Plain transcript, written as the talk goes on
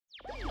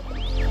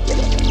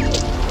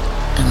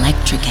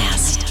Can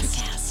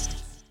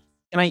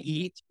I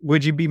eat?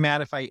 Would you be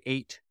mad if I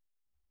ate?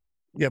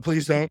 Yeah,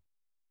 please don't.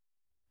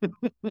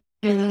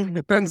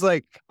 Ben's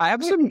like, I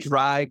have some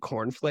dry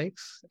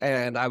cornflakes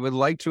and I would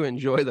like to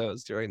enjoy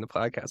those during the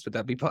podcast. Would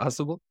that be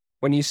possible?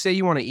 When you say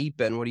you want to eat,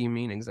 Ben, what do you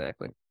mean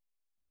exactly?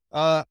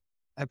 I've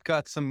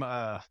got some,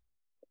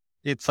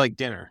 it's like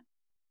dinner.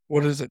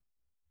 What is it?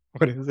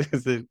 What is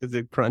it? Is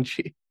it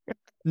crunchy?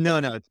 No,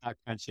 it's not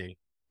crunchy.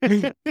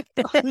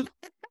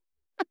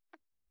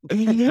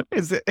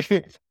 Is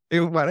it?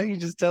 Why don't you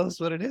just tell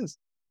us what it is?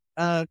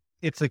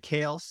 It's a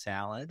kale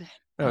salad.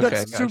 Okay,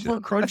 That's gotcha.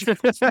 super crunchy.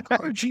 It's the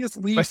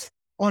crunchiest leaf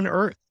on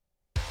earth.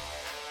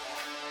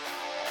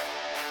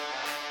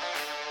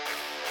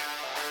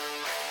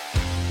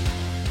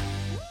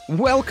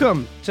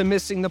 Welcome to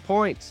Missing the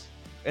Point,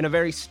 in a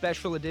very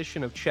special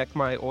edition of Check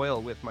My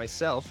Oil with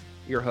myself,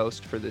 your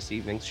host for this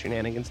evening's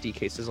shenanigans,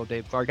 DK Sizzle,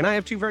 Dave Clark, and I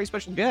have two very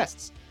special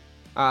guests,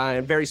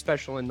 and very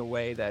special in the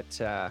way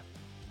that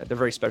they're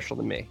very special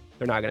to me.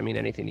 They're not going to mean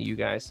anything to you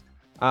guys,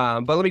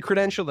 but let me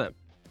credential them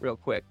real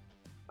quick.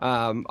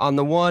 On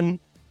the one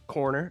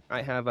corner,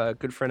 I have a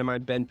good friend of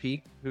mine, Ben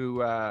Peak,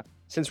 who,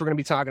 since we're going to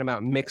be talking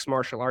about mixed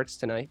martial arts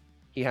tonight,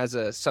 he has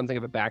something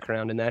of a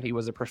background in that. He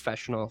was a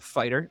professional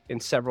fighter in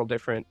several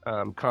different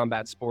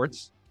combat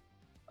sports.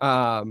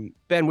 Ben,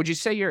 would you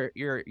say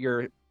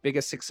your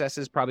biggest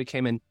successes probably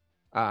came in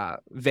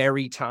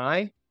very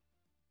Thai?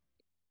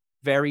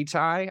 Very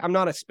Thai? I'm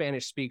not a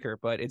Spanish speaker,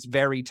 but it's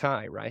very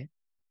Thai, right?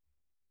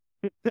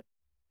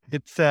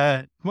 It's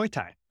Muay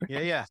Thai.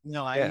 Yeah.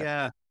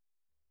 No,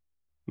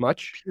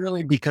 Much?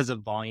 purely because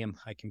of volume,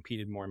 I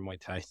competed more in Muay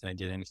Thai than I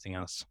did anything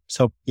else.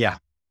 So, yeah.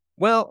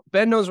 Well,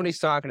 Ben knows what he's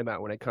talking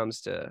about when it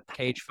comes to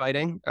cage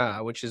fighting,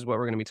 which is what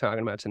we're going to be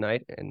talking about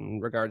tonight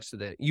in regards to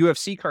the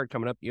UFC card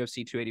coming up,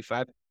 UFC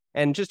 285.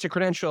 And just to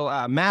credential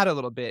Matt a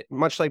little bit,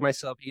 much like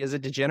myself, he is a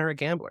degenerate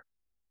gambler.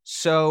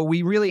 So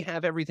we really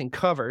have everything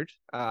covered.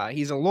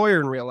 He's a lawyer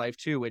in real life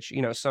too, which,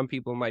 you know, some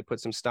people might put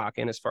some stock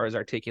in as far as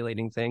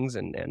articulating things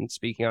and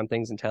speaking on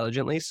things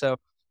intelligently. So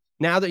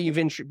now that you've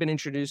been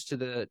introduced to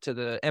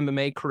the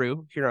MMA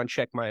crew here on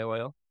Check My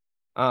Oil,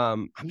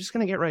 I'm just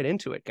going to get right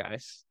into it,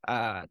 guys.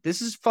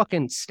 This is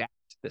fucking stacked,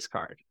 this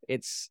card.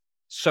 It's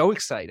so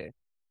exciting.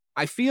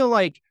 I feel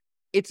like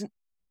it's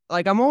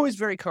like I'm always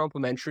very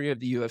complimentary of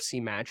the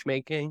UFC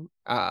matchmaking.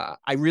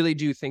 I really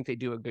do think they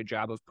do a good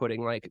job of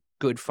putting like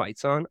good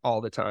fights on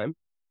all the time.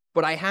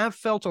 But I have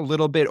felt a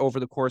little bit over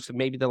the course of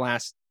maybe the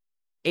last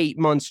 8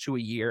 months to a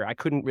year. I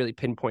couldn't really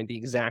pinpoint the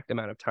exact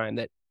amount of time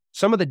that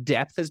some of the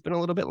depth has been a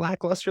little bit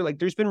lackluster. Like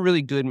there's been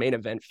really good main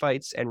event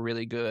fights and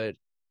really good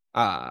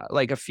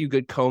like a few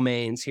good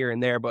co-mains here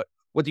and there. But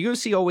what the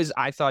UFC always,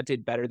 I thought,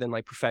 did better than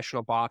like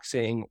professional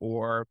boxing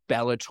or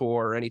Bellator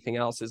or anything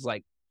else is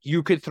like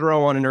you could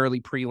throw on an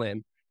early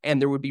prelim and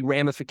there would be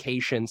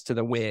ramifications to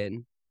the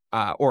win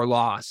or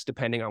loss,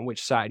 depending on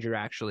which side you're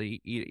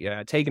actually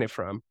taking it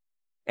from.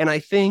 And I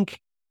think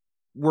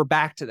we're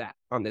back to that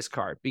on this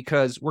card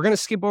because we're going to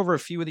skip over a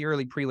few of the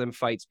early prelim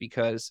fights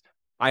because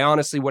I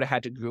honestly would have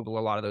had to Google a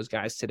lot of those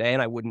guys today,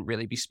 and I wouldn't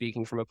really be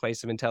speaking from a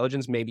place of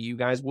intelligence. Maybe you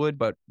guys would,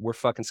 but we're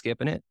fucking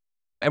skipping it.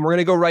 And we're going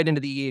to go right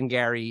into the Ian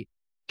Gary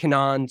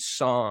Kenan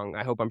Song.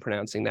 I hope I'm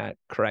pronouncing that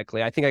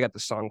correctly. I think I got the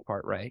song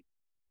part right.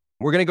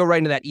 We're going to go right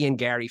into that Ian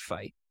Gary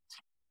fight.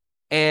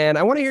 And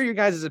I want to hear your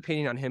guys'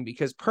 opinion on him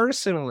because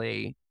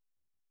personally,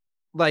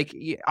 like,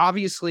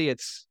 obviously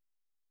it's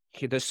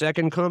the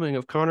second coming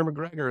of Conor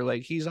McGregor.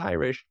 Like, he's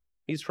Irish.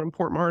 He's from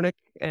Portmarnock,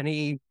 and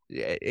he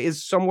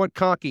is somewhat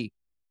cocky.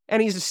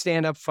 And he's a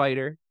stand-up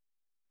fighter.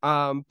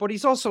 But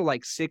he's also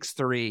like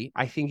 6'3".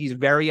 I think he's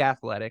very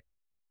athletic.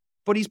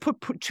 But he's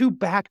put two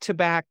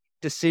back-to-back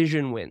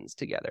decision wins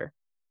together.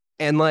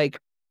 And like,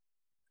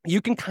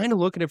 you can kind of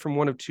look at it from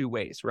one of two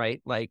ways,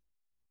 right? Like,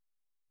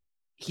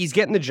 he's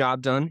getting the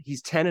job done.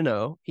 He's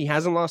 10-0. He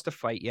hasn't lost a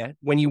fight yet.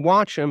 When you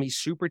watch him, he's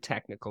super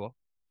technical.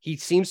 He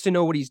seems to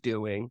know what he's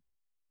doing.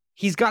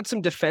 He's got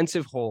some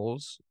defensive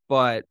holes,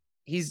 but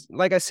he's,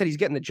 like I said, he's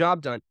getting the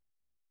job done.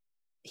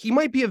 He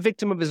might be a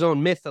victim of his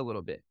own myth a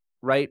little bit,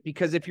 right?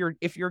 Because if you're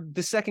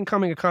the second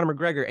coming of Conor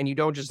McGregor and you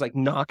don't just like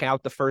knock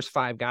out the first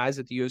 5 guys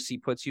that the UFC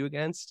puts you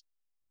against,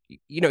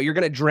 you know, you're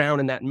going to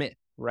drown in that myth,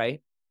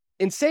 right?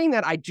 In saying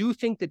that, I do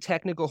think the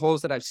technical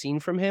holes that I've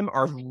seen from him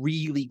are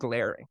really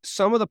glaring.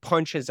 Some of the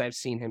punches I've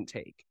seen him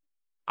take,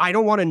 I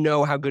don't want to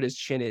know how good his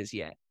chin is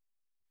yet.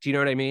 Do you know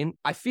what I mean?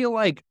 I feel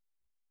like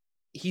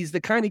he's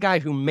the kind of guy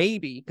who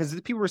maybe, because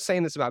people were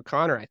saying this about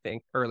Conor, I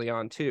think, early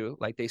on too,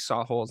 like they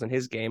saw holes in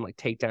his game, like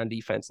takedown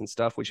defense and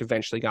stuff, which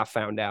eventually got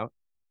found out.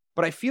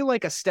 But I feel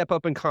like a step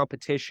up in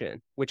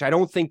competition, which I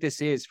don't think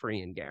this is for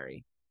Ian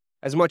Gary,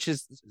 as much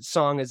as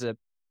Song is a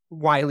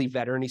wily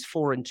veteran. He's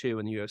 4-2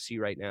 in the UFC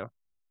right now.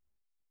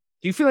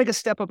 Do you feel like a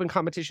step up in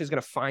competition is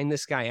going to find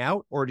this guy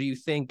out? Or do you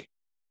think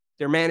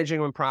they're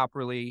managing him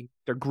properly?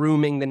 They're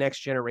grooming the next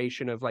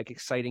generation of like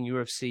exciting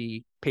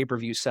UFC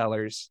pay-per-view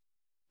sellers,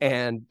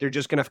 and they're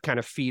just going to kind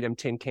of feed him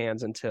tin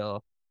cans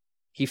until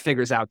he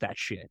figures out that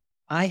shit.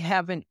 I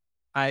haven't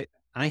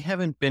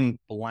been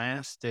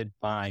blasted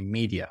by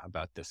media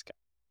about this guy.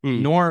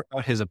 nor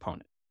about his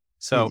opponent.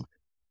 So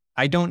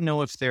I don't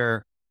know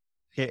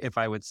if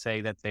I would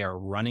say that they are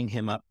running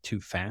him up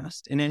too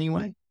fast in any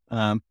way.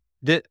 To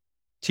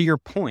your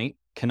point,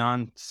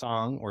 Song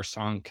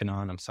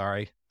Kenan, I'm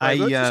sorry. Right,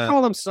 let's just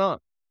call him Song.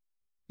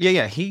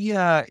 Yeah.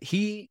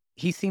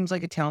 He seems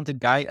like a talented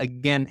guy.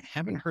 Again,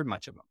 haven't heard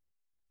much of him.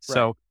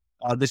 So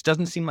this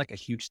doesn't seem like a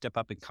huge step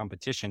up in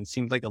competition.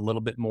 Seems like a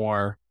little bit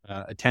more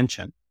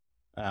attention.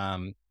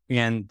 And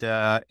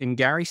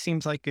Gary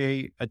seems like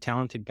a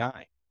talented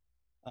guy.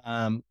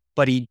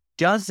 But he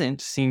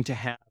doesn't seem to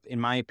have, in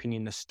my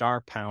opinion, the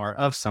star power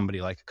of somebody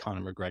like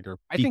Conor McGregor.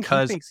 I think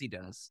he thinks he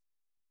does.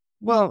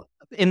 Well,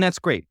 and that's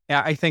great.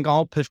 I think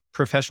all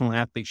professional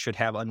athletes should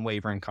have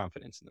unwavering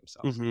confidence in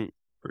themselves.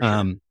 For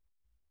sure.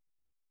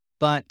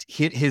 But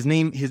his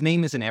name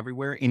isn't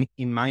everywhere.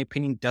 In my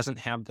opinion, doesn't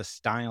have the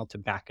style to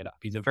back it up.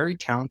 He's a very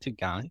talented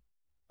guy,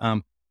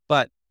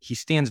 but he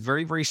stands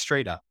very, very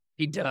straight up.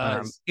 He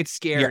does. It's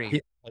scary. Yeah,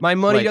 my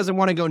money doesn't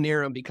want to go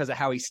near him because of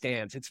how he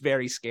stands. It's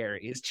very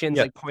scary. His chin's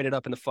like pointed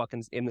up in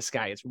the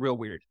sky. It's real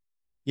weird.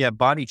 Yeah,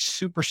 body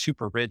super,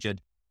 super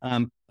rigid.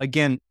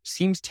 Again,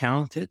 seems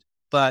talented,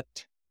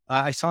 but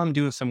I saw him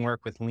doing some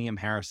work with Liam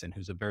Harrison,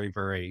 who's a very,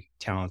 very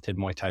talented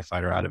Muay Thai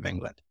fighter out of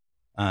England.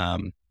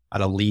 Out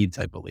of Leeds,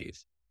 I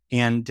believe.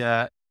 And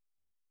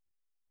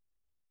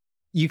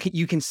you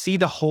can see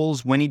the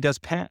holes when he does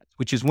pads,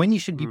 which is when you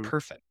should be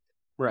perfect.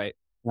 Right.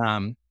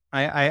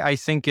 I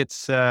think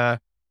it's you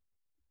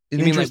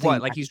mean like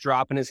what? Like he's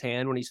dropping his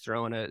hand when he's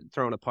throwing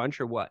a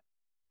punch or what?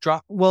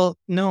 Well,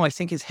 no, I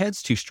think his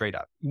head's too straight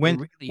up.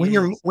 When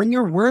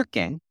you're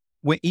working,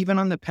 even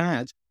on the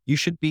pads, you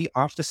should be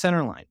off the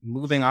center line,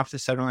 moving off the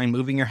center line,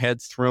 moving your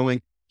head,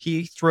 throwing.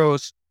 He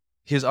throws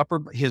his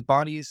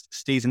body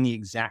stays in the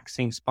exact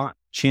same spot,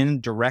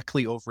 chin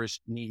directly over his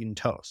knee and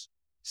toes,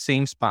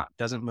 same spot,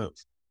 doesn't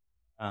move.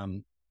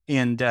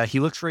 And he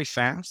looks very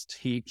fast.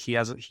 He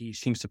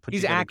seems to put.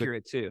 He's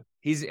accurate too.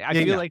 I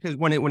feel like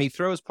when he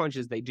throws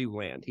punches, they do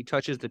land. He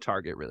touches the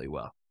target really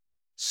well.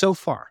 So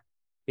far,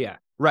 yeah,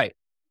 right.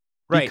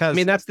 Because, I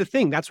mean, that's the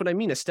thing. That's what I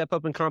mean. A step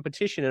up in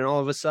competition, and all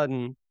of a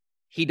sudden,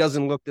 he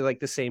doesn't look like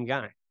the same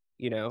guy.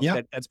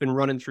 That's been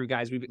running through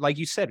guys. Like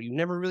you said, we've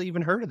never really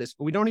even heard of this,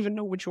 but we don't even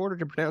know which order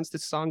to pronounce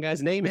this Song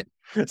guy's name in.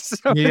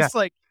 So it's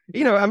like,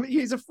 he's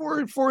a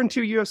 4-2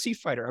 UFC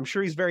fighter. I'm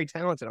sure he's very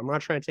talented. I'm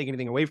not trying to take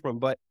anything away from him,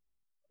 but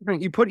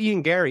you put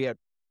Ian Gary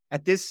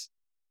at this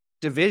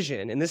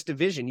division,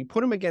 you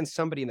put him against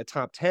somebody in the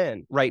top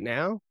 10 right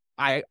now.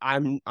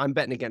 I'm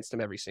betting against him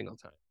every single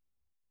time.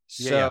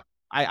 So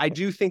I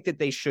do think that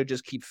they should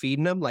just keep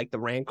feeding him like the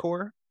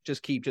Rancor.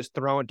 Just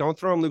throwing. Don't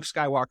throw him Luke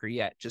Skywalker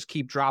yet. Just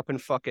keep dropping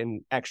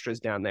fucking extras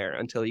down there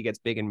until he gets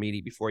big and meaty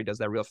before he does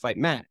that real fight.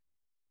 Matt,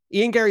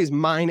 Ian Gary's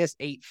minus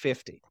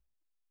 850.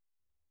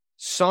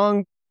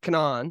 Song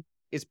Kenan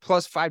is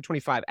plus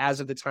 525 as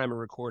of the time of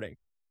recording.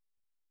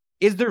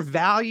 Is there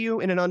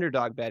value in an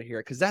underdog bet here?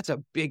 Because that's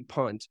a big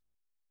punt.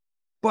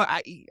 But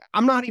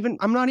I'm not even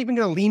going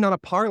to lean on a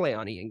parlay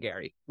on Ian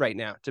Gary right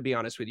now, to be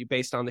honest with you,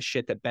 based on the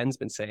shit that Ben's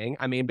been saying.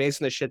 I mean,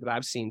 based on the shit that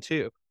I've seen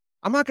too.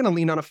 I'm not going to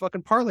lean on a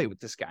fucking parlay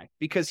with this guy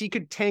because he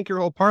could tank your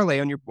whole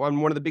parlay on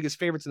one of the biggest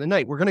favorites of the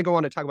night. We're going to go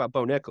on to talk about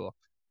Bo Nickel,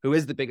 who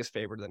is the biggest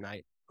favorite of the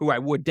night, who I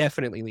would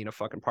definitely lean a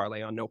fucking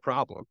parlay on, no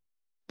problem.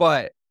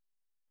 But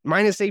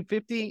minus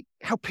 850,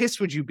 how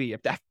pissed would you be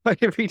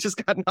if he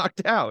just got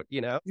knocked out?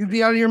 You'd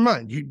be out of your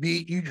mind.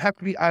 You'd have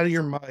to be out of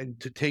your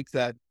mind to take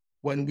that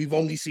when we've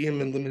only seen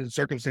him in limited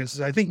circumstances.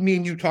 I think me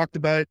and you talked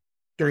about it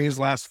during his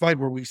last fight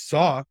where we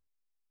saw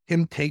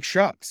him take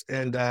shots,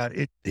 and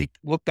it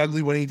looked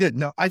ugly when he did.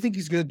 Now, I think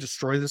he's going to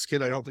destroy this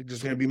kid. I don't think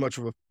there's going to be much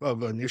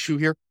of an issue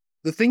here.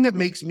 The thing that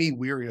makes me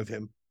weary of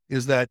him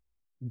is that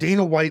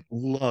Dana White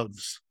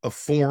loves a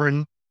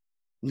foreign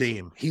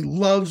name. He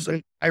loves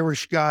an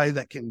Irish guy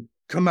that can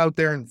come out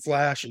there and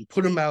flash and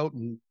put him out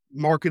and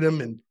market him,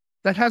 and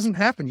that hasn't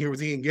happened here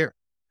with Ian Gary,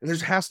 and there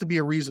has to be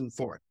a reason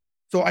for it.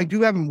 So I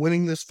do have him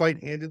winning this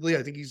fight handedly.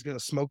 I think he's going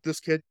to smoke this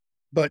kid,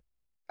 but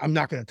I'm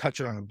not going to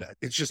touch it on a bet.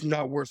 It's just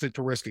not worth it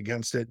to risk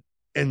against it.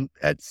 And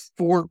at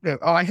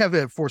I have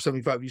it at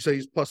 475. You say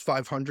he's plus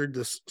 500,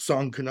 this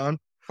Song Kenan.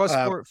 Plus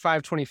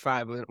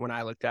 525 when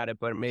I looked at it,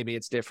 but maybe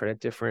it's different at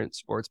different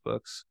sports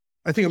books.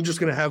 I think I'm just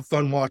going to have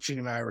fun watching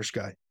an Irish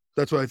guy.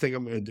 That's what I think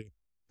I'm going to do.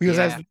 Because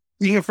as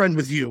being a friend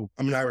with you,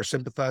 I'm an Irish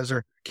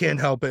sympathizer. Can't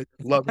help it.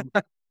 Love him.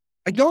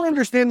 I don't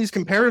understand these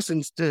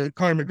comparisons to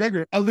Conor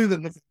McGregor other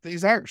than that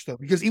he's Irish, though.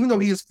 Because even though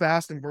he is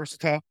fast and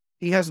versatile,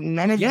 he has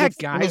none of the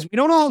guys, we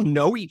don't all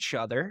know each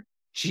other.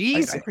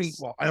 Jesus.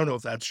 I don't know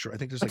if that's true. I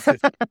think there's like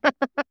 50.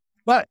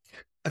 But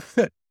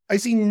I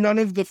see none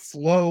of the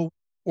flow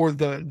or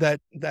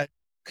that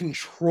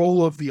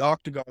control of the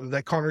octagon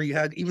that Conor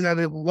had, even at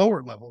a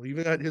lower level,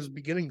 even at his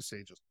beginning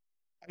stages.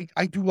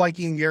 I do like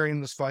Ian Gary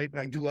in this fight, and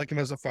I do like him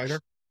as a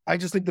fighter. I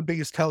just think the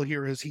biggest tell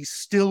here is he's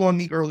still on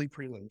the early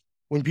prelims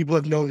when people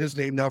have known his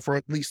name now for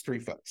at least 3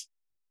 fights.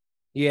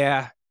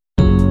 Yeah.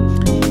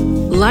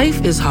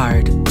 Life is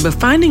hard, but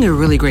finding a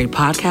really great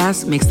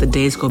podcast makes the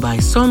days go by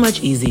so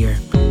much easier.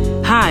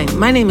 Hi,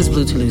 my name is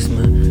Blue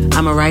Telusma.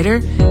 I'm a writer,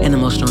 an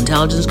emotional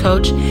intelligence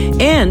coach,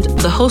 and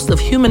the host of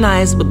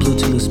Humanize with Blue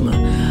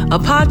Telusma, a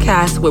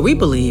podcast where we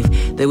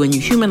believe that when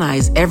you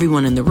humanize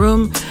everyone in the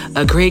room,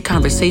 a great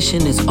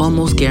conversation is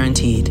almost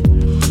guaranteed.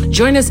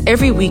 Join us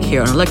every week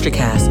here on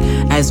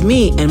Electricast as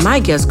me and my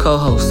guest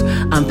co-hosts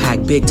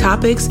unpack big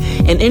topics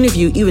and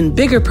interview even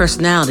bigger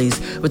personalities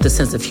with a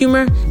sense of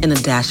humor and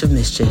a dash of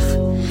mischief.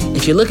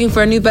 If you're looking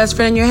for a new best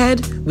friend in your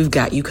head, we've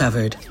got you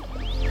covered.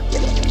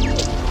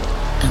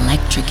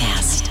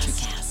 Electricast.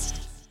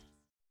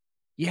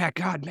 Yeah,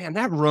 God, man,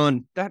 that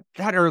run, that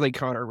early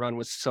Conor run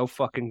was so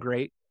fucking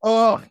great.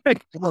 Oh,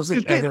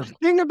 The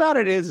thing about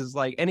it is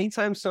like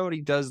anytime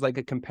somebody does like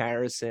a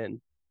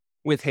comparison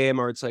with him,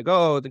 or it's like,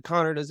 oh, the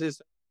Conor does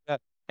this,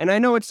 and I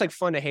know it's like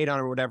fun to hate on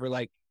or whatever.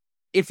 Like,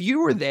 if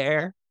you were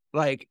there,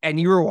 like, and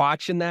you were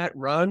watching that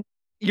run,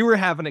 you were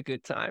having a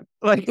good time.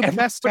 Like,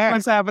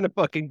 everyone's having a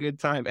fucking good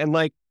time. And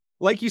like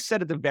you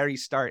said at the very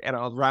start, and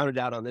I'll round it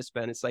out on this,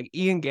 Ben. It's like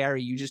Ian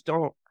Gary,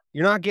 you're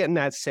not getting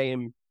that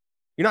same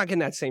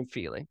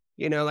feeling.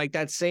 You know, like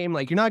that same,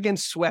 like you're not getting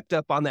swept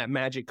up on that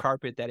magic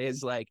carpet that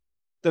is like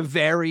the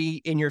very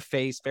in your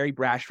face, very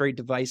brash, very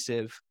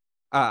divisive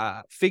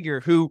figure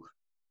who.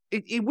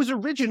 It was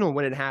original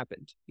when it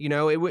happened. You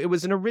know, it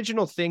was an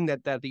original thing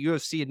that the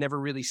UFC had never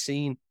really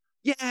seen.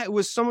 Yeah, it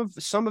was some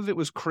of it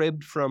was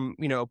cribbed from,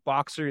 you know,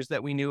 boxers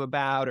that we knew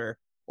about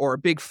or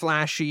big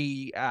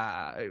flashy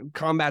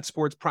combat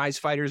sports prize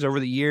fighters over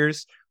the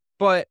years.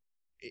 But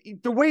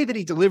the way that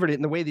he delivered it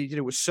and the way that he did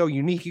it was so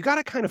unique. You got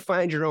to kind of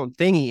find your own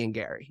thing, Ian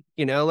Gary.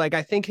 You know, like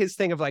I think his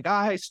thing of like,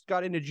 I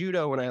got into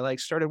judo when I like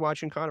started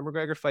watching Conor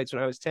McGregor fights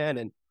when I was 10,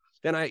 and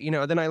then I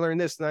learned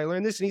this and I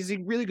learned this, and he's a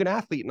really good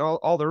athlete and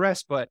all the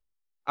rest. But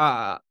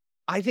I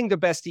think the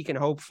best he can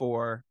hope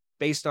for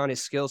based on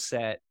his skill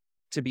set,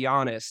 to be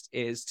honest,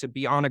 is to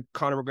be on a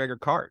Conor McGregor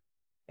card.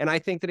 And I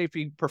think that if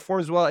he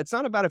performs well, it's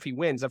not about if he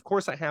wins. Of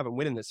course, I have him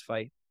winning this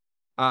fight.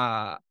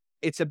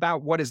 It's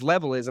about what his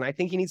level is. And I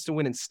think he needs to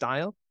win in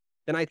style.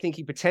 Then I think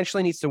he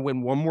potentially needs to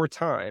win one more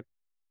time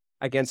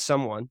against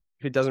someone.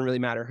 It doesn't really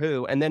matter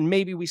who, and then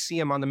maybe we see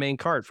him on the main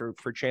card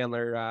for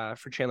Chandler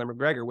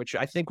McGregor, which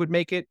I think would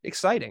make it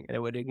exciting, and it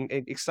would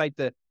excite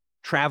the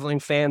traveling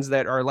fans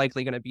that are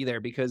likely going to be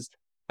there, because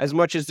as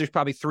much as there's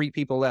probably 3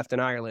 people left in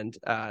Ireland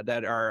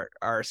that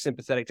are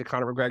sympathetic to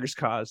Conor McGregor's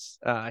cause,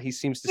 he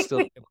seems to still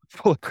be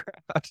full of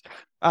crowd.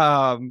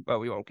 But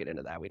we won't get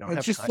into that. We don't.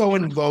 It's just so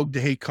in vogue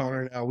to hate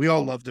Conor now. We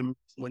all loved him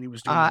when he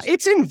was doing this.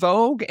 It's in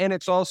vogue, and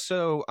it's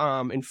also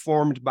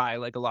informed by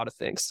like a lot of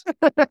things.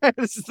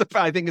 This is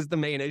I think is the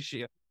main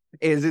issue.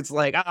 Is it's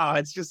like,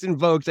 it's just in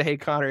vogue to hate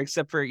Conor,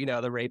 except for, you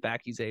know, the rape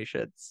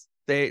accusations.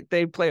 They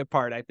play a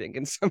part, I think,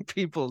 in some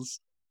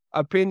people's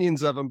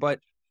opinions of him. But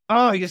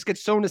he just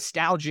gets so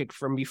nostalgic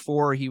from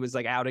before he was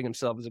like outing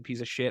himself as a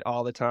piece of shit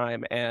all the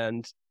time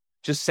and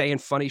just saying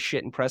funny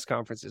shit in press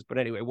conferences. But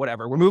anyway,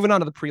 whatever. We're moving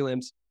on to the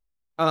prelims.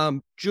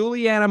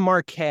 Julian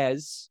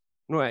Marquez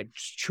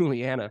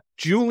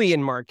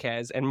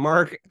and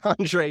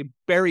Marc-Andre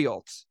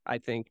Barriault, I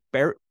think.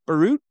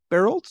 Barriault?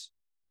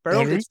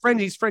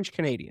 He's French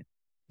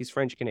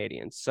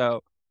Canadian.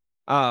 So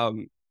I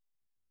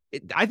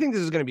think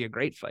this is going to be a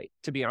great fight,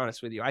 to be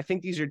honest with you. I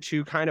think these are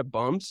two kind of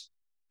bums.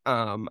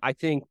 I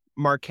think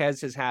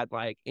Marquez has had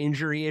like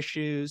injury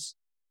issues,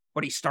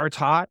 but he starts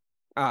hot.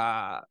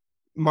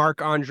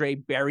 Marc-Andre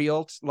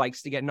Barriault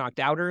likes to get knocked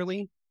out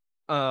early.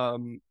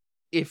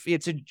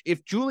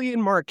 If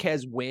Julian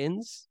Marquez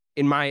wins,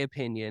 in my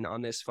opinion,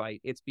 on this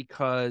fight, it's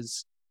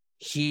because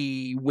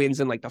he wins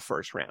in like the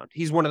first round.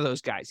 He's one of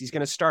those guys. He's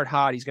going to start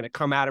hot. He's going to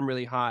come at him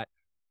really hot.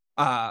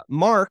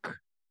 Mark,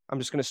 I'm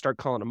just going to start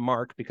calling him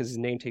Mark because his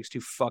name takes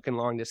too fucking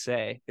long to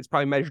say. It's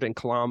probably measured in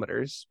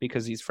kilometers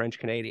because he's French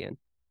Canadian.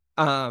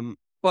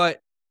 But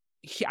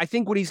I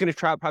think what he's going to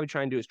probably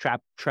try and do is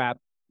trap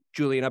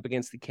Julian up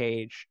against the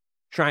cage,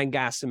 try and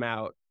gas him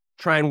out,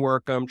 try and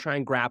work him, try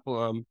and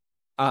grapple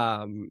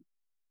him.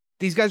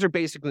 These guys are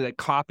basically like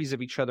copies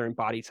of each other in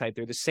body type.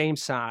 They're the same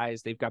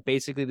size. They've got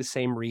basically the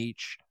same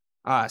reach,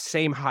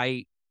 same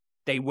height.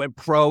 They went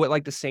pro at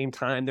like the same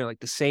time. They're like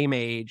the same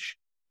age.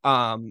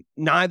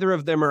 Neither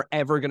of them are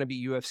ever going to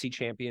be UFC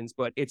champions,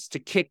 but it's to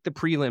kick the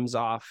prelims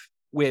off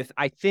with,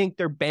 I think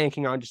they're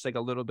banking on just like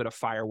a little bit of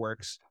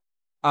fireworks.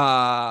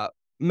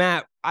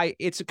 Matt,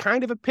 it's a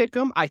kind of a pick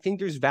 'em. I think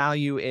there's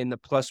value in the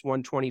plus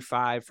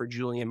 125 for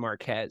Julian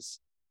Marquez.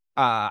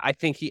 I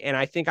think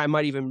I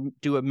might even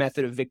do a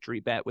method of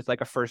victory bet with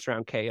like a first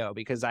round KO,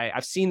 because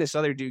I've seen this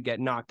other dude get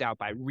knocked out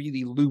by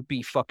really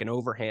loopy fucking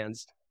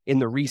overhands in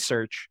the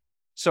research.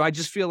 So I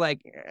just feel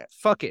like,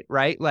 fuck it,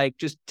 right? Like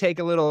just take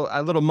a little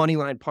money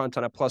line punt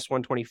on a plus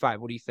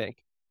 125. What do you think?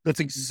 That's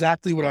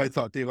exactly what I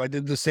thought, Dave. I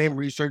did the same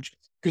research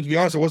because, to be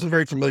honest, I wasn't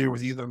very familiar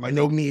with either of them. I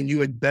know me and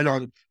you had bet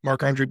on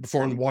Marc-Andre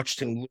before and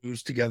watched him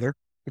lose together,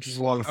 which was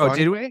a lot of fun. Oh,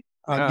 did we?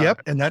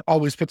 Yep, and that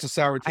always puts a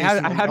sour taste.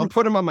 I hadn't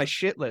put him on my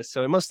shit list,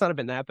 so it must not have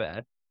been that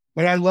bad.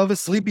 But I love a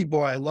sleepy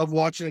boy. I love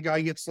watching a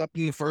guy get slept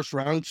in the first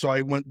round, so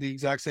I went the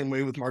exact same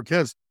way with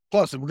Marquez.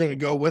 Plus, if we're going to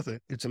go with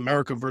it, it's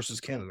America versus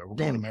Canada. We're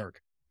going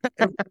America.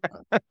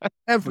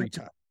 Every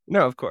time.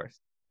 No, of course.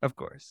 Of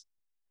course.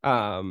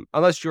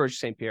 Unless George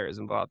St. Pierre is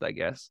involved, I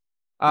guess.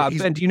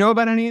 Ben, do you know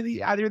about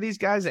either of these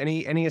guys?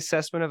 Any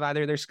assessment of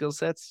either of their skill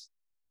sets?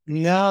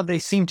 No, they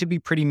seem to be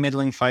pretty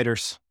middling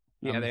fighters.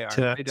 Yeah, they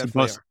are. They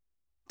definitely are.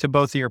 To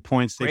both of your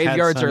points,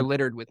 graveyards are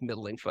littered with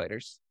middling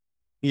fighters.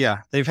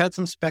 Yeah, they've had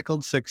some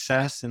speckled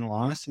success and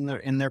loss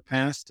in their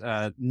past.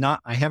 I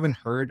haven't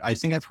heard. I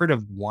think I've heard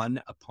of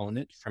one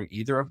opponent from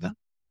either of them.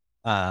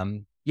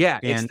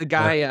 It's the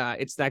guy.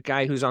 It's that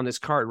guy who's on this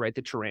card, right?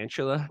 The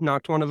tarantula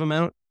knocked one of them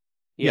out.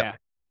 Yeah.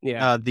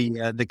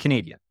 The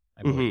Canadian,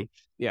 I believe.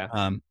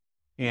 Yeah.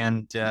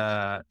 And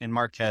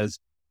Marquez,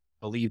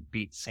 I believe,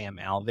 beat Sam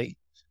Alvey.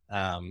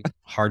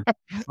 Hard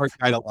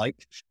guy to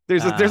like.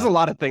 There's a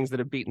lot of things that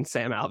have beaten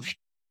Sam Alvey.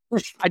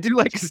 I do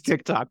like his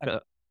TikTok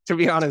though, to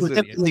be honest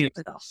with you.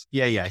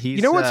 Yeah.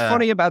 You know what's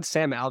funny about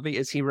Sam Alvey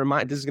is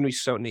this is gonna be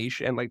so niche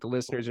and like the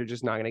listeners are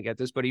just not gonna get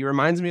this, but he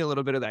reminds me a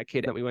little bit of that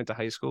kid that we went to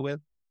high school with.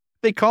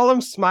 They call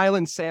him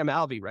Smiling Sam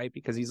Alvey, right?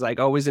 Because he's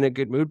like always in a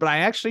good mood. But I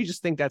actually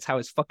just think that's how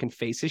his fucking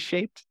face is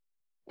shaped.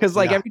 Because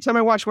every time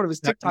I watch one of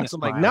his TikToks, I'm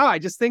like, no, I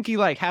just think he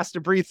like has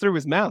to breathe through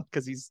his mouth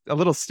because he's a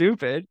little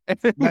stupid.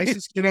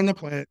 Nicest kid on the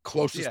planet,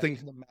 closest thing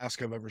to the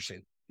mask I've ever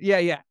seen.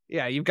 Yeah.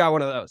 You've got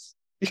one of those.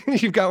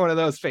 You've got one of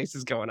those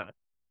faces going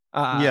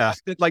on.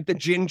 Like the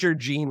ginger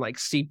gene like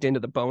seeped into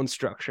the bone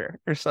structure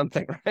or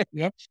something,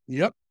 right?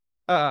 Yep.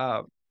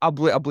 I'll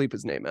bleep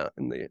his name out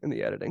in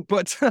the editing,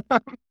 but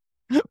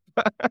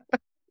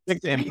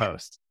in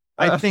post.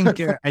 I think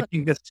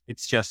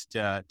it's just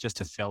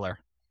a filler.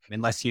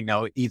 Unless you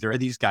know either of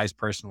these guys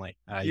personally.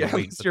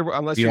 Unless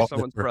you're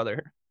someone's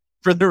brother.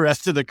 For the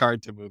rest of the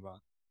card to move on.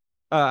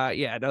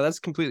 No, that's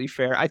completely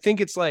fair. I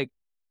think it's like,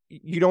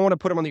 you don't want to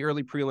put them on the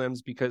early prelims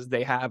because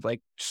they have like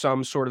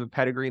some sort of a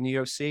pedigree in the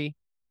UFC.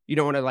 You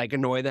don't want to like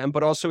annoy them,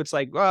 but also it's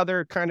like, well,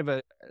 they're kind of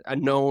a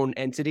known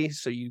entity.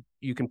 So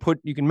you can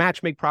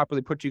match make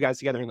properly, put you guys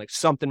together and like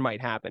something might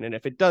happen. And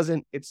if it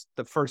doesn't, it's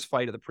the first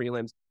fight of the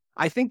prelims.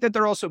 I think that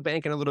they're also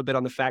banking a little bit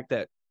on the fact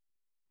that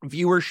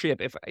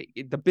viewership, if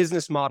the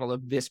business model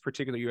of this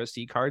particular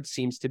UFC card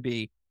seems to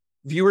be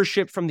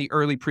viewership from the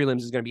early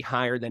prelims is going to be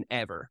higher than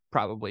ever,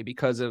 probably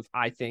because of,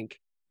 I think,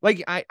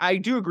 like, I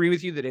do agree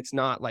with you that it's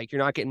not like you're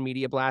not getting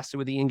media blasted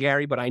with Ian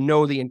Gary, but I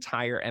know the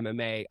entire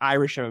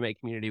Irish MMA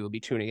community will be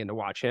tuning in to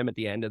watch him at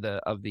the end of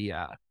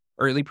the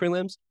early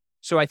prelims.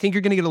 So I think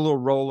you're going to get a little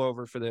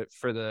rollover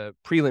for the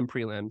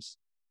prelims.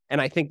 And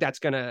I think that's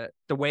the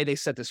way they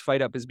set this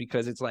fight up is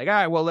because it's like, all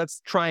right, well,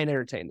 let's try and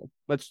entertain them.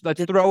 Let's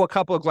throw a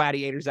couple of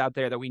gladiators out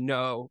there that we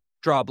know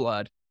draw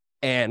blood,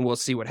 and we'll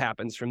see what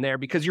happens from there.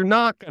 Because you're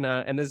not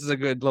gonna, and this is a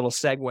good little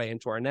segue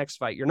into our next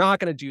fight, you're not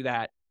gonna do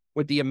that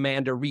with the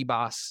Amanda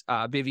Ribas,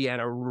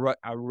 Viviana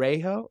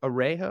Arroyo.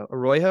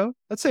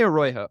 Let's say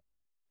Arroyo.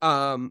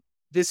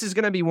 This is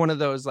gonna be one of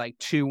those like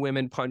two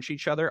women punch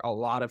each other a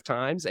lot of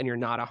times, and you're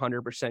not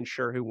 100%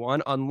 sure who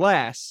won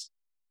unless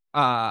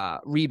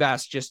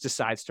Ribas just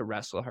decides to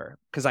wrestle her,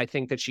 because I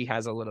think that she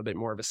has a little bit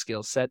more of a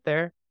skill set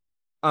there.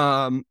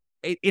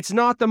 It's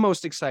not the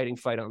most exciting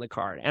fight on the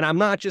card, and I'm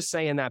not just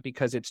saying that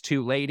because it's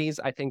two ladies.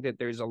 I think that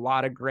there's a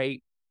lot of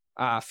great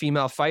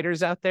female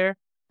fighters out there.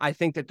 I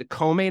think that the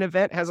co-main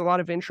event has a lot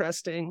of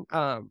interesting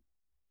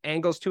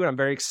angles to it. I'm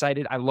very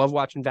excited. I love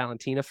watching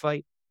Valentina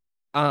fight,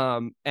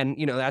 and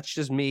that's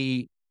just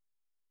me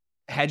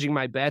hedging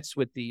my bets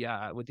with the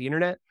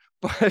internet.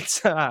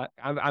 But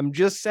I'm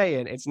just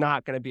saying it's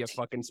not going to be a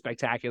fucking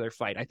spectacular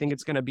fight. I think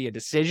it's going to be a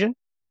decision.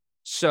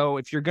 So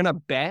if you're going to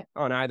bet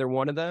on either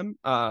one of them,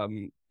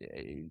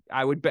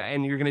 I would bet,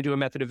 and you're going to do a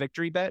method of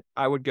victory bet,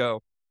 I would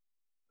go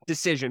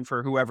decision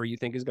for whoever you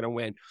think is going to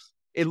win.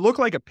 It looked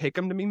like a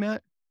pick'em to me,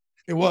 Matt.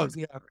 It was,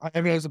 yeah. I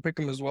have it as a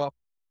pick'em as well.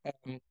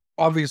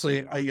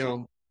 Obviously,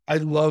 I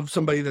love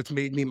somebody that's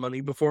made me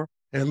money before,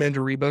 and Amanda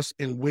Ribas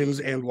in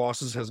wins and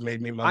losses has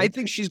made me money. I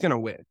think she's going to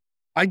win.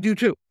 I do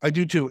too. I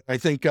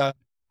think I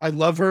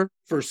love her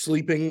for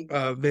sleeping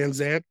Van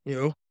Zandt,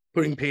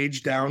 putting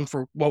Paige down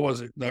for, what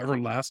was it, her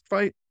last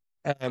fight?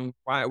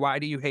 Why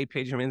do you hate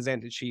Paige Van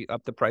Zandt? Did she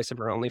up the price of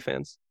her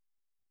OnlyFans?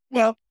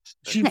 Well,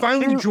 she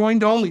finally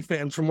joined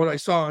OnlyFans from what I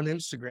saw on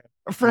Instagram.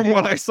 From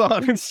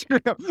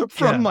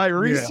my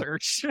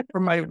research.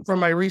 Yeah. From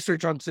my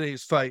research on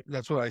today's fight,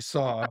 that's what I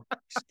saw.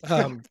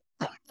 Matt's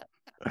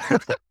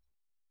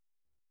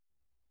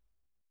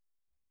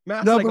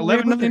like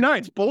 $11.99.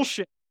 It's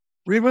bullshit.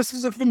 Ribas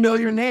is a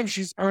familiar name.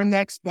 She's earned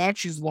that spot.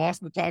 She's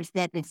lost the top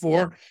spot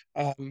before.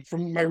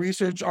 From my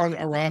research on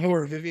Araujo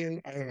or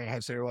Vivian, I don't know how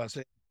to say her last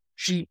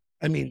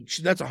name.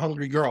 That's a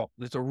hungry girl.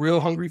 That's a real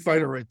hungry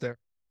fighter right there.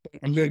 But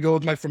I'm going to go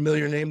with my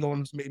familiar name, the one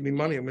that's made me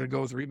money. I'm going to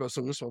go with Ribas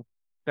on this one.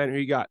 Ben, who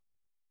you got?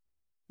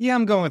 Yeah,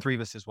 I'm going with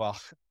Ribas as well.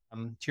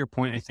 To your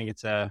point, I think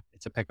it's a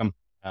pick'em.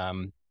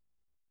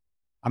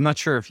 I'm not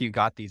sure if you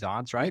got these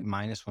odds right,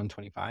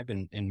 -125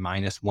 and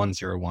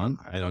 -101.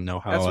 I don't know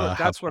how.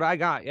 That's what I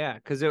got. Yeah,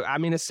 because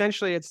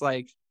essentially, it's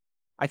like,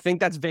 I think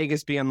that's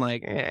Vegas being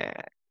like,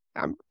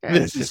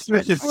 this is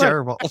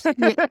terrible.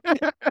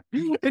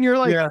 And you're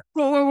like,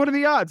 well, what are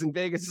the odds? And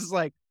Vegas is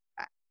like,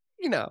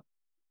 you're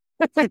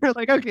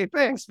like, okay,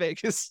 thanks,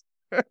 Vegas.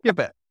 You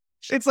bet.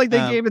 It's like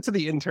they gave it to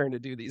the intern to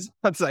do these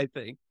odds, I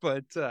think.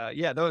 But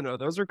no,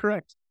 those are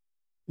correct.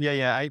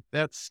 Yeah.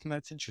 That's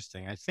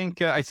interesting. I think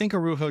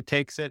Arujo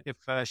takes it if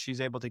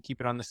she's able to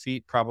keep it on the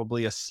feet.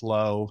 Probably a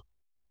slower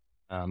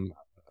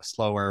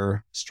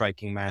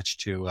striking match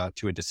to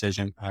a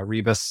decision.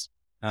 Ribas,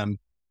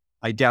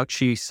 I doubt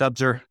she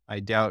subs her.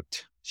 I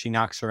doubt she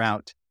knocks her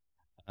out.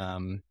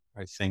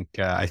 I think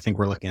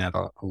we're looking at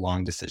a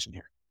long decision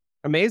here.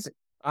 Amazing.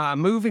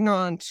 Moving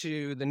on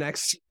to the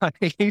next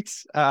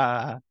fight.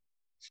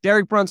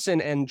 Derek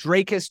Brunson and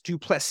Dracus du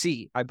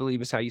Plessis, I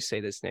believe is how you say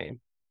this name.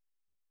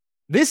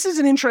 This is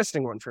an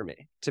interesting one for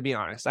me, to be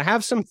honest. I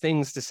have some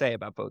things to say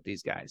about both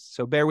these guys,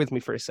 so bear with me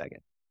for a second.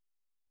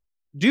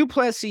 Du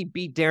Plessis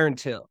beat Darren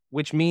Till,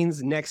 which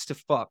means next to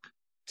fuck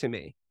to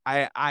me.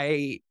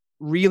 I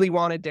really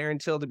wanted Darren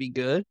Till to be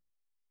good.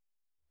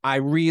 I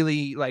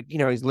really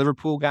he's a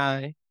Liverpool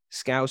guy,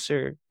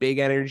 Scouser, big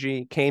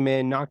energy, came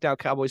in, knocked out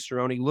Cowboy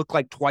Cerrone, looked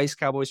like twice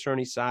Cowboy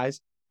Cerrone's size.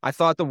 I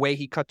thought the way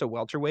he cut to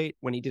welterweight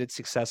when he did it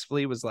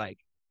successfully was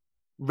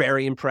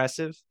very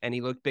impressive, and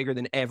he looked bigger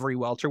than every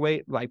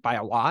welterweight, by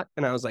a lot.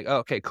 And I was like, oh,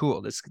 okay,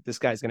 cool. This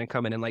guy's gonna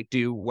come in and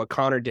do what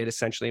Connor did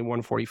essentially in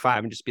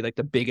 145 and just be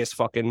the biggest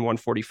fucking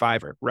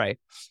 145er, right?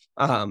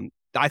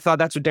 I thought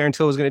that's what Darren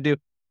Till was gonna do.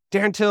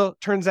 Darren Till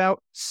turns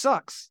out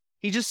sucks.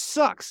 He just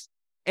sucks,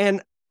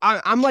 and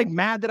I'm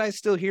mad that I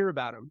still hear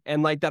about him,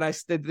 and there's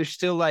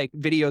still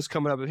videos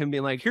coming up of him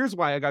being here's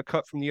why I got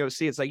cut from the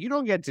UFC. It's you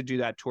don't get to do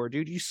that tour,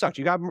 dude. You sucked.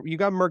 You got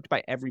murked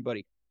by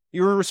everybody.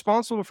 You were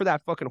responsible for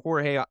that fucking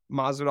Jorge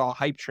Masvidal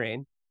hype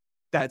train.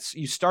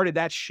 You started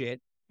that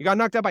shit. You got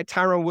knocked out by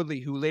Tyron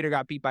Woodley, who later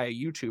got beat by a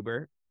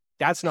YouTuber.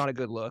 That's not a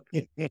good look.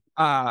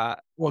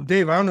 Well,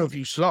 Dave, I don't know if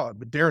you saw it,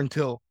 but Darren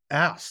Till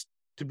asked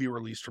to be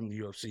released from the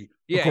UFC.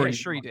 Yeah,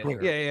 sure he did.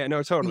 Yeah,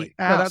 no, totally.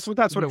 No, that's what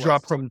it was.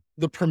 Dropped from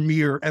the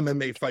premier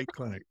MMA fight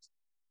clinic.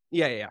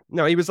 Yeah.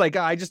 No, he was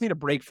I just need a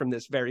break from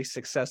this very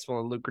successful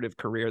and lucrative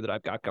career that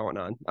I've got going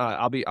on.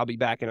 I'll be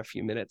back in a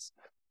few minutes.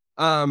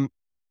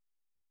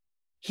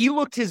 He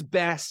looked his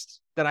best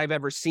that I've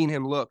ever seen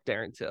him look,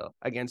 Darren Till,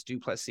 against du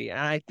Plessis. And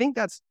I think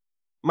that's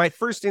my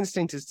first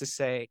instinct is to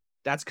say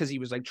that's because he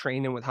was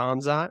training with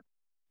Hamzat,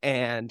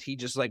 and he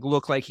just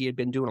looked like he had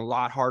been doing a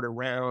lot harder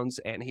rounds,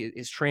 and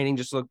his training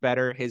just looked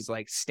better. His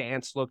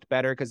stance looked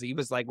better because he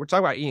was we're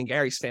talking about Ian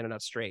Gary standing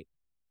up straight.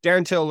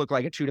 Darren Till looked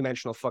like a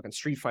two-dimensional fucking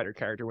Street Fighter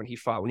character when he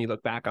fought. When you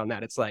look back on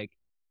that, it's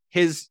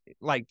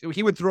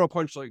he would throw a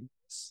punch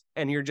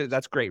and you're just,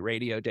 that's great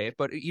radio, Dave,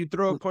 but you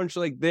throw a punch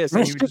like this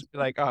and you would just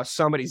be oh,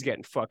 somebody's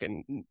getting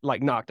fucking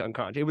knocked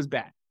unconscious. It was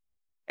bad.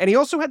 And he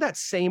also had that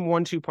same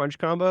 1-2 punch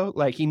combo.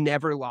 He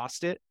never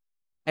lost it.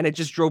 And it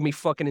just drove me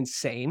fucking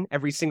insane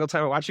every single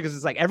time I watch it, because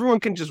it's everyone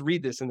can just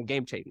read this in the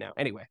game tape now.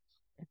 Anyway,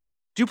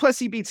 du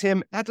Plessis beats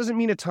him. That doesn't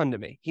mean a ton to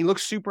me. He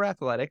looks super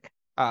athletic.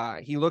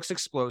 He looks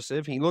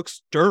explosive. He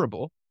looks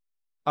durable.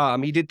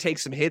 He did take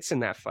some hits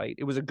in that fight.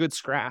 It was a good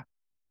scrap.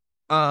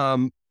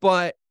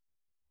 But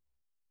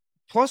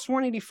plus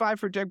 185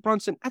 for Derek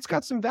Brunson, that's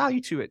got some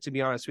value to it, to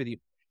be honest with you.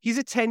 He's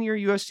a 10-year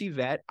UFC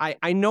vet.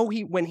 I know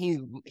when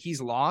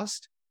he's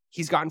lost,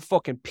 he's gotten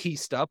fucking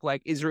pieced up.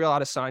 Israel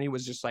Adesanya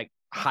was just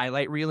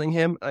highlight reeling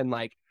him, and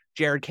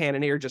Jared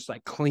Cannonier just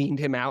cleaned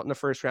him out in the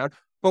first round.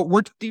 But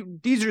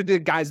these are the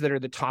guys that are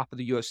the top of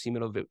the UFC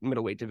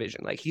middleweight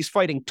division. He's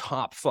fighting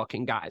top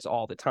fucking guys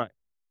all the time.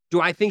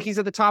 Do I think he's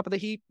at the top of the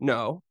heap?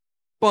 No.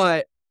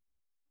 But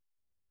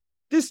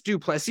this du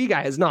Plessis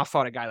guy has not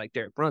fought a guy like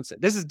Derek Brunson.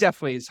 This is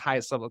definitely his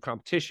highest level of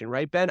competition,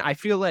 right, Ben? I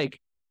feel like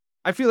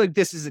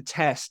this is a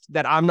test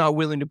that I'm not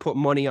willing to put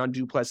money on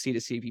du Plessis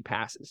to see if he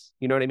passes.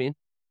 You know what I mean?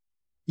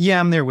 Yeah,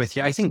 I'm there with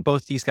you. I think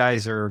both these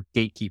guys are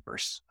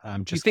gatekeepers.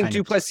 Do you think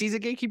du Plessis is a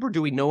gatekeeper?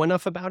 Do we know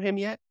enough about him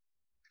yet?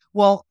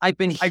 Well, I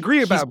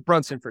agree about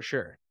Brunson for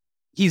sure.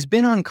 He's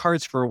been on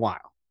cards for a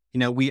while.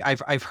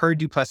 I've heard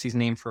du Plessis'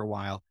 name for a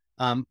while,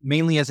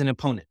 mainly as an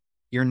opponent.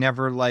 You're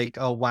never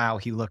oh, wow,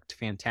 he looked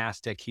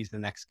fantastic. He's the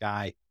next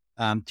guy.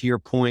 To your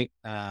point,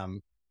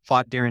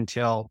 fought Darren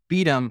Till,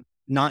 beat him,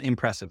 not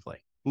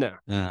impressively. No.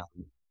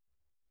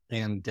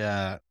 And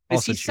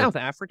is he South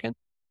African,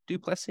 du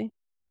Plessis?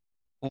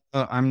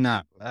 I'm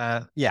not.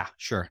 Yeah,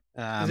 sure.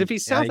 Because if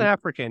he's South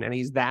African and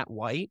he's that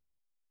white,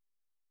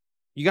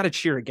 you got to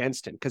cheer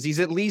against him because he's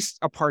at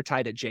least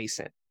apartheid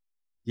adjacent.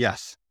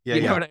 Yes. Yeah.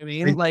 You know what I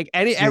mean?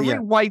 Every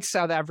white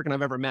South African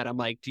I've ever met, I'm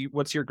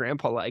what's your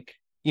grandpa like?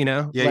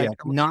 Yeah.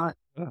 Not.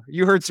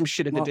 You heard some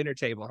shit at the dinner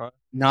table, huh?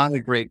 Not a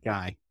great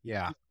guy.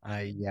 Yeah.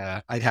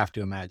 I'd have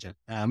to imagine.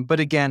 But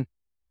again,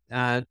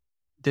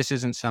 this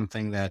isn't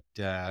something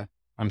that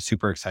I'm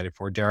super excited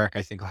for. Derek,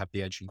 I think, will have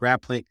the edge in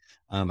grappling.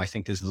 I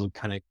think this is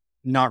kind of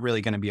not really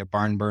going to be a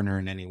barn burner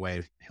in any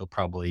way. He'll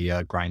probably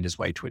grind his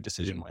way to a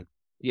decision win.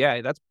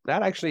 Yeah,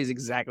 that actually is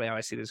exactly how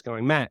I see this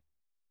going. Matt,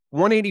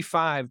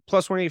 185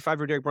 plus 185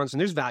 for Derek Brunson.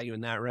 There's value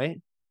in that, right?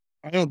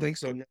 I don't think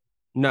so.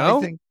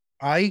 No?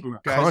 I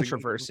think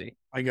controversy.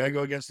 I got to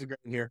go against the grain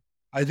here.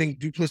 I think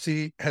du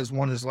Plessis has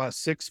won his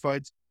last 6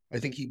 fights. I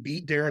think he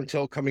beat Darren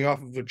Till coming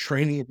off of a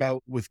training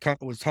bout with Tom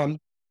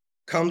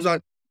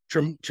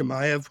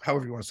Chimaev,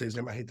 however you want to say his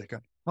name. I hate that guy.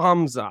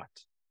 Hamzat.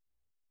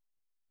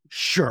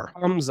 Sure.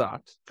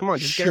 Hamzat. Come on,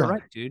 just get it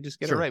right, dude. Just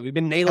get it right. We've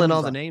been nailing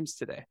all the names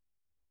today.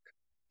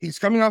 He's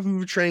coming off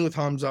of a training with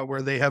Hamzat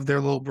where they have their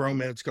little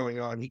bromance going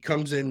on. He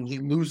comes in, he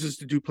loses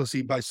to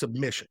Duplessis by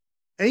submission.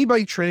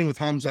 Anybody training with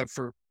Hamzat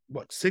for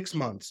 6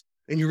 months,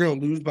 and you're going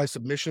to lose by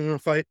submission in a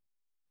fight?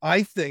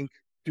 I think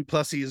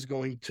Duplessis is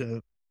going to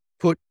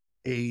put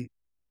a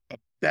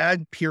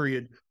bad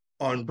period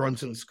on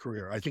Brunson's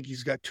career. I think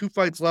he's got 2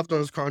 fights left on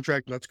his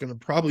contract, and that's going to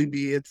probably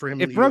be it for him.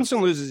 If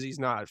Brunson loses, he's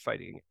not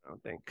fighting, I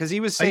don't think, because he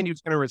was saying he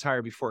was going to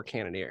retire before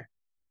Cannonier.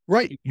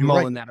 Right. You're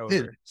mulling that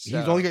over. So.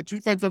 He's only got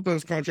 2 fights left on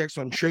his contract,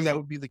 so I'm sure that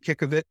would be the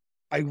kick of it.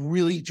 I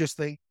really just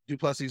think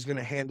Duplessis is going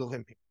to handle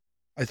him.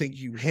 I think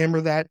you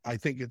hammer that. I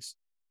think it's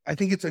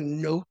a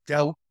no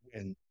doubt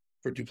win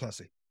for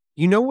Duplessis.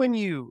 You know, when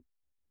you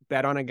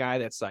bet on a guy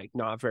that's like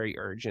not very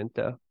urgent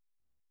though,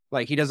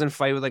 like he doesn't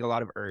fight with like a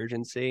lot of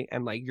urgency,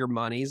 and like your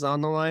money's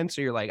on the line,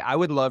 so you're like, I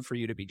would love for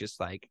you to be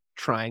just like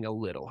trying a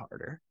little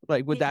harder.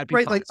 Like, would that be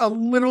right? possible? Like a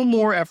little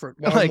more effort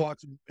while like, I'm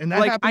watching. And that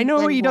like I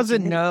know he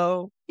doesn't watching.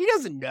 know. He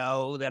doesn't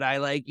know that I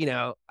like, you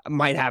know,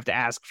 might have to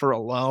ask for a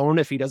loan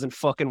if he doesn't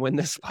fucking win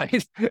this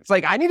fight. It's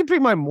like, I need to pay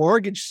my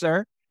mortgage,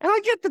 sir. And I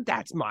get that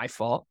that's my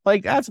fault.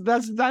 Like that's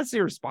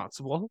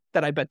irresponsible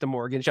that I bet the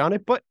mortgage on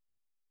it, but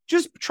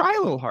just try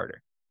a little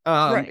harder.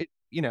 Right.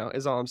 You know,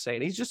 is all I'm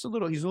saying. He's a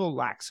little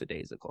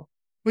lackadaisical.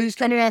 But he's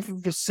coming off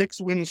of a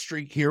 6-win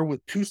streak here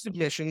with 2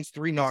 submissions,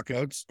 3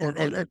 knockouts,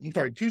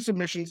 or 2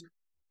 submissions,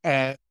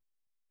 2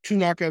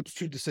 knockouts,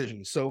 2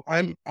 decisions. So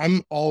I'm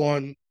all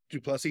on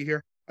Duplessis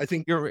here. I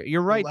think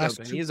you're right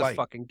though, man. He is a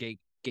fucking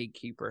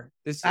gatekeeper.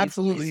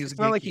 Absolutely, it's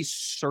not like he's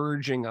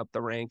surging up the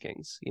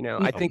rankings. You know,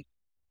 no.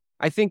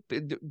 I think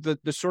the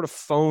sort of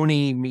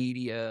phony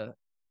media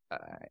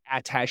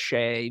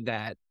attaché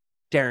that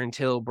Darren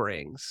Till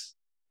brings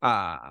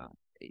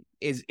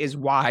is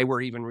why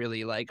we're even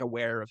really like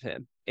aware of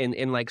him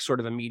in like sort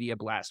of a media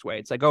blast way.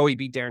 It's like, oh, he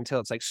beat Darren Till.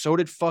 It's like, so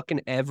did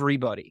fucking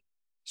everybody.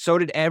 So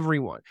did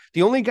everyone.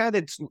 The only guy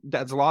that's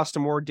lost to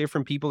more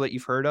different people that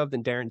you've heard of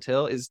than Darren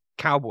Till is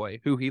Cowboy,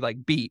 who he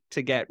like beat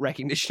to get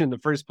recognition in the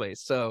first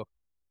place. So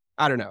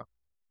I don't know.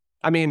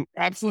 I mean,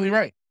 absolutely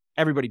right.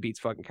 Everybody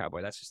beats fucking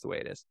Cowboy. That's just the way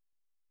it is.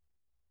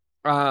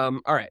 All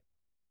right.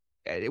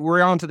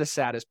 We're on to the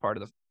saddest part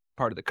of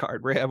the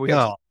card. We have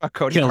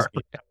Cody Garbrandt.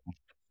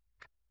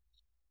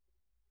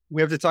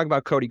 We have to talk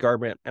about Cody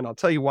Garbrandt, and I'll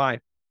tell you why.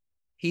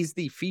 He's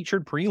the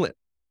featured prelim,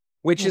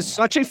 which is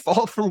such a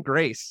fall from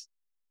grace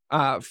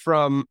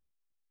from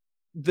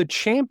the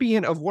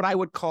champion of what I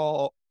would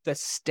call the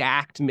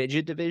stacked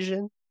midget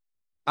division.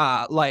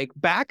 Like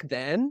back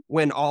then,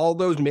 when all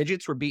those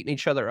midgets were beating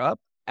each other up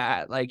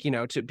at like, you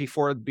know,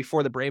 before the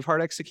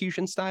Braveheart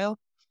execution style,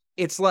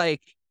 it's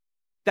like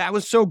that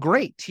was so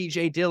great.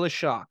 TJ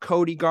Dillashaw,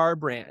 Cody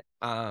Garbrandt,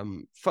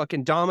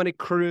 fucking Dominic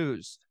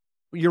Cruz,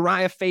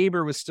 Uriah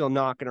Faber was still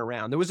knocking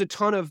around. There was a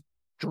ton of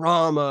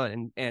drama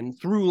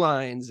and through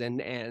lines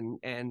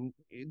and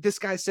this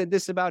guy said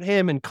this about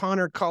him and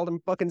Connor called him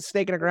fucking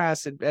snake in the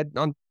grass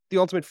on The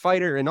Ultimate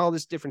Fighter and all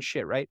this different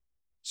shit, right?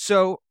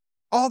 So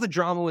all the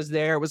drama was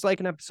there. It was like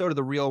an episode of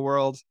The Real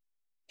World.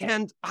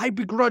 And I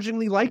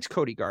begrudgingly liked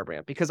Cody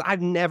Garbrandt because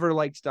I've never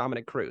liked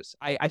Dominic Cruz.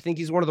 I think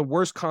he's one of the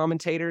worst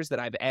commentators that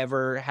I've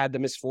ever had the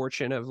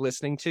misfortune of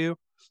listening to.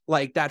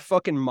 Like that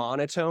fucking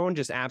monotone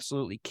just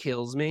absolutely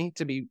kills me,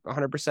 to be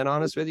 100%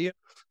 honest with you.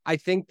 I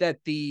think that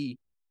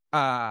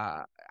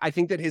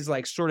his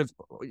like sort of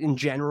in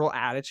general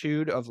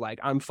attitude of like,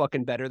 I'm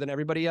fucking better than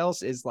everybody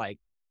else is like,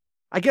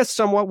 I guess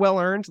somewhat well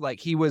earned. Like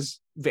he was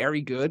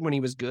very good when he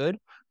was good,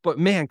 but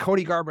man,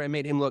 Cody Garbrandt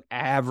made him look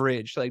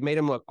average, like made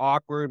him look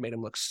awkward, made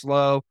him look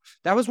slow.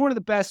 That was one of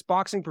the best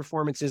boxing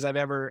performances I've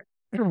ever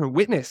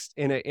witnessed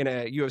in a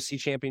UFC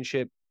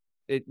championship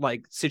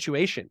like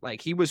situation.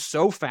 Like he was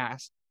so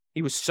fast.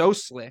 He was so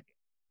slick.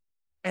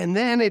 And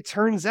then it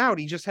turns out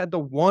he just had the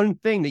one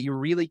thing that you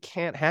really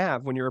can't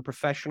have when you're a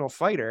professional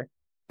fighter,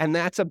 and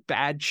that's a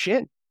bad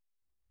chin.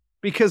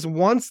 Because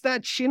once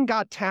that chin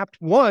got tapped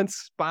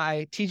once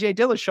by TJ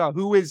Dillashaw,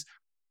 who is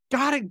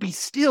gotta be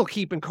still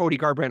keeping Cody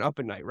Garbrandt up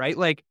at night, right?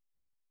 Like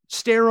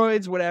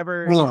steroids,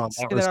 whatever.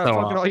 Fucking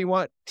all you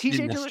want.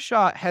 TJ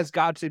Dillashaw has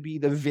got to be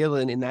the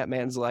villain in that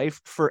man's life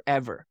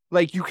forever.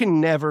 Like you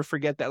can never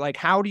forget that. Like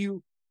how do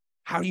you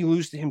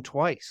lose to him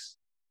twice?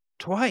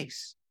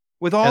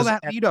 With all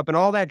that beat up and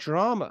all that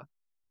drama.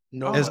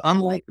 No. As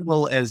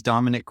unlikable as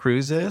Dominic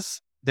Cruz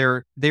is,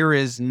 there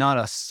is not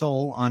a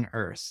soul on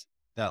earth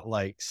that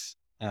likes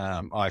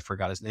I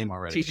forgot his name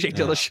already. TJ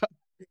Dillashaw.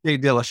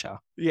 TJ Dillashaw.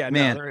 Yeah,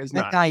 man, no, there is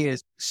that not. guy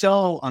is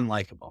so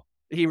unlikable.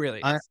 He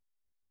really is.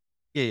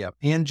 Yeah.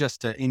 And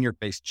just in your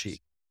face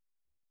cheat.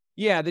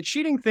 Yeah, the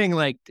cheating thing,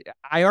 like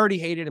I already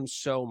hated him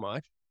so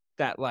much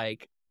that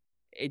like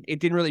it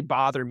didn't really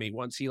bother me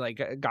once he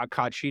like got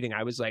caught cheating.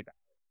 I was like,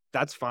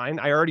 that's fine.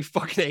 I already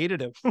fucking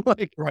hated him.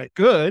 Like, right,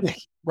 good.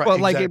 Right, but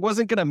like, it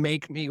wasn't gonna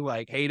make me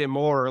like hate him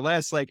more or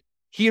less. Like,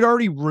 he had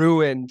already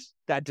ruined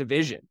that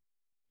division,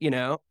 you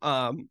know.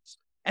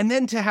 And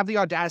then to have the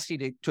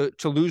audacity to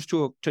lose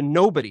to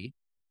nobody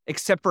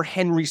except for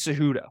Henry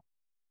Cejudo.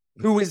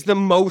 who is the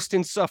most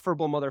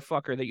insufferable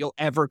motherfucker that you'll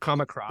ever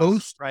come across.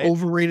 Most right?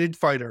 overrated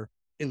fighter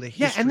in the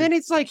history. Yeah, and then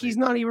it's like he's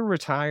not even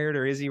retired,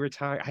 or is he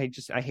retired?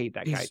 I hate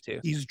that guy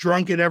too. He's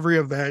drunk at every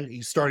event.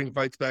 He's starting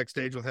fights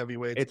backstage with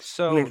heavyweights. It's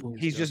so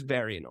he's just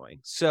very annoying.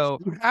 So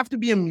you have to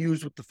be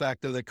amused with the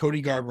fact that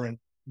Cody Garbrandt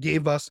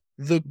gave us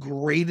the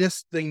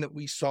greatest thing that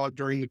we saw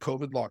during the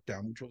COVID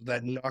lockdown, which was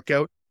that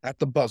knockout at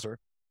the buzzer.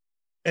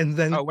 And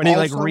then when he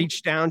like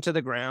reached down to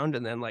the ground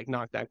and then like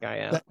knocked that guy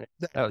out.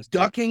 That was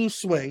ducking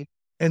swing.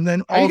 And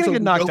then How are you gonna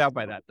get knocked out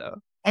by that though?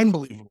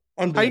 Unbelievable.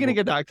 How are you going to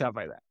get knocked out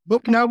by that?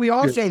 But now we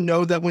also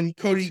know that when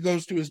Cody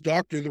goes to his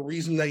doctor, the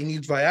reason that he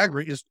needs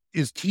Viagra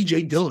is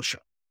TJ Dillashaw.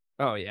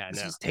 Oh, yeah.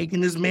 No. He's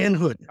taking his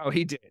manhood. Oh,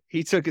 he did.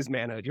 He took his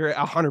manhood. You're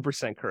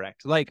 100%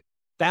 correct. Like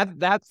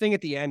that thing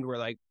at the end where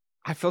like,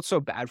 I felt so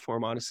bad for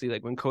him, honestly.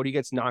 Like when Cody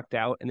gets knocked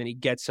out and then he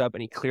gets up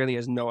and he clearly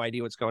has no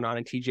idea what's going on.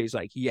 And TJ's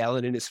like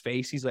yelling in his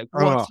face. He's like,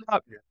 what's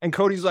up? And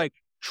Cody's like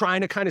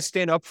trying to kind of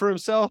stand up for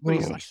himself. But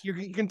he's like,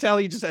 you can tell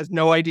he just has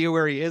no idea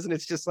where he is. And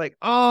it's just like,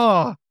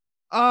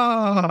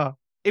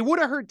 it would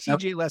have hurt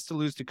TJ less to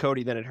lose to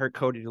Cody than it hurt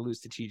Cody to lose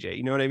to TJ.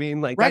 You know what I mean?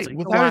 Like, right. That's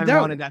Without a doubt.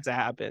 I wanted that to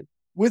happen.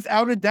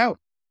 Without a doubt.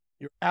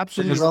 You're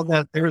absolutely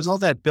there was all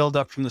that build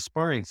up from the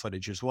sparring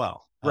footage as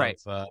well. Right.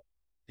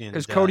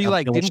 Because Cody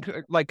didn't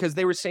because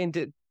they were saying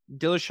that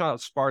Dillashaw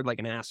sparred like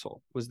an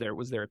asshole was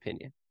their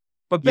opinion.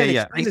 But Ben,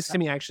 explain this to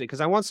me actually,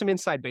 because I want some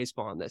inside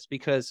baseball on this,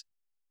 because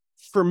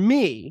for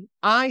me,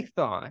 I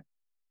thought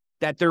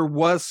that there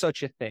was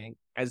such a thing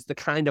as the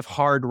kind of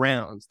hard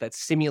rounds that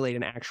simulate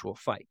an actual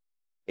fight.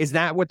 Is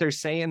that what they're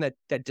saying that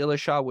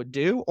Dillashaw would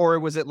do? Or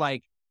was it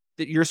like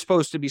that you're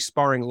supposed to be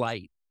sparring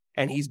light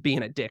and he's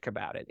being a dick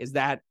about it? Is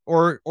that,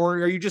 or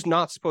are you just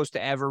not supposed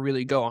to ever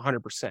really go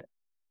 100%?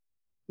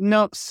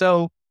 No.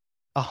 So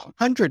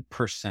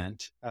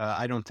 100%,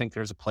 I don't think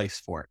there's a place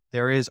for it.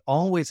 There is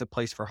always a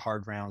place for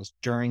hard rounds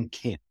during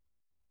camp.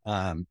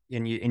 And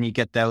you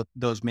get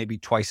those maybe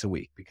twice a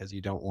week because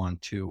you don't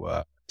want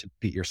to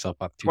beat yourself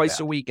up too twice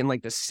bad. A week in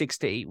like the 6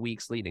 to 8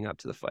 weeks leading up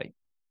to the fight.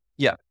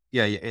 Yeah.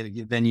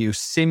 Then you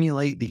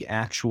simulate the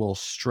actual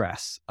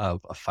stress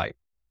of a fight.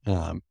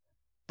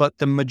 But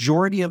the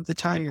majority of the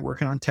time you're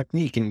working on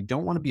technique and you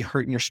don't want to be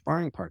hurting your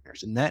sparring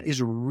partners. And that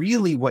is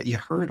really what you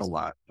heard a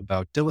lot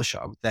about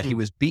Dillashaw, that he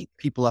was beating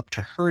people up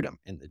to hurt him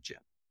in the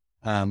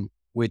gym,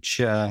 which,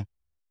 what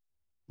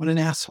an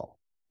asshole.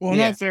 Well, in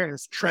all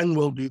fairness, Trent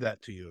will do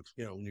that to you,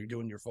 when you're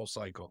doing your full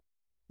cycle.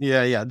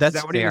 Yeah. That's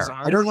that what he was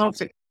on? I don't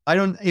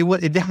know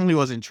if it definitely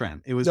wasn't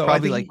Trent. It was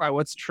probably like,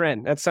 what's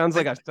Trent? That sounds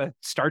like a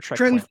Star Trek.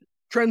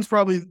 Trent's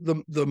probably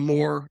the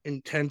more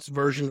intense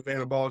version of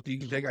anabolic that you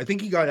can take. I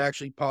think he got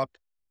actually popped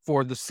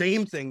for the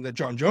same thing that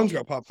John Jones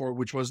got popped for,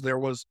 which was there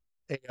was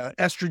a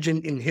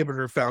estrogen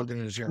inhibitor found in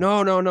his urine.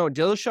 No.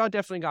 Dillashaw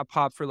definitely got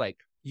popped for like,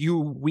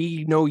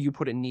 we know you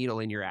put a needle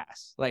in your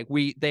ass. Like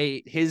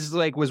his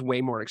like was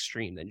way more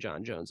extreme than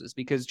John Jones's,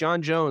 because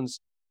John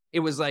Jones, it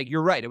was like,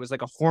 you're right. It was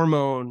like a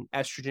hormone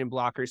estrogen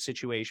blocker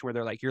situation where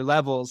they're like, your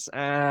levels,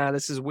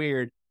 this is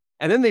weird.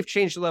 And then they've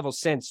changed the levels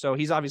since. So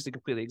he's obviously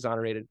completely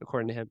exonerated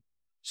according to him.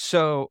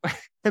 So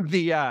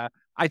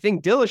I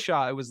think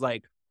Dillashaw, it was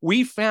like,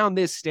 we found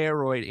this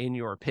steroid in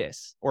your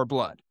piss or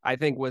blood. I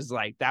think was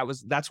like,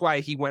 that's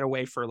why he went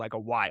away for like a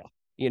while,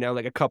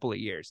 like a couple of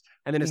years.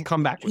 And then his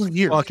comeback was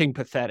fucking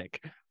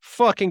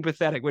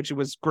pathetic, which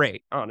was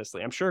great.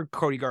 Honestly, I'm sure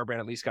Cody Garbrandt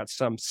at least got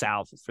some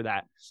salve for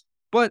that.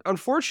 But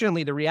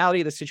unfortunately, the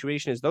reality of the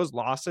situation is those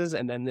losses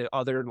and then the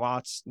other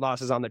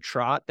losses on the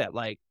trot that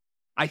like,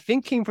 I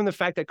think came from the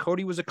fact that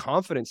Cody was a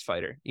confidence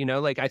fighter.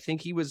 Like I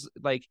think he was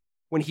like,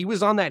 when he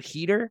was on that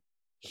heater,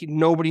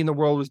 nobody in the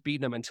world was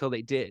beating him until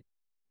they did.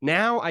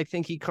 Now I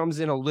think he comes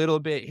in a little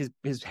bit,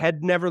 his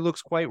head never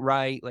looks quite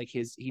right. Like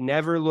he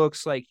never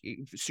looks like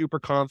super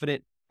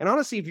confident. And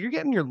honestly, if you're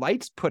getting your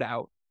lights put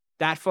out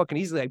that fucking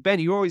easily, like Ben,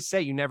 you always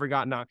say you never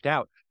got knocked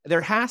out.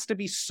 There has to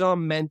be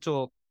some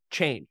mental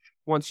change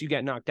once you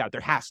get knocked out. There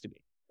has to be.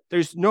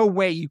 There's no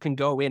way you can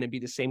go in and be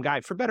the same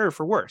guy, for better or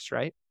for worse,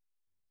 right?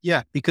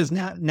 Yeah, because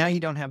now you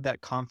don't have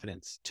that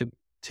confidence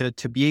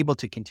to be able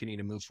to continue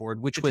to move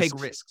forward, which was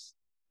take risks.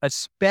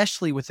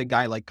 Especially with a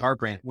guy like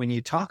Garbrandt. When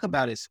you talk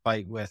about his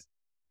fight with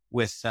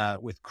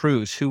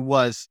Cruz, who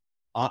was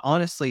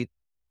honestly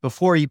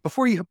before he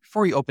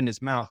opened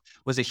his mouth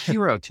was a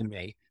hero to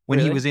me when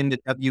he was in the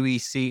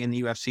WEC and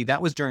the UFC.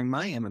 That was during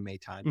my MMA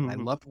time. And I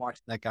loved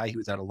watching that guy. He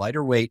was at a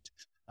lighter weight.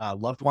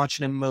 Loved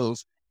watching him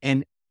move,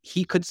 and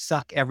he could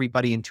suck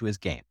everybody into his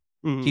game.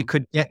 He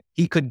could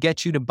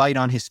get you to bite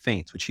on his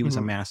feints, which he was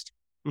a master.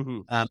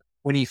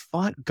 When he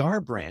fought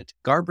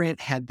Garbrandt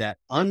had that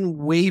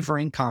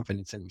unwavering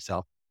confidence in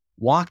himself,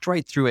 walked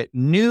right through it,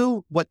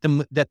 knew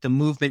that the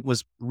movement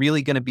was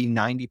really going to be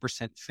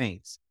 90%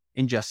 feints,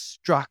 and just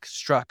struck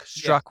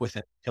with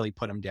it until he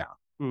put him down.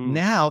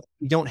 Now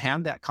you don't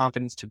have that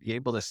confidence to be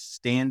able to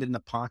stand in the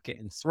pocket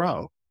and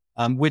throw,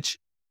 which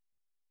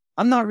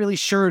I'm not really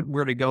sure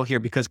where to go here,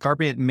 because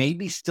Garbrandt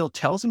maybe still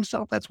tells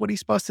himself that's what he's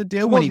supposed to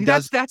do when he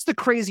does. That's the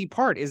crazy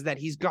part, is that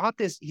he's got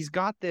this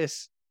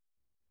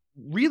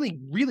really,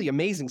 really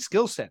amazing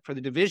skill set for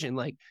the division.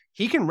 Like,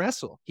 he can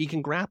wrestle, he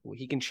can grapple,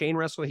 he can chain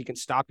wrestle, he can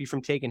stop you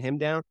from taking him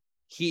down.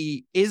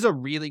 He is a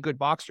really good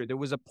boxer. There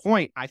was a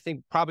point, I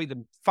think probably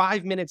the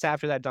 5 minutes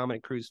after that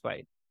Dominic Cruz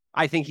fight,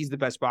 I think he's the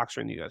best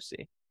boxer in the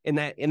UFC in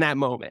that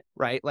moment,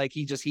 right? Like,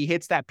 he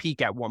hits that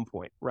peak at one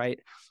point, right?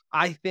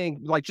 I think,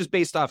 like, just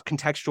based off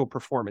contextual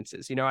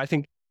performances, I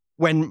think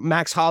when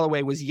Max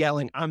Holloway was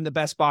yelling, "I'm the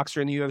best boxer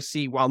in the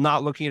UFC," while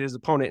not looking at his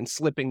opponent and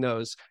slipping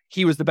those,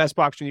 he was the best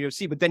boxer in the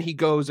UFC. But then he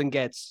goes and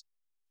gets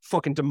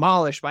fucking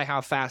demolished by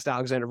how fast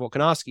Alexander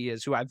Volkanovski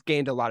is, who I've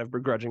gained a lot of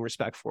begrudging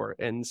respect for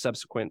in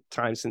subsequent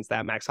times since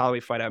that Max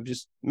Holloway fight.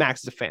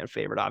 Max is a fan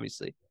favorite,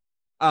 obviously.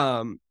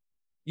 You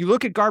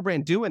look at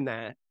Garbrandt doing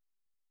that,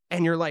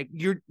 and you're like,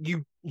 you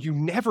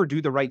never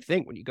do the right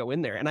thing when you go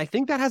in there. And I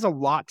think that has a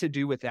lot to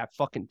do with that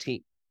fucking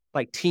team,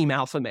 like Team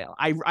Alpha Male.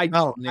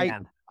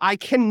 I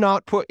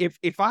cannot put,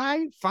 if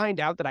I find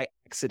out that I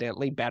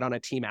accidentally bet on a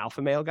Team Alpha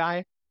Male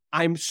guy,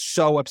 I'm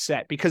so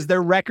upset because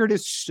their record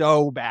is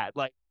so bad.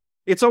 Like,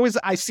 it's always,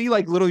 I see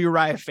like little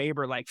Uriah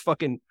Faber, like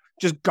fucking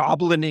just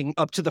goblining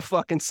up to the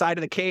fucking side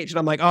of the cage. And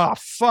I'm like, oh,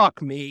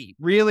 fuck me.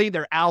 Really?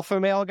 They're Alpha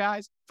Male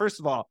guys? First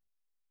of all,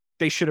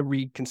 they should have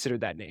reconsidered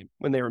that name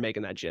when they were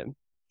making that gym.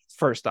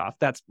 First off,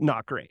 that's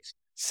not great.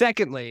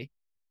 Secondly,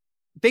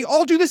 they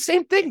all do the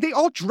same thing. They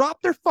all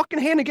drop their fucking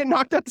hand and get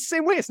knocked out the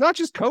same way. It's not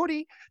just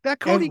Cody. That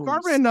Cody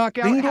Garbrandt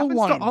knockout happens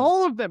to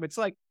all of them. It's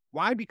like,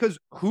 why? Because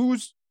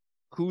who's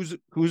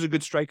a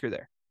good striker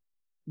there?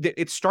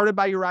 It started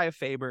by Uriah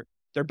Faber.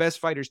 Their best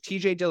fighters,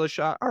 TJ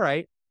Dillashaw. All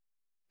right.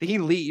 He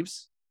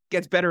leaves,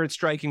 gets better at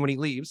striking when he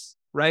leaves,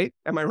 right?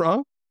 Am I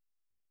wrong?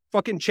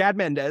 Fucking Chad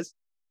Mendez,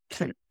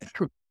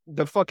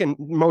 the fucking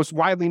most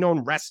widely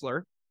known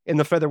wrestler in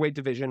the featherweight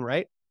division,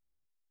 right?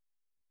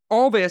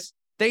 All this,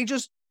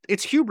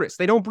 it's hubris.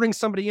 They don't bring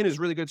somebody in who's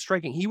really good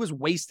striking. He was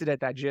wasted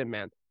at that gym,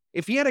 man.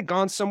 If he had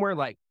gone somewhere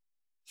like,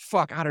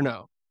 I don't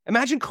know.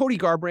 Imagine Cody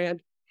Garbrandt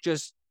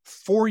just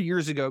 4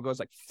 years ago goes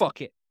like, fuck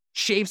it,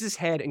 shaves his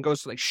head and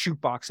goes to like shoot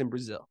box in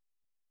Brazil.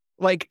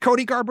 Like,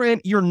 Cody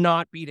Garbrandt, you're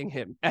not beating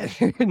him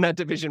in that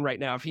division right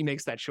now if he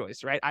makes that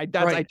choice, right? I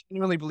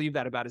genuinely believe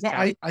that about his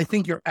talent. I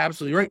think you're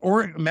absolutely right.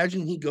 Or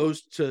imagine he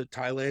goes to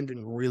Thailand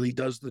and really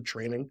does the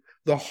training,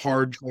 the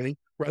hard training,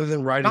 rather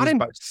than riding not his in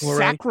bicycle.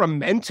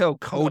 Sacramento,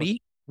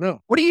 Cody.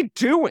 No. What are you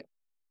doing?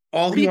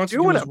 All he wants to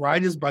do is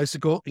ride his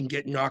bicycle and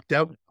get knocked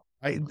out.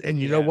 And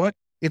you know what?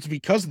 It's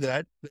because of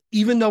that.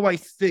 Even though I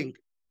think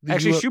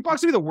actually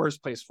shootbox would be the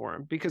worst place for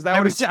him because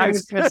that would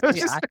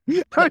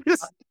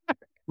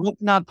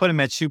not put him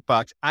at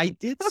shootbox. I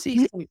did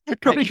see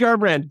Cody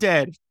Garbrandt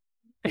dead.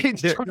 I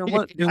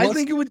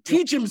think it would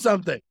teach him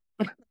something.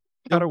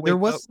 There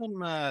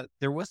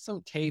was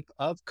some tape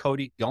of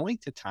Cody going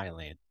to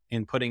Thailand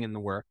and putting in the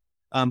work.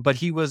 But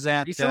he was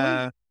at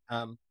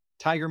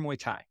Tiger Muay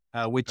Thai,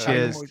 which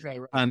is Muay Thai,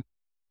 right.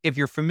 If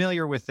you're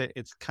familiar with it,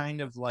 it's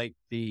kind of like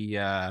the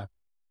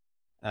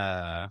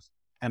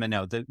I don't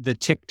know, the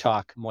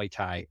TikTok Muay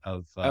Thai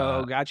of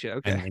gotcha.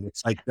 Okay. And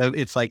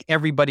it's like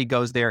everybody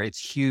goes there. It's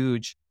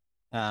huge.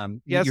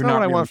 That's not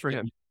what I want for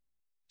him.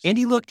 And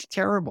he looked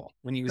terrible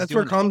when he was. That's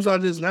where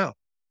Kamzat is now.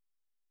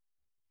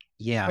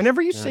 Yeah.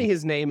 Whenever you say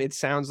his name, it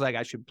sounds like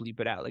I should bleep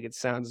it out. Like, it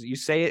sounds, you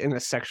say it in a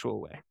sexual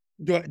way.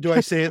 Do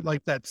I say it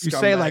like that? You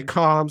say it like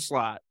cum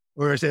slut,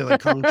 or I say it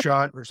like cum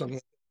shot or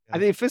something. I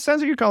think if it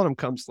sounds like you're calling him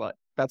cum slut,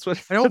 that's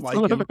what I don't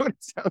like him. What it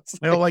sounds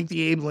like. I don't like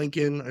the Abe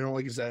Lincoln. I don't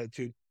like his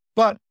attitude.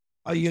 But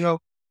I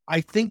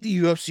think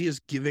the UFC is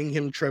giving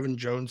him Trevin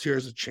Jones here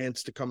as a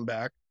chance to come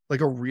back,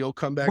 like a real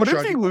comeback. What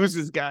if he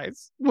loses,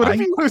 guys? What if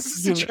he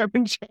loses to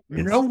Trevin Jones?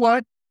 You know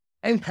what?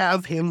 And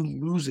have him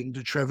losing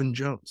to Trevin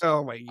Jones.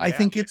 Oh my God. I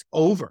think it's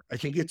over.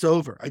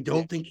 I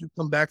don't think you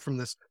come back from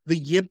this. The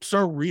yips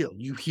are real.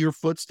 You hear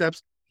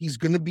footsteps. He's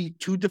going to be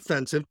too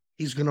defensive.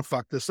 He's going to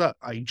fuck this up.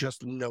 I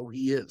just know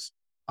he is.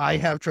 I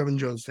have Trevin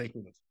Jones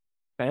taking this.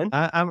 Ben?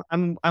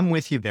 I'm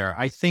with you there.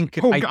 I think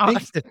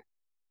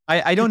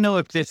I don't know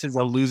if this is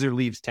a loser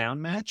leaves town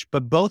match,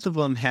 but both of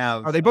them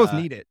have. Oh, they both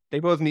need it.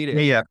 They both need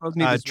it. Yeah. Both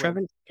need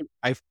Trevin.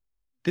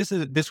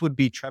 This would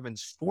be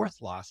Trevin's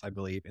fourth loss, I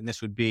believe, and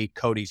this would be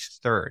Cody's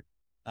third.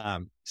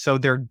 So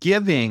they're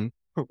giving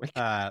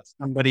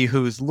somebody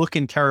who's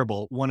looking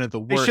terrible one of the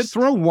worst. They should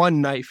throw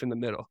one knife in the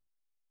middle.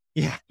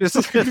 Yeah,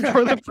 just for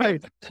the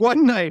fight.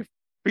 One knife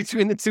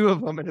between the two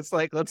of them, and it's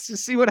like, let's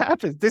just see what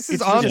happens. This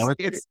is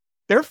honestly,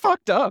 they're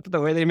fucked up the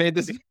way they made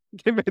this.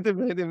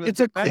 It's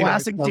a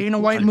classic Dana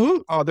White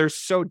move. Oh, they're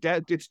so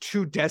dead. It's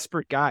two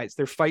desperate guys.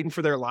 They're fighting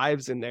for their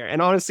lives in there.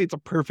 And honestly, it's a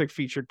perfect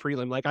featured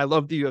prelim. Like, I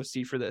love the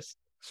UFC for this.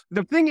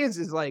 The thing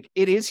is like,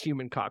 it is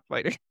human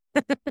cockfighting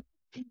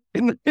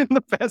in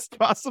the best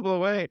possible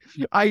way.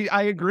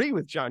 I agree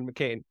with John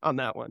McCain on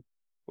that one.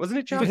 Wasn't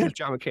it John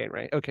McCain,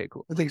 right? Okay,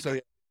 cool. I think so.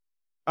 Yeah.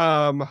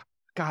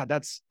 God,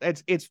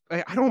 it's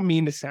I don't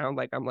mean to sound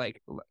like I'm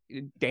like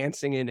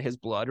dancing in his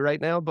blood right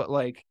now, but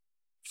like,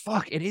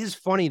 fuck, it is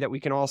funny that we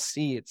can all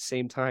see at the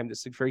same time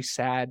this like very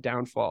sad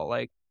downfall.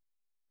 Like,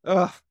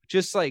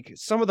 just like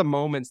some of the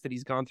moments that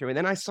he's gone through. And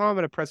then I saw him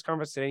at a press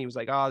conference today. And he was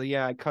like, "Oh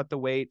yeah, I cut the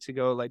weight to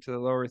go like to the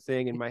lower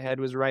thing, and my head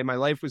was right. My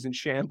life was in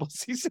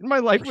shambles." He said, "My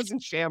life was in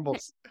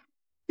shambles."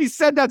 He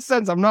said that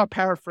sentence. I'm not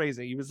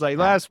paraphrasing. He was like,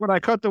 "Last when I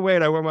cut the weight,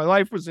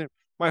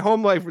 my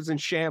home life was in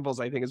shambles."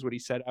 I think is what he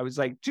said. I was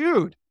like,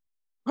 dude,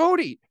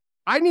 Cody,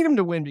 I need him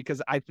to win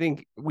because I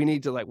think we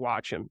need to like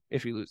watch him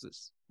if he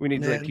loses. We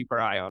need to like keep our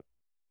eye on.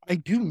 I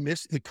do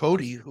miss the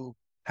Cody who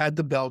had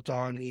the belt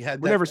on. We're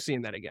never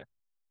seeing that again.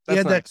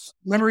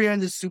 Remember he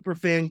had this super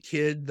fan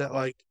kid that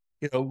like,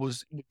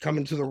 was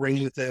coming to the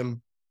ring with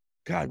him.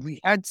 God, we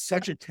had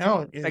such a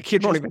talent. That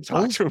kid won't even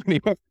talk to him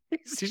anymore.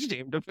 He's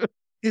ashamed of it.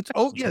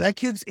 That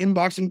kid's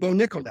inboxing Bo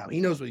Nickel now.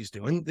 He knows what he's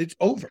doing. It's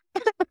over.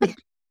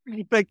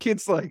 That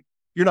kid's like,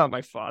 "You're not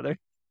my father."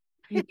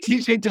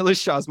 TJ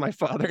Dillashaw's my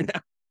father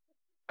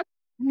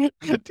now.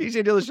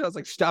 TJ Dillashaw's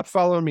like, "Stop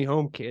following me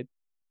home, kid."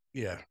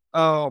 Yeah.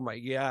 Oh my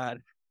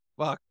God.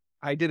 Fuck.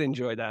 I did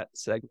enjoy that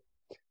segment.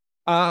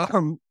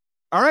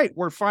 All right,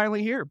 we're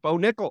finally here. Bo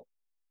Nickel.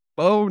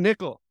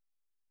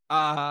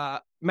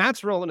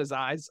 Matt's rolling his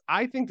eyes.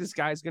 I think this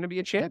guy's going to be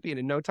a champion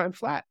in no time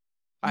flat.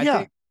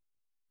 I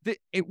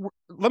think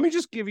let me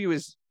just give you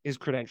his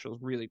credentials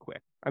really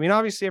quick. I mean,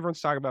 obviously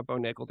everyone's talking about Bo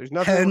Nickel. There's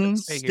nothing Penn to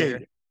say State.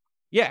 here.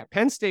 Yeah,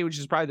 Penn State, which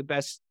is probably the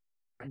best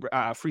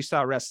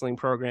freestyle wrestling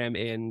program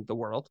in the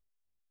world.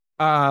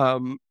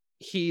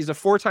 He's a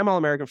 4-time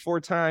All-American,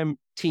 4-time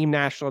team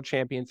national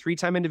champion,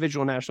 3-time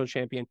individual national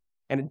champion,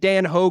 and a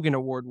Dan Hogan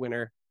Award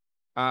winner,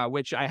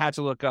 which I had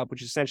to look up,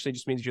 which essentially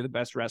just means you're the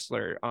best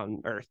wrestler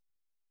on earth.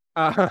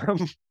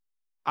 Is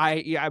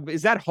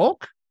that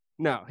Hulk?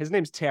 No, his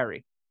name's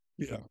Terry.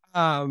 Yeah.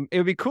 It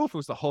would be cool if it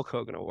was the Hulk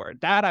Hogan Award.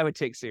 That I would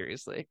take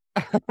seriously,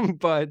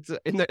 but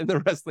in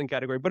the wrestling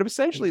category. But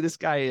essentially, this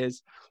guy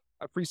is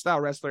a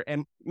freestyle wrestler.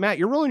 And Matt,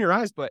 you're rolling your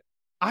eyes, but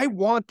I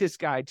want this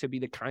guy to be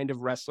the kind of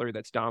wrestler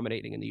that's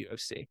dominating in the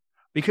UFC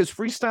because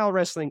freestyle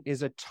wrestling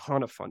is a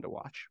ton of fun to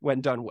watch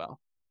when done well.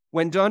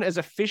 When done as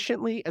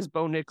efficiently as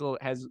Bo Nickel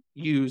has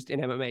used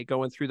in MMA,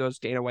 going through those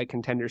Dana White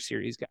Contender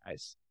Series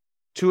guys,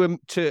 to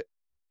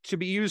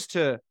be used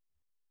to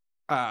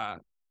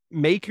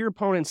make your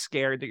opponent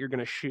scared that you're going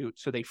to shoot,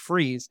 so they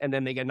freeze and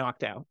then they get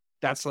knocked out.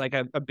 That's like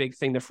a big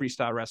thing that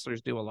freestyle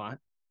wrestlers do a lot.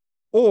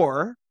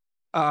 Or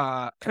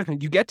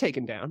you get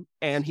taken down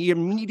and he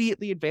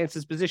immediately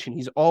advances position.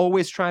 He's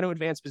always trying to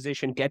advance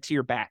position, get to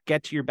your back,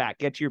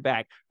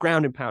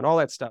 ground and pound, all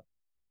that stuff.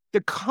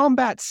 The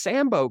combat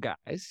Sambo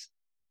guys,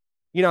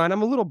 and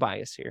I'm a little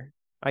biased here.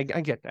 I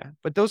get that.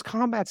 But those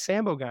combat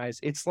Sambo guys,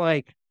 it's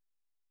like,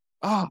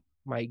 oh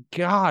my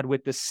God,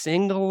 with the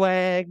single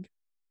leg,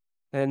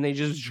 and they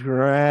just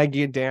drag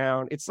you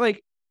down. It's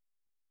like,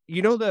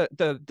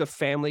 the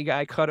Family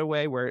Guy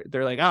cutaway where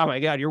they're like, "Oh my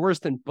God, you're worse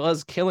than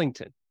Buzz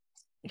Killington."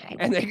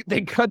 And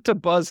they cut to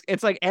Buzz.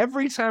 It's like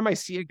every time I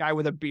see a guy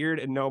with a beard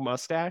and no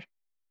mustache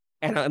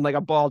and like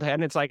a bald head,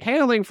 and it's like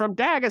hailing from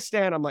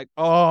Dagestan, I'm like,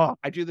 oh,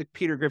 I do the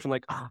Peter Griffin,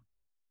 like,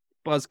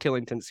 Buzz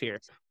Killington's here.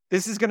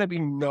 This is going to be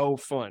no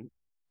fun.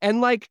 And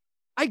like,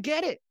 I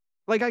get it.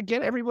 Like, I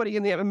get everybody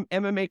in the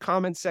MMA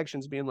comment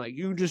sections being like,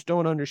 "You just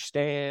don't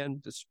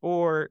understand the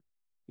sport.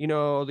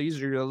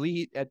 These are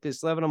elite at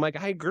this level." I'm like,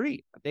 I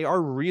agree. They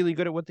are really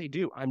good at what they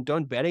do. I'm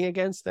done betting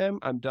against them.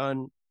 I'm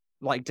done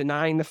like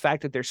denying the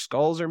fact that their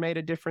skulls are made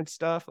of different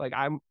stuff. Like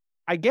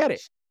I get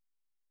it.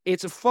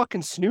 It's a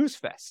fucking snooze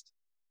fest.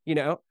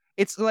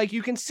 It's like,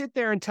 you can sit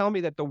there and tell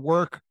me that the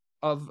work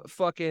of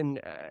fucking,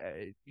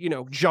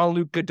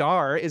 Jean-Luc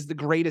Godard is the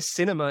greatest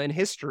cinema in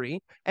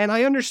history. And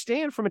I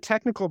understand from a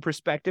technical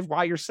perspective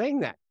why you're saying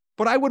that,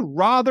 but I would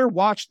rather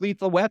watch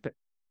Lethal Weapon.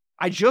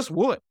 I just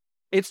would.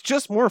 It's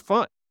just more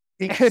fun.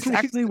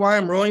 Exactly why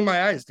I'm rolling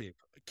my eyes, Dave.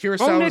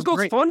 Bo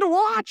Nickel's fun to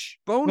watch.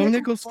 Bo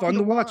Nickel's fun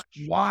to watch.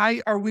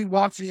 Why are we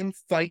watching him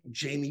fight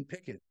Jamie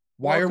Pickett?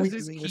 Why are we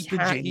doing this to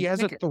Jamie Pickett? He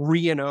has a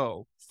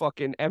 3-0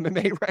 fucking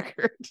MMA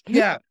record.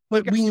 Yeah,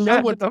 but we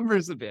know what the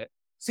numbers a bit.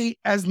 See,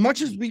 as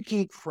much as we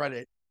can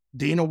credit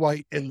Dana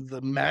White and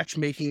the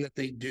matchmaking that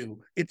they do,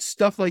 it's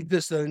stuff like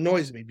this that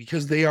annoys me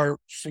because they are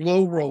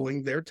slow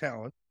rolling their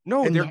talent.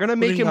 No, they're going to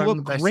make him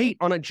look great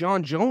on a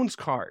John Jones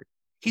card.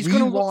 He's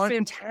going to look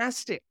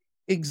fantastic.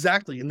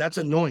 Exactly, and that's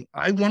annoying.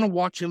 I want to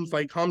watch him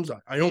fight Hamzat.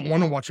 I don't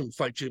want to watch him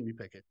fight Jimmy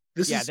Pickett.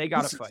 They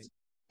got to fight.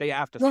 They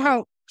have to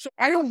fight. So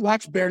I don't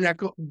watch Bare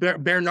Knuckle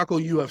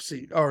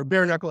UFC or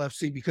Bare Knuckle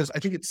FC because I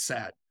think it's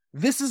sad.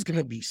 This is going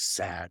to be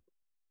sad.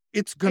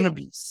 It's going to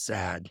be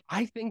sad.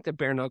 I think the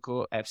Bare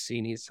Knuckle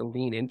FC needs to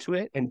lean into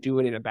it and do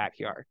it in a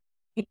backyard.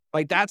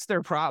 Like, that's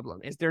their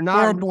problem. Is they're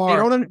not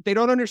they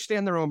don't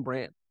understand their own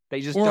brand. They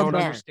just don't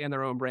understand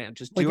their own brand.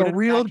 Just do like it a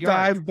real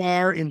dive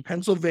bar in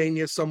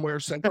Pennsylvania somewhere,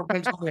 central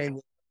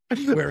Pennsylvania,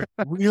 where it's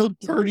real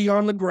dirty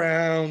on the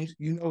ground.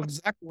 You know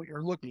exactly what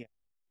you're looking at.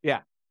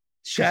 Yeah.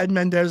 Chad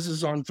Mendez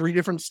is on 3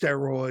 different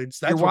steroids.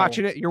 That's you're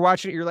watching it.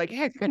 You're like,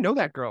 hey, I know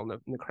that girl in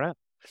the crowd.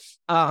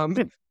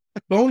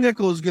 Bo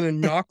Nickel is going to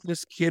knock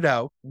this kid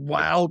out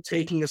while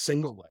taking a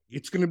single leg.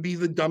 It's going to be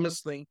the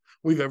dumbest thing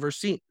we've ever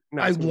seen.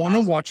 I want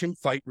to watch him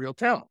fight real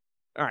talent.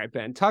 All right,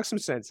 Ben, talk some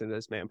sense into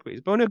this, man,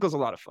 please. Bo Nickel's a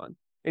lot of fun.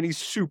 and he's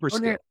super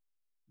skilled.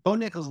 Bo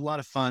Nickel's a lot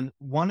of fun.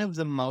 One of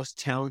the most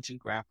talented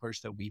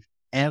grapplers that we've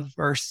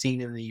ever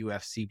seen in the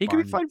UFC. He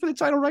could be fighting for the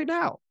title right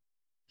now.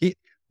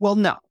 Well,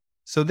 no.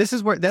 So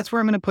that's where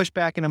I'm going to push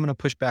back, and I'm going to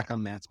push back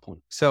on Matt's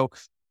point. So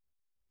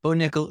Bo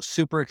Nickel,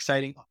 super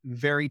exciting,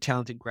 very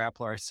talented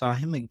grappler. I saw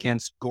him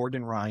against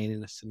Gordon Ryan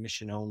in a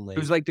submission only.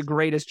 Who's like the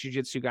greatest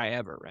jiu-jitsu guy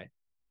ever, right?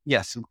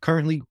 Yes,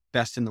 currently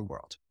best in the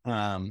world.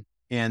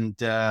 And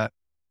Bo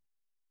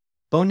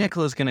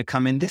Nickel is going to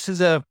come in. This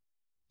is a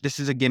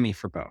gimme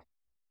for Bo.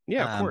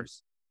 Yeah, of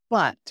course.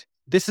 But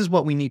this is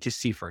what we need to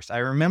see first. I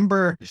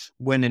remember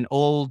when an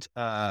old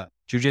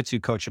jiu-jitsu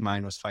coach of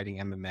mine was fighting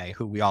MMA,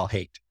 who we all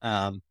hate.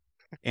 And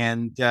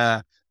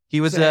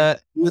he was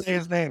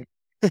his name.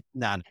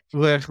 None.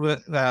 But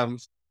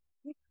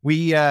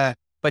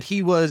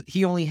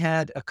he only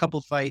had a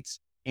couple fights,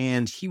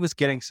 and he was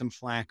getting some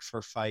flack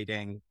for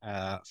fighting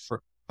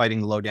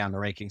low down the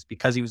rankings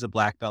because he was a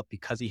black belt,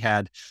 because he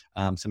had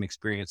some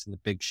experience in the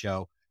big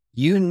show.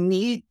 You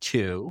need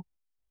to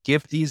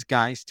give these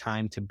guys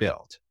time to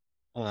build.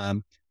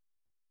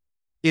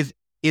 Is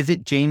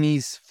it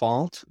Jamie's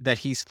fault that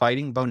he's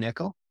fighting Bo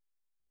Nickel?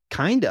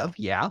 Kind of,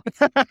 yeah.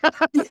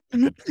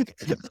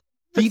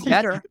 Be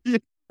better.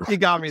 You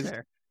got me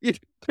there.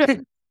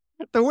 The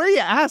way you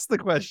asked the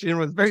question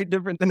was very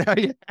different than how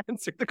you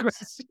answered the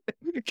question.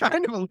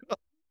 Kind of a little.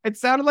 It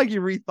sounded like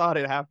you rethought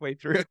it halfway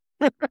through.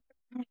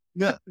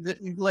 No,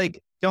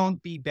 like,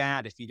 don't be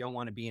bad if you don't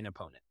want to be an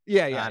opponent.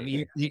 Yeah.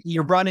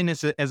 You're brought in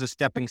as a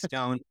stepping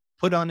stone.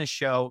 Put on a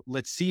show.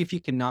 Let's see if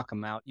you can knock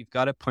him out. You've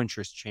got a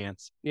puncher's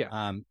chance.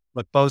 Yeah.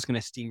 But Bo's going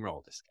to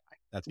steamroll this guy.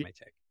 That's my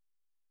take.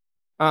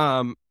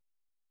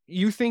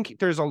 You think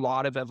there's a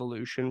lot of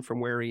evolution from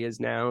where he is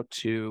now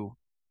to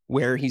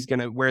where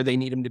they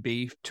need him to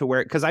be, to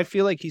where, because I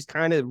feel like he's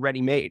kind of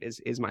ready-made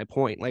is my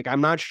point. Like,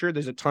 I'm not sure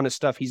there's a ton of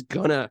stuff he's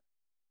gonna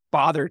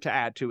bother to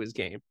add to his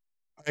game.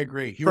 I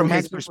agree. From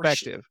his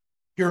perspective.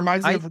 He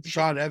reminds me of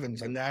Rashad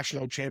Evans, a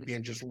national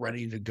champion, just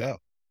ready to go.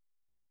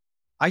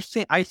 I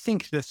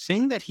think the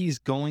thing that he's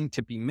going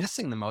to be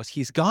missing the most,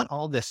 he's got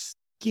all this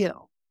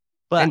skill,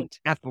 but and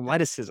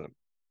athleticism.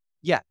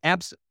 Yeah,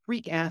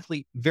 freak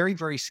athlete, very,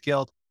 very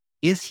skilled.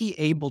 Is he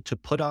able to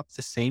put up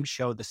the same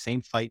show, the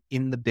same fight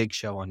in the big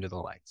show under the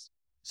lights?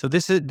 So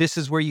this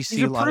is where you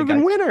see a lot of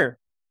guys. Winner.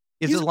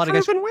 He's a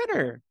proven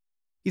winner.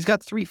 He's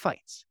got 3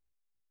 fights.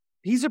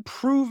 He's a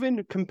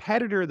proven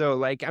competitor, though.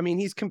 Like, I mean,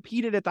 he's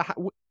competed at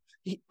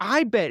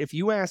I bet if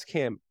you ask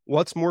him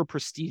what's more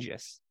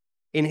prestigious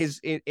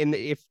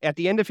if at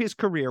the end of his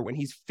career when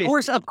he's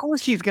 50, of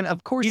course he's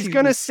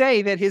gonna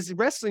say that his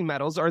wrestling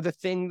medals are the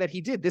thing that he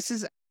did. This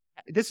is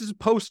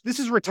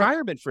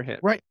retirement for him,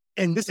 right?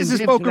 And this is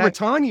his Boca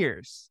Raton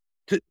years.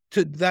 To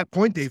that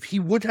point, Dave, he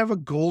would have a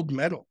gold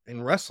medal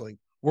in wrestling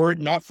were it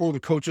not for the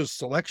coach's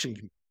selection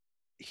committee.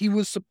 He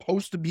was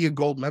supposed to be a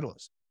gold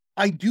medalist.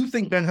 I do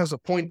think Ben has a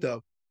point,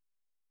 though.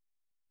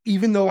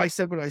 Even though I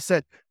said what I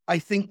said, I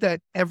think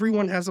that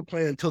everyone has a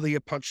plan until they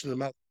get punched in the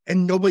mouth,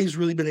 and nobody's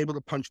really been able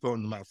to punch Bo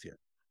in the mouth yet.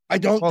 I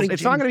don't think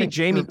it's not going to be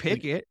Jamie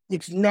Pickett.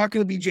 It's not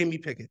going to be Jamie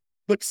Pickett,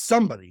 but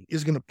somebody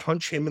is going to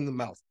punch him in the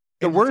mouth.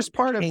 The worst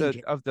part of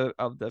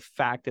the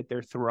fact that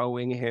they're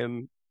throwing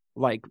him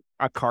like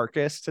a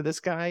carcass to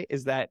this guy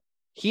is that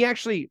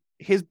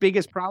his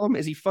biggest problem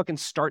is he fucking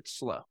starts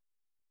slow.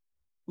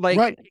 Like,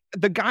 right.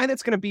 The guy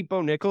that's going to beat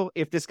Bo Nickel,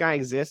 if this guy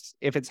exists,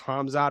 if it's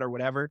Hamzat or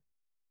whatever,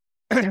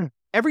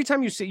 every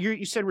time you said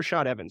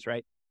Rashad Evans,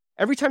 right?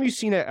 Every time you've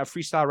seen a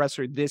freestyle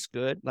wrestler this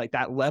good, like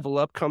that level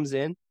up comes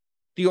in,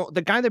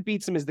 the guy that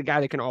beats him is the guy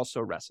that can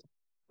also wrestle,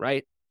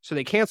 right? So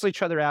they cancel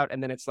each other out,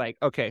 and then it's like,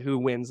 okay, who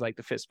wins like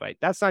the fist fight?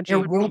 That's not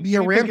Jamie. It will be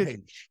a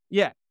rampage.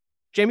 Yeah.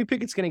 Jamie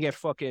Pickett's going to get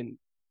fucking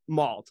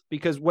mauled,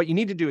 because what you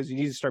need to do is you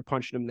need to start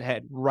punching him in the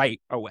head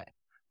right away.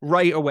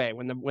 Right away.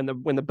 When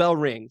the bell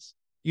rings,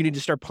 you need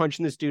to start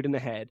punching this dude in the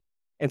head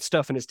and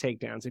stuffing his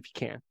takedowns if you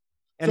can.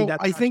 And so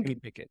that's Jamie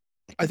Pickett.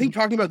 I think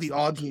talking about the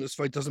odds in this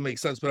fight doesn't make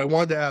sense, but I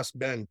wanted to ask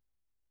Ben,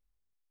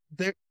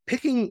 they're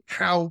picking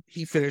how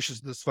he finishes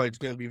this fight is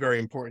going to be very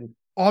important.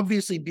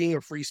 Obviously, being a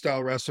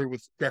freestyle wrestler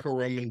with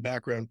Greco-Roman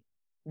background,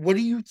 what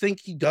do you think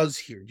he does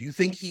here? Do you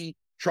think he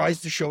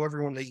tries to show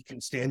everyone that he can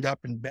stand up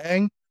and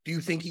bang? Do you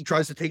think he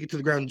tries to take it to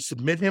the ground and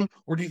submit him?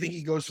 Or do you think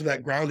he goes for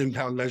that ground and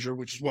pound measure,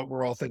 which is what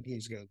we're all thinking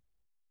he's going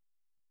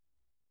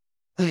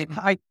to?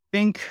 I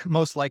think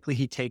most likely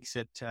he takes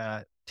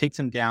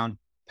him down,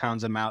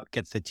 pounds him out,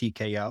 gets the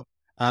TKO.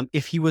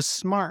 If he was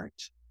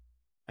smart,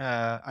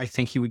 I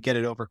think he would get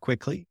it over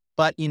quickly.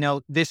 But,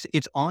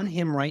 it's on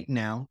him right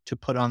now to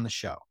put on the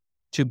show,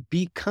 to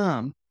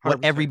become what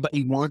 100%.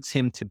 Everybody wants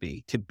him to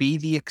be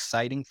the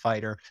exciting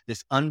fighter,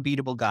 this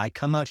unbeatable guy.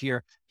 Come out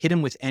here, hit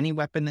him with any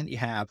weapon that you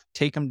have,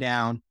 take him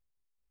down,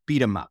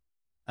 beat him up.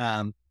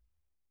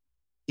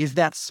 Is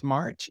that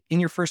smart in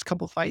your first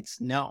couple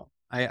fights? No.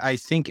 I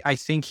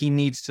think he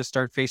needs to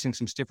start facing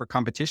some stiffer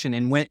competition.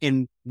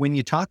 And when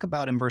you talk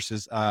about him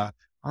versus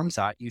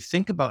Hamzat, you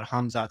think about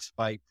Hamzat's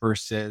fight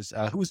versus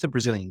who was the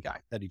Brazilian guy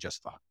that he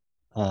just fought?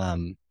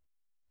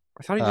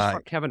 I thought he just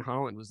fought Kevin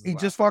Holland. He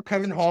just fought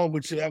Kevin Holland,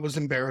 which that was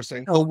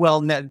embarrassing. Oh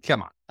well, Ned,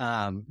 come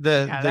on.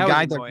 The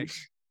guy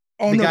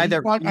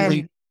that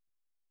really,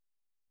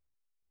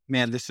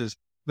 man, this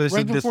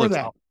right before looks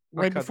that. awful.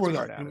 Right before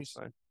that.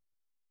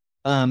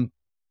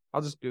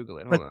 I'll just Google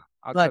it. Hold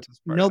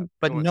on.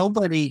 But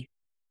nobody,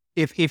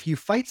 if you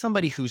fight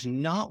somebody who's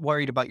not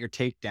worried about your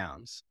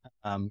takedowns,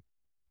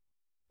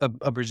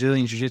 a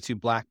Brazilian Jiu-Jitsu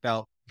black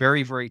belt,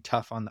 very, very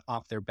tough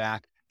off their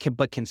back,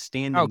 but can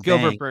stand. Oh,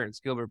 Gilbert Burns.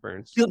 Gilbert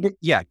Burns,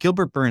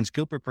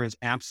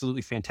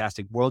 absolutely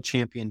fantastic. World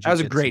champion. Jiu-Jitsu.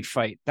 That was a great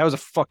fight. That was a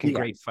fucking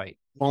great fight.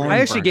 I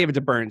actually gave it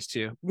to Burns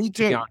too. Me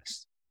too. To be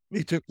honest.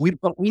 Me too. We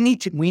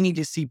need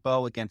to see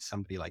Bo against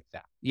somebody like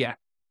that. Yeah,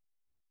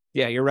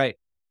 you're right.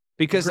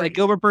 Because like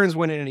Gilbert Burns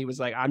went in and he was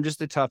like, "I'm just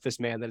the toughest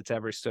man that's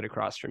ever stood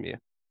across from you."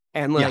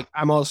 And like,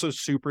 I'm also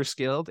super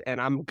skilled and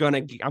I'm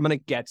gonna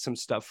get some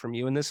stuff from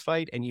you in this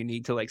fight and you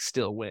need to like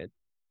still win.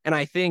 And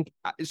I think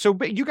so,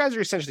 but you guys are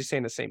essentially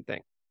saying the same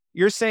thing.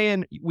 You're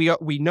saying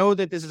we know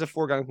that this is a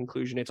foregone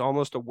conclusion. It's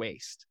almost a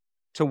waste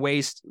to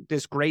waste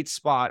this great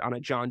spot on a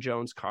John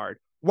Jones card.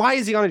 Why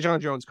is he on a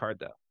John Jones card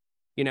though?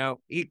 You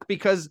know,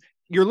 because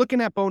you're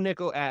looking at Bo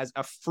Nickel as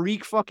a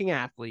freak fucking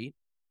athlete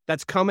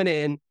that's coming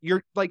in.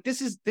 You're like,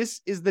 this is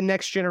the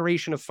next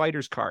generation of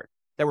fighters card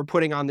that we're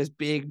putting on this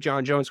big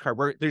John Jones card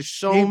where there's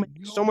so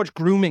much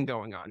grooming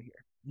going on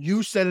here.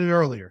 You said it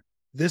earlier.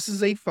 This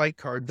is a fight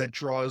card that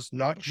draws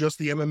not just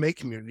the MMA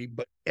community,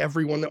 but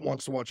everyone that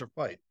wants to watch a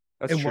fight.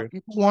 That's true.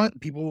 What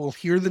people will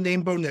hear the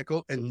name Bo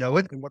Nickel and know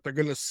it. And what they're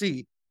going to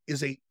see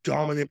is a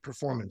dominant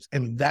performance.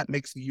 And that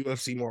makes the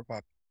UFC more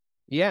popular.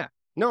 Yeah.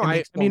 No,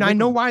 I mean, I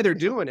know why they're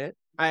doing it.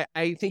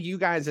 I think you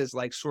guys as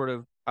like sort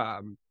of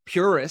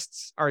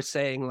purists are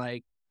saying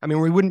like, I mean,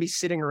 we wouldn't be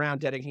sitting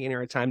around dedicating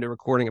our time to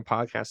recording a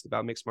podcast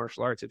about mixed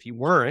martial arts if you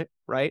weren't,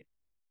 right?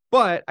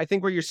 But I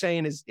think what you're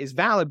saying is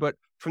valid. But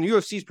from the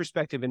UFC's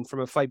perspective and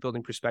from a fight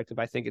building perspective,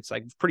 I think it's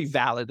like pretty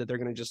valid that they're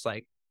going to just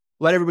like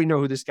let everybody know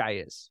who this guy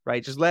is,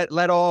 right? Just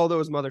let all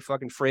those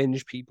motherfucking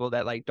fringe people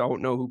that like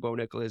don't know who Bo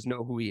Nickel is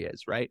know who he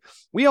is, right?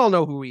 We all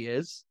know who he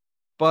is,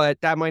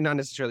 but that might not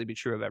necessarily be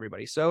true of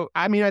everybody. So,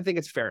 I mean, I think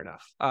it's fair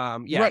enough.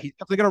 Right. He's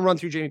definitely going to run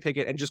through Jamie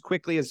Pickett. And just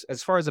quickly,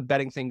 as far as the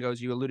betting thing goes,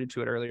 you alluded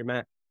to it earlier,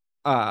 Matt.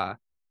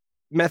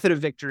 Method of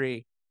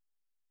victory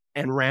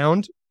and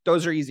round,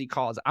 those are easy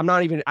calls. I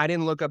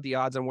didn't look up the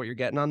odds on what you're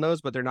getting on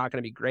those, but they're not going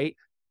to be great.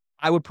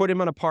 I would put him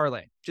on a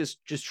parlay. Just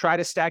try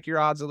to stack your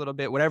odds a little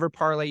bit. Whatever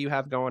parlay you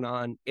have going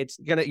on,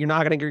 you're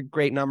not going to get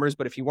great numbers,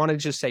 but if you want to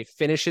just say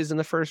finishes in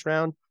the first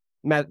round,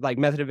 like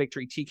method of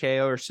victory,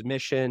 TKO or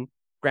submission,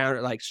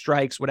 ground, like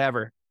strikes,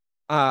 whatever.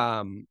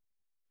 I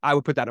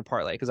would put that in a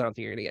parlay because I don't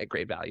think you're going to get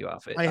great value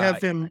off it. I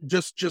have him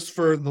just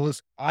for the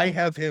list. I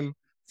have him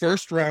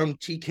first round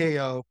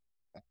TKO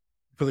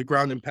for the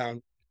ground and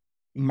pound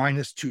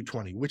minus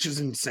 220, which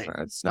is insane.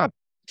 It's not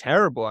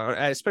terrible,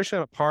 especially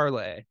on a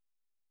parlay.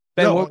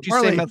 Ben, what would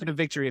you say method of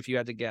victory if you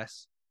had to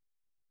guess?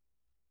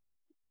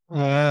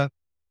 Wait,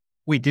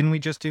 didn't we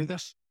just do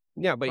this?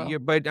 Yeah,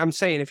 but I'm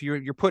saying if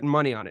you're putting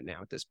money on it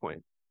now at this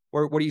point,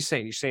 or what are you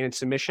saying? You're saying it's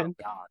submission?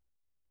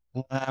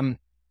 Oh, God.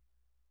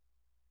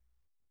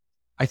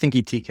 I think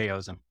he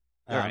TKOs him.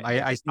 All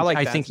right.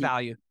 I think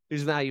value.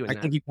 There's value in that.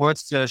 I think he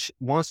wants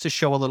to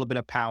show a little bit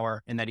of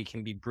power and that he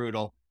can be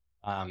brutal.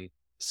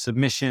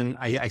 Submission.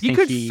 I think he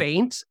could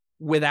feint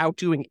without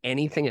doing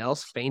anything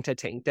else, feint a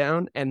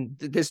takedown, and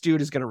this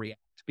dude is going to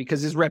react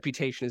because his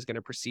reputation is going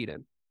to precede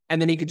him.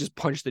 And then he could just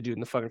punch the dude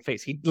in the fucking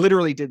face. He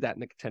literally did that in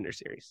the Contender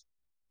Series.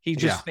 He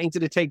just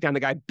feinted a takedown.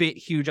 The guy bit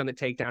huge on the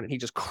takedown, and he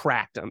just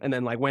cracked him, and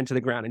then like went to the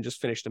ground and just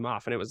finished him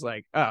off. And it was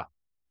like, oh,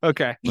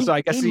 okay. So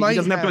I guess he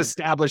doesn't have to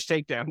establish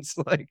takedowns.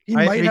 Like he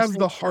might have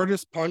the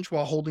hardest punch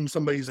while holding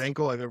somebody's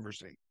ankle I've ever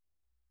seen.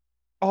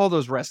 All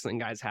those wrestling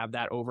guys have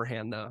that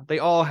overhand, though. They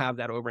all have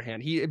that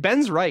overhand.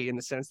 Ben's right in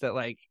the sense that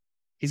like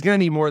he's gonna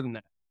need more than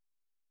that.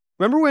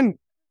 Remember when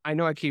I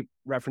know I keep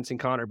referencing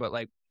Connor, but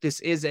like this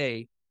is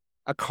a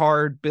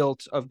card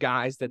built of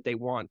guys that they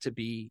want to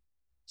be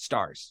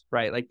stars,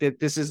 right? Like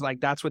this is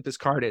like that's what this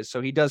card is.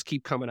 So he does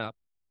keep coming up.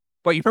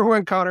 But you remember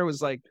when Connor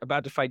was like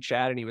about to fight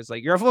Chad and he was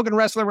like, "You're a fucking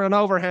wrestler with an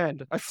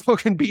overhand. I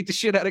fucking beat the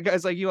shit out of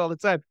guys like you all the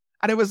time."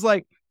 And it was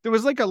like there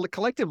was like a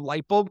collective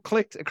light bulb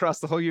clicked across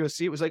the whole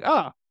UFC. It was like,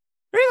 oh,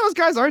 maybe those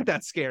guys aren't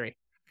that scary.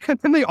 And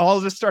then they all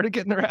just started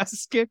getting their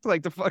asses kicked.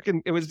 Like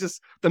it was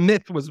just the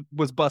myth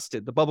was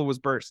busted. The bubble was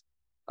burst.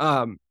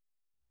 I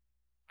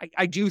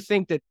do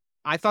think that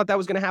I thought that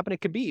was going to happen at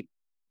Khabib.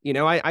 You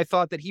know, I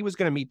thought that he was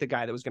going to meet the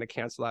guy that was going to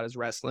cancel out his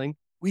wrestling.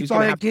 We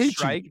thought it did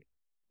strike.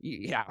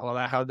 Yeah, well,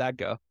 how'd that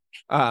go?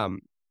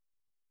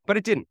 But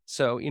it didn't.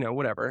 So, you know,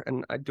 whatever.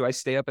 And do I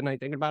stay up at night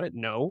thinking about it?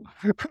 No.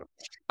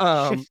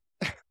 I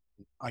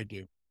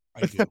do.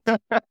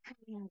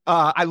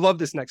 I love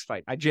this next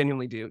fight. I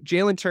genuinely do.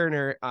 Jalen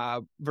Turner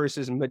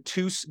versus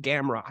Mateusz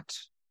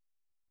Gamrot.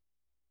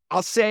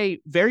 I'll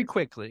say very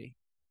quickly,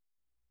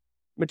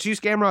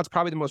 Mateusz Gamrot's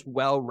probably the most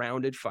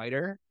well-rounded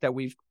fighter that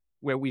we've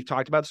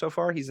talked about so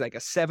far. He's like a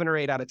 7 or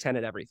 8 out of 10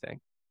 at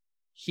everything.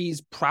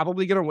 He's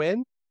probably going to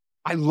win.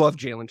 I love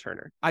Jalen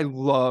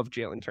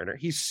Turner.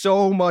 He's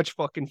so much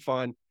fucking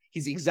fun.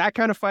 He's the exact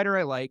kind of fighter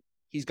I like.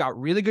 He's got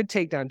really good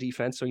takedown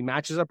defense, so he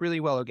matches up really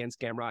well against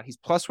Gamrot. He's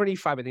plus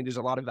 185. I think there's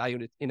a lot of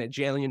value in a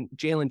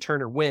Jalen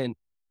Turner win.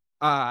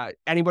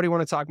 Anybody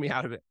want to talk me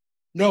out of it?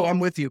 No, I'm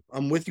with you.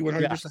 I'm with you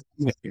 100%.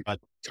 Yeah.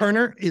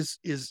 Turner is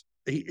 77%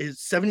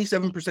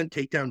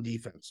 takedown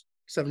defense.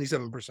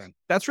 77%.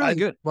 That's really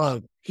good.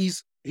 Well,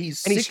 he's and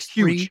he's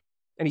huge.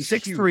 And he's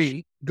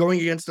 6'3", going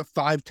against a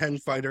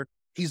 5'10" fighter.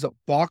 He's a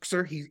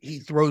boxer. He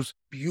throws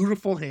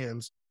beautiful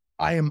hands.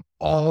 I am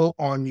all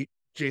on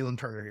Jalen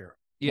Turner here.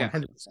 Yeah.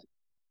 100%.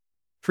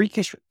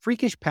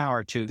 Freakish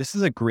power too. This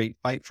is a great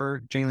fight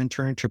for Jalen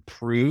Turner to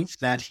prove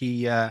that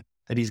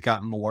he's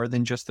got more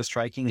than just the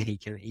striking.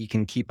 He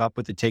can keep up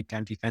with the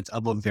takedown defense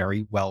of a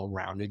very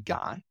well-rounded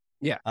guy.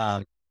 Yeah.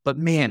 But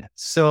man,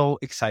 so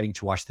exciting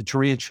to watch the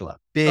tarantula.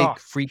 Big,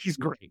 freaky, he's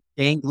great.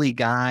 Gangly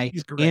guy.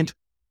 He's great. And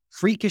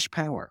freakish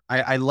power.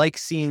 I like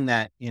seeing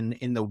that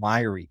in the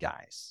wiry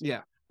guys.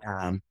 Yeah.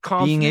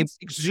 Confidence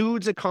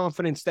exudes a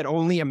confidence that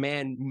only a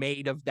man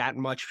made of that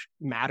much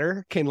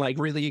matter can like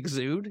really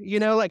exude,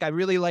 you know, like I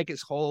really like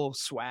his whole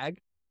swag.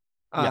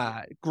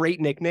 Great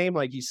nickname,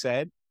 like you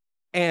said.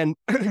 And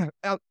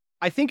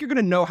I think you're going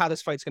to know how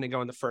this fight's going to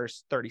go in the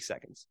first 30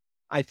 seconds.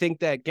 I think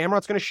that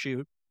Gamrot's going to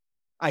shoot.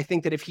 I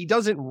think that if he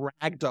doesn't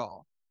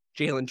ragdoll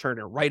Jalen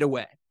Turner right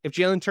away, if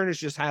Jalen Turner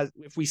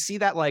if we see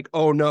that like,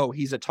 oh no,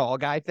 he's a tall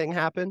guy thing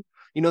happen,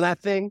 you know,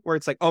 that thing where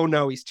it's like, oh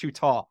no, he's too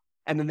tall.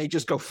 And then they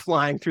just go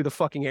flying through the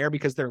fucking air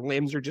because their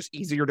limbs are just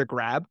easier to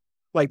grab.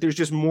 Like there's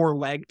just more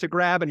leg to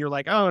grab and you're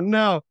like, oh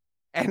no.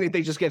 And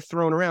they just get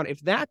thrown around. If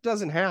that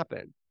doesn't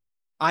happen,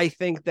 I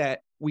think that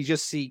we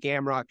just see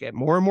Gamrot get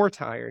more and more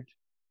tired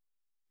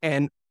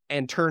and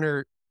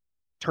Turner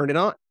turn it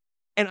on.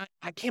 And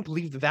I can't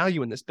believe the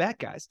value in this bet,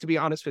 guys, to be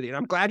honest with you. And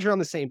I'm glad you're on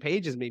the same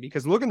page as me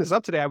because looking this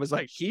up today, I was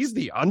like, he's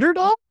the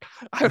underdog?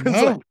 I was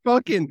like,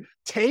 fucking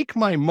take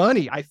my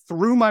money. I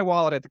threw my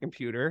wallet at the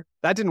computer.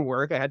 That didn't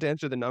work. I had to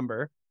enter the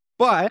number,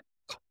 but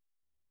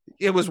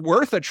it was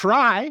worth a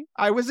try.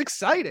 I was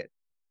excited.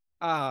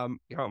 Oh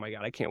my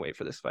God, I can't wait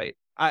for this fight.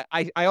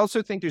 I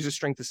also think there's a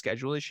strength of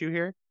schedule issue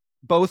here.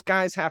 Both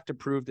guys have to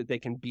prove that they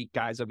can beat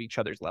guys of each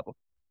other's level.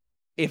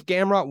 If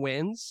Gamrot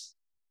wins,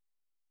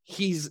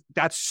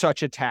 that's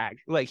such a tag.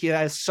 Like he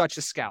has such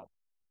a scalp.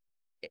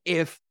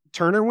 If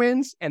Turner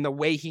wins and the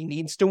way he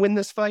needs to win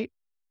this fight,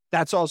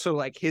 that's also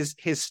like his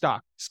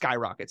stock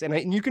skyrockets.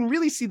 And you can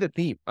really see the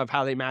theme of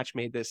how they match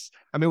made this.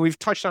 I mean, we've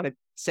touched on it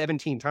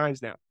 17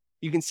 times now.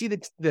 You can see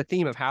the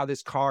theme of how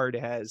this card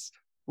has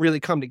really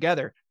come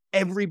together.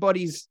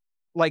 Everybody's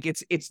like,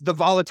 it's the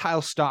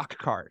volatile stock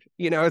card.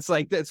 You know, it's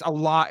like, it's a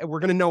lot. We're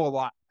going to know a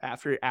lot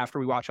after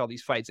we watch all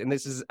these fights. And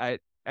this is a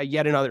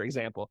yet another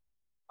example.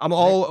 I'm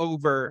all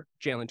over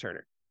Jalen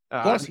Turner.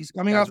 Plus, he's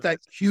coming off that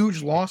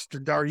huge loss to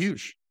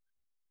Dariush.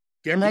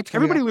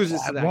 Everybody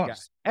loses to that guy.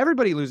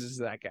 Everybody loses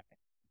to that guy.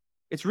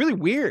 It's really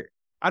weird.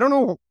 I don't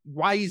know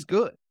why he's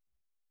good.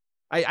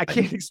 I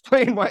can't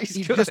explain why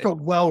he's good. Just a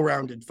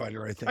well-rounded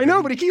fighter, I think. I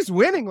know, but he keeps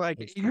winning. Like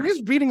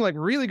he's beating like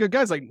really good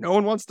guys. Like no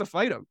one wants to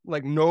fight him.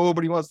 Like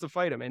nobody wants to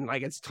fight him, and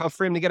like it's tough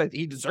for him to get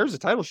he deserves a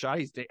title shot.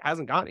 He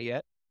hasn't gotten it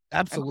yet.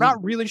 Absolutely. I'm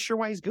not really sure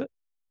why he's good.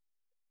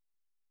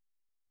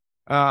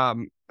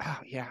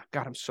 Yeah,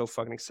 God, I'm so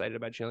fucking excited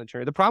about Jalen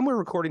Turner. The problem we're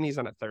recording these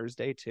on a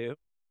Thursday too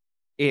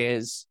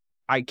is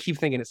I keep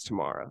thinking it's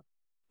tomorrow,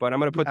 but I'm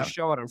going to put the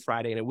show out on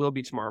Friday and it will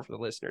be tomorrow for the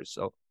listeners.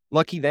 So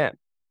lucky them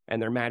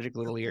and their magic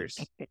little ears.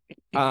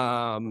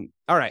 All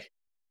right.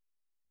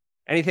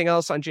 Anything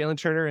else on Jalen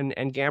Turner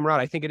and Gamrot?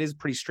 I think it is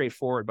pretty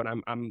straightforward, but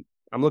I'm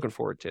looking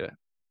forward to it.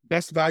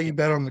 Best value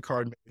bet on the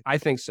card, maybe. I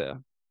think so.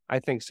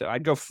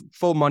 I'd go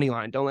full money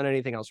line. Don't let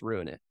anything else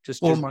ruin it.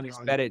 Just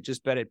bet it.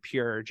 Just bet it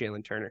pure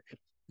Jalen Turner.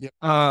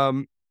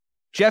 Yep.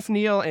 Jeff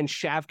Neal and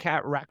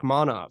Shavkat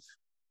Rakhmonov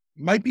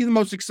might be the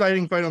most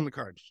exciting fight on the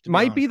card.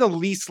 Might be the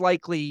least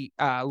likely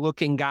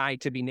looking guy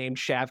to be named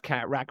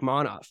Shavkat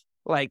Rakhmonov.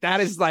 Like that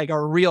is like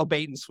a real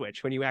bait and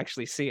switch when you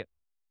actually see it.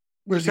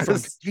 Where's he from?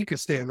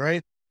 Tajikistan,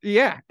 right?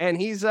 Yeah, and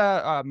he's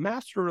a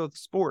master of the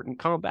sport in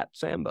combat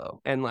sambo,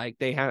 and like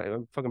they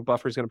have fucking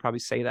Buffer's gonna probably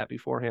say that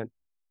beforehand.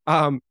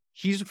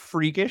 He's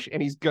freakish,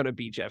 and he's gonna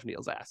beat Jeff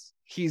Neal's ass.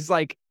 He's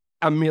like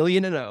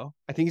 1,000,000-0.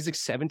 I think he's like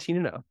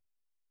 17-0.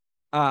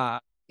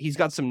 He's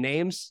got some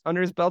names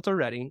under his belt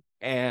already,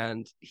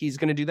 and he's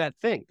gonna do that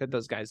thing that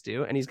those guys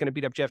do, and he's gonna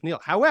beat up Jeff Neal.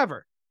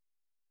 However,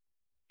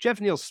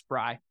 Jeff Neal's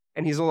spry,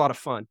 and he's a lot of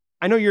fun.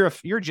 I know you're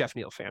a Jeff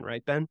Neal fan,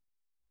 right, Ben?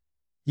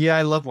 Yeah,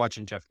 I love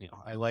watching Jeff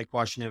Neal. I like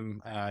watching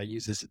him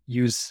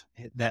use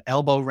that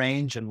elbow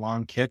range and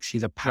long kicks.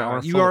 He's a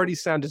powerful. You already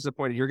sound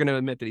disappointed. You're going to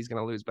admit that he's going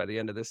to lose by the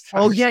end of this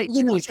time. Oh yeah,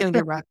 he's going to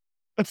get right.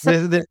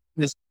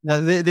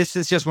 This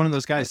is just one of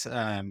those guys.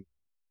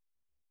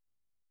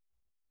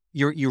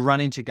 You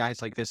run into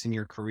guys like this in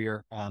your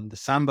career. The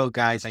sambo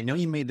guys. I know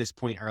you made this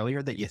point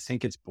earlier that you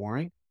think it's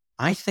boring.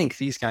 I think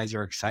these guys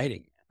are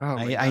exciting. Oh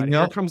my God. I know.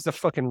 Here comes the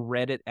fucking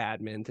Reddit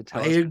admin to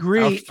tell us.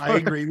 I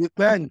agree with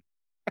Ben.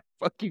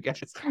 Fuck you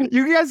guys.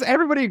 You guys,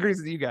 everybody agrees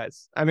with you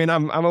guys. I mean,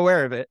 I'm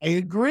aware of it. I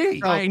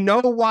agree. I know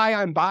why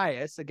I'm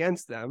biased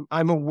against them.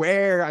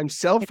 I'm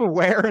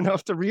self-aware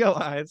enough to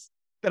realize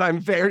that I'm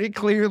very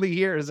clearly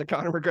here as a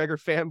Conor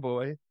McGregor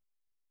fanboy.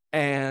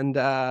 And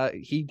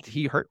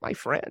he hurt my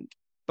friend.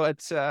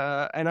 But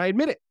and I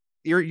admit it.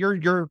 You're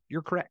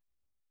correct.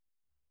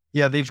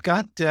 Yeah, they've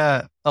got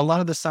a lot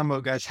of the Sambo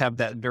guys have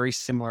that very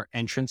similar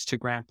entrance to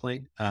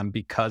grappling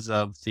because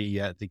of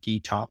the gi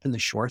top and the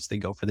shorts. They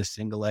go for the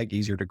single leg,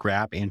 easier to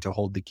grab and to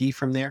hold the gi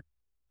from there.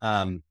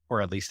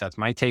 Or at least that's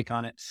my take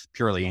on it. It's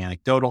purely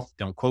anecdotal.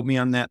 Don't quote me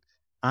on that.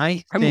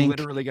 I'm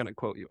literally going to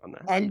quote you on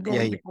that. I'm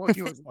going to quote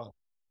you as well.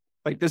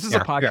 Like, this is a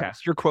podcast. Yeah.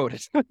 You're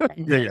quoted.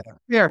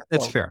 Yeah,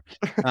 that's fair.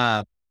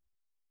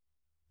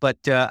 But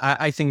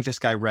I think this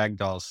guy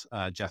ragdolls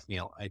Jeff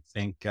Neal. I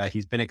think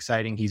he's been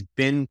exciting.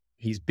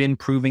 He's been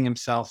proving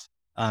himself.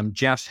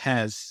 Jeff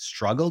has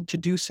struggled to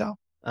do so.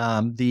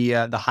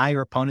 The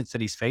higher opponents that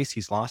he's faced,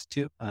 he's lost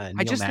to.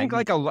 I just think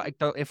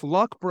if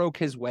luck broke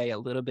his way a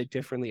little bit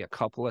differently a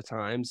couple of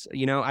times,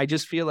 I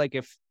just feel like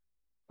if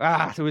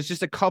there was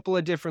just a couple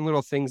of different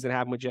little things that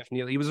happened with Jeff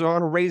Neal. He was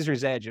on a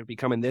razor's edge of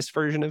becoming this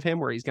version of him,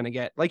 where he's going to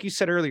get, like you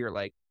said earlier,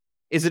 like,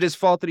 is it his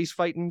fault that he's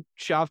fighting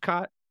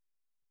Shavkat?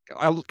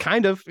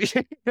 Kind of, it's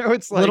like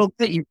a little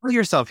bit. You put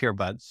yourself here,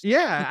 buds.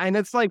 Yeah, and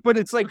it's like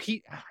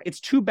it's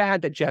too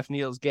bad that Jeff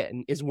Neal's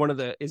is one of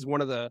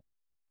the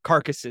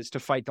carcasses to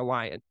fight the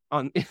lion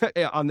on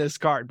this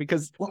card,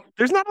 because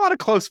there's not a lot of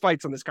close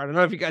fights on this card. I don't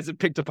know if you guys have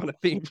picked up on a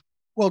theme.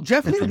 Well,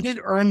 Jeff Neal did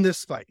earn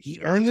this fight. He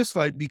earned this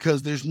fight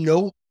because there's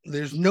no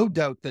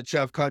doubt that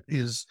Shavkat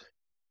is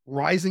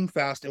rising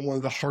fast in one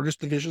of the hardest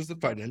divisions to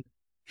fight in.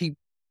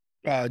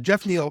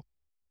 Jeff Neal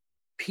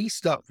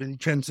pieced up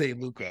Vincenzo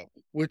Luco,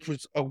 which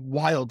was a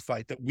wild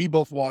fight that we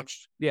both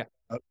watched. Yeah.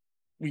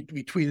 We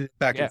tweeted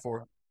back and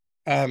forth.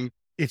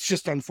 It's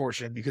just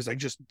unfortunate because I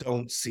just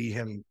don't see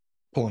him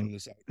pulling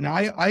this out. Now,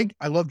 I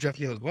love Jeff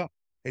Neal as well.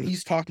 And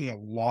he's talking a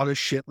lot of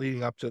shit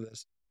leading up to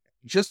this.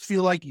 Just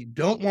feel like you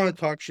don't want to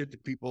talk shit to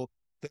people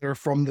that are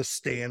from the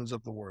stands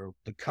of the world,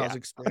 the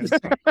Kazakhstan,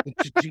 the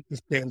Tajikistan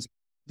stands.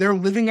 They're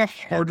living a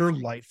harder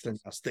life than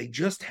us. They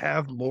just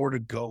have more to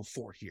go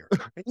for here.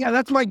 And yeah,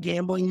 that's my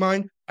gambling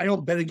mind. I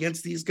don't bet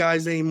against these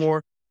guys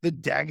anymore. The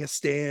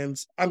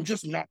Dagestans, I'm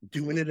just not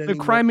doing it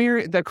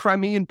anymore. The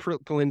Crimean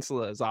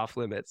Peninsula is off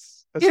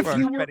limits. If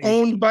you were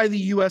owned by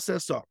the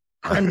USSR,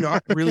 I'm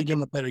not really going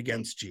to bet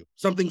against you.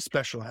 Something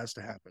special has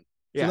to happen.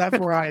 Yeah, so that's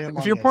where I am.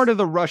 If you're part of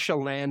the Russia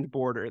land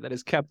border that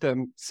has kept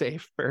them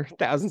safe for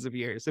thousands of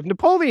years, if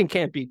Napoleon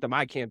can't beat them,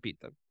 I can't beat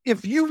them.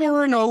 If you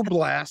were an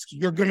Oblast,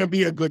 you're going to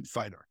be a good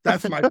fighter.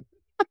 That's my.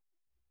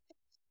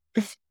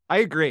 I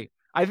agree.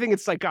 I think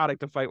it's psychotic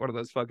to fight one of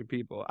those fucking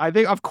people. I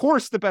think, of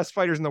course, the best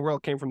fighters in the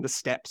world came from the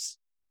steppes.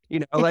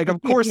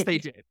 Of course they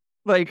did.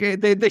 Like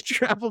they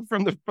traveled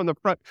from the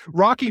front.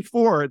 Rocky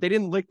IV, they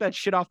didn't lick that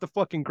shit off the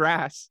fucking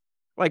grass.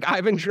 Like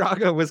Ivan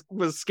Drago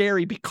was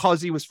scary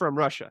because he was from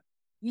Russia.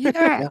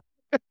 Yeah.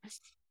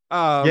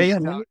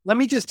 Let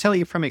me just tell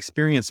you from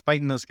experience,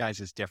 fighting those guys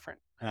is different.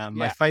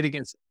 My fight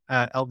against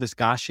Elvis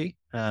Gashi.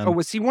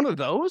 Was he one of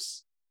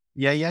those?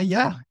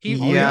 Yeah.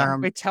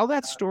 Wait, tell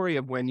that story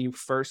of when you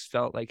first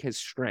felt like his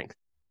strength.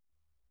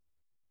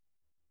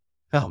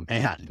 Oh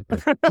man,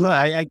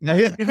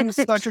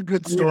 it's such a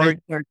good story.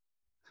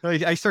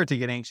 I start to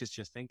get anxious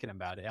just thinking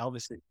about it.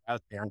 Elvis is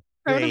out there.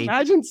 I would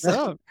imagine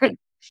so.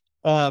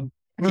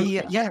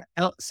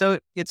 So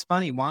it's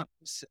funny.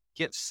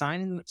 Get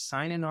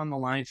signing on the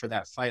line for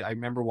that fight. I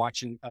remember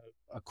watching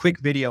a quick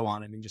video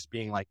on him and just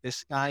being like,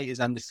 "This guy is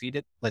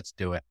undefeated. Let's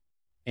do it."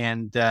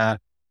 And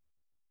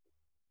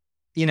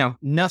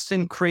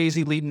nothing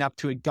crazy leading up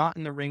to it. Got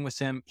in the ring with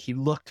him. He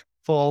looked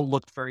full,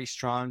 looked very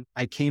strong.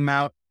 I came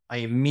out. I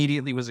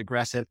immediately was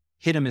aggressive.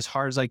 Hit him as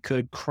hard as I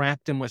could.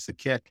 Cracked him with the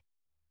kick.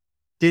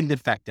 Didn't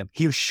affect him.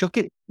 He shook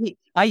it.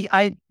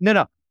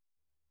 No.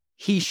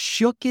 He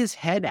shook his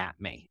head at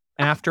me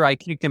after I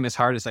kicked him as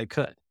hard as I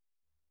could,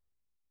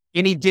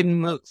 and he didn't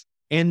move.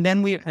 And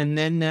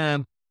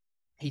then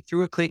he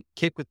threw a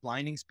kick with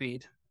blinding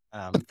speed.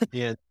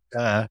 It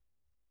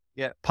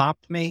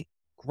popped me,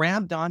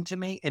 grabbed onto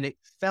me, and it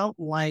felt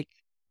like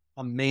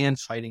a man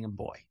fighting a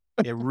boy.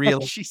 It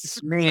really,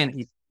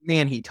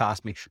 he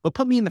tossed me. But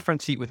put me in the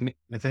front seat with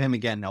him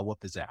again, and I'll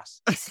whoop his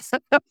ass.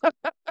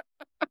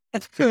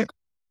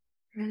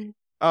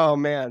 Oh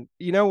man,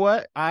 you know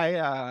what?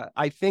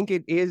 I think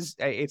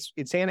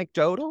it's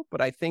anecdotal,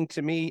 but I think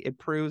to me it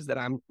proves that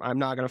I'm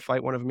not going to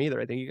fight one of them either.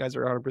 I think you guys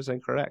are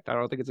 100% correct. I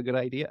don't think it's a good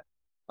idea.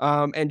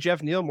 And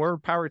Jeff Neal, more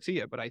power to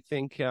you. But I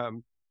think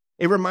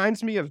it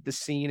reminds me of the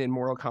scene in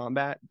Mortal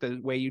Kombat,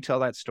 the way you tell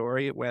that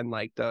story when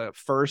like the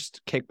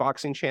first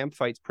kickboxing champ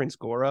fights Prince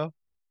Goro,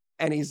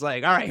 and he's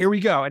like, "All right, here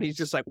we go," and he's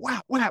just like,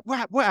 "Whap, whap,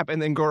 whap, whap,"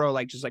 and then Goro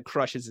like just like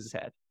crushes his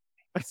head.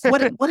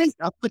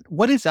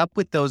 What is up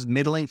with those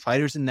middling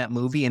fighters in that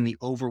movie and the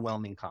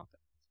overwhelming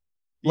confidence?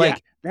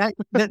 Like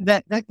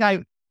that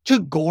guy,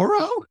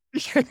 Goro?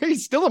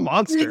 He's still a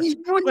monster.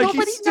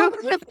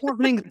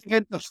 Nobody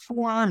the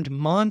four-armed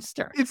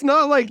monster. It's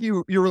not like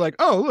you were like,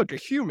 oh, look, a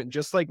human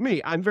just like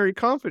me. I'm very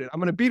confident. I'm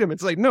going to beat him.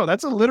 It's like, no,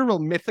 that's a literal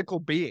mythical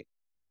being.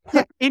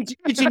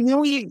 Did you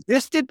know he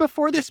existed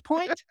before this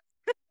point?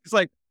 It's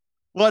like,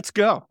 let's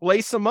go.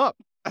 Lace him up.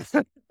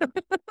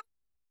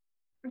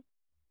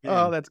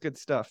 Oh, that's good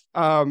stuff.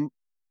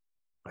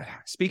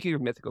 Speaking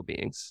of mythical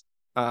beings,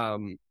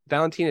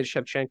 Valentina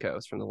Shevchenko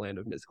is from the land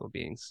of mythical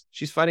beings.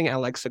 She's fighting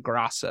Alexa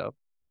Grasso,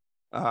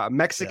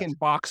 Mexican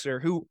boxer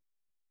who,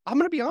 I'm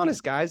going to be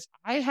honest, guys,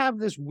 I have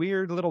this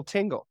weird little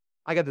tingle.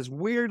 I got this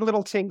weird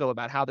little tingle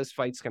about how this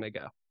fight's going to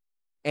go.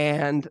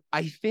 And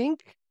I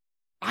think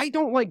I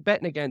don't like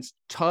betting against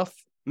tough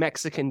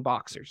Mexican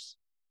boxers.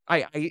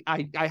 I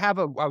have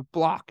a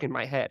block in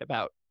my head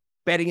about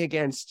betting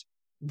against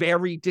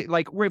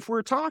like if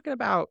we're talking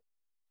about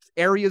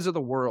areas of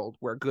the world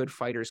where good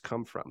fighters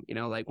come from, you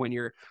know, like when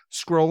you're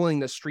scrolling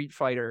the Street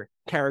Fighter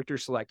character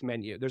select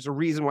menu, there's a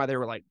reason why they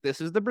were like,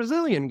 this is the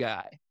Brazilian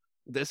guy.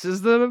 This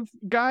is the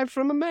guy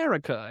from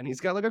America. And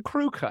he's got like a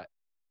crew cut.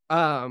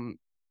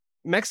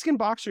 Mexican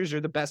boxers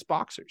are the best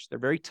boxers. They're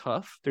very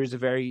tough. There's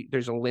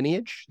a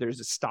lineage. There's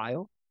a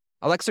style.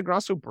 Alexa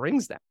Grasso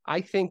brings that.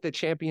 I think the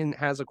champion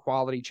has a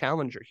quality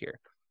challenger here.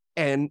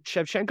 And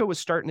Shevchenko was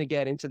starting to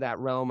get into that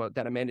realm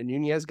that Amanda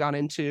Nunes got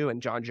into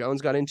and John Jones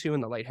got into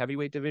in the light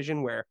heavyweight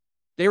division, where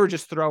they were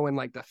just throwing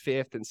like the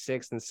 5th and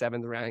 6th and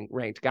 7th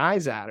ranked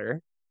guys at her.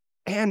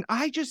 And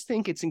I just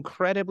think it's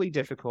incredibly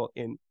difficult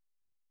in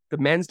the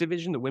men's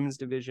division, the women's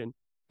division,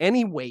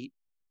 any weight.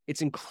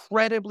 It's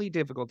incredibly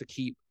difficult to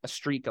keep a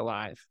streak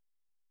alive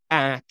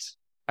at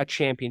a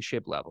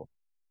championship level.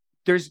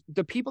 There's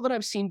the people that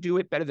I've seen do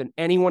it better than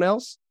anyone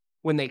else.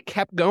 When they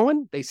kept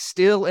going, they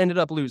still ended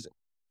up losing.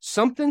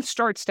 Something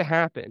starts to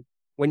happen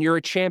when you're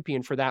a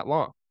champion for that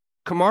long.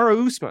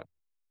 Kamaru Usman,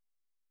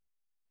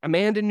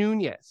 Amanda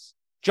Nunes,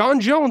 John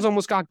Jones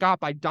almost got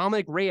by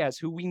Dominic Reyes,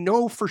 who we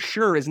know for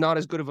sure is not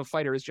as good of a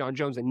fighter as John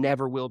Jones and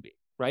never will be,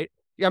 right?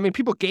 Yeah, I mean,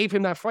 people gave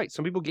him that fight.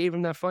 Some people gave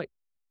him that fight.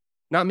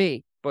 Not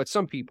me, but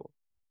some people.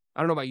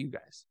 I don't know about you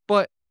guys.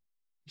 But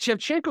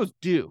Shevchenko's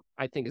due,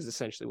 I think, is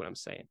essentially what I'm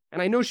saying.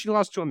 And I know she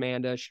lost to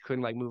Amanda. She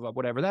couldn't like move up,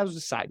 whatever. That was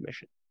a side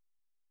mission.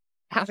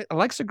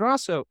 Alexa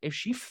Grasso, if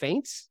she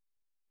faints,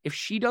 if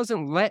she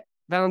doesn't let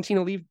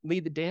Valentina lead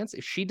the dance,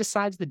 if she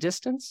decides the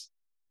distance,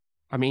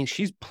 I mean,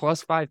 she's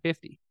plus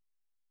 550.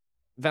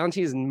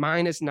 Valentina's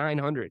minus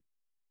 900.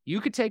 You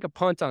could take a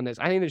punt on this.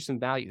 I think there's some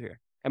value here.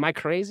 Am I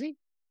crazy?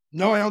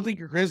 No, I don't think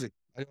you're crazy.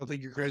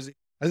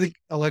 I think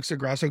Alexa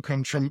Grasso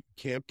comes from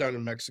camp down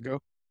in Mexico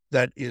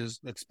that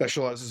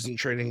specializes in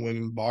training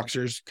women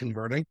boxers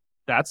converting.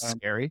 That's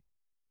scary.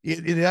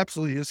 It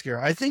absolutely is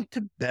scary. I think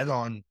to bet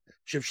on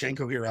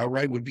Shevchenko here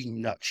outright would be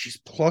nuts. She's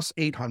plus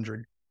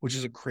 800, which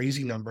is a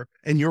crazy number.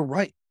 And you're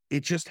right.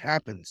 It just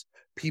happens.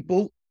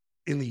 People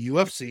in the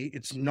UFC,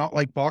 it's not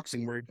like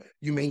boxing where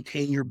you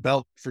maintain your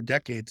belt for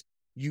decades.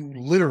 You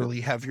literally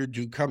have your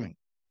due coming.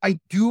 I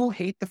do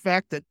hate the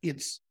fact that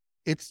it's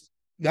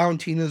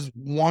Valentina's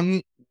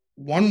one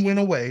win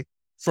away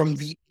from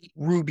the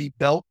Ruby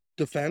belt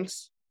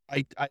defense.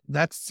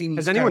 That seems.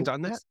 Has anyone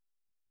done that?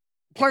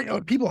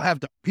 People have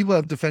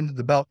defended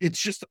the belt.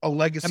 It's just a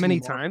legacy. How many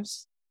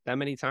times? That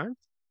many times?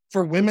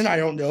 For women, I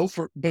don't know.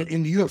 But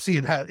in the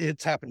UFC,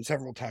 it's happened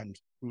several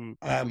times.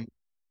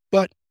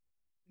 But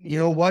you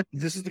know what?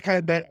 This is the kind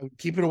of bet I would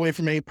keep it away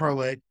from any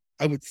parlay.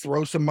 I would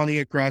throw some money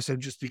at Grasso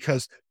just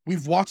because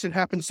we've watched it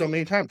happen so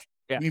many times.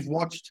 Yeah. We've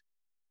watched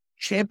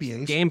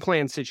champions game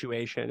plan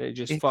situation. It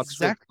just fucks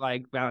with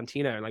like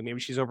Valentina, or like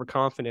maybe she's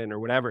overconfident or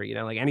whatever. You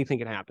know, like anything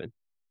can happen.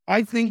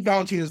 I think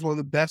Valentina is one of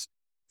the best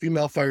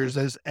female fighters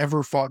that has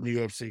ever fought in the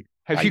UFC.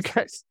 Have you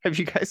guys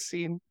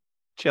seen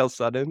Chael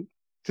Sonnen?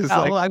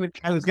 I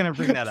was going to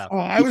bring that up.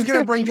 I was going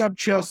to bring up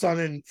Chael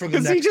Sonnen for the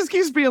next. He just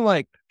keeps being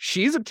like,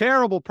 she's a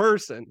terrible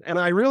person, and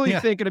I really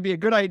think it'd be a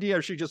good idea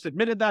if she just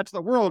admitted that to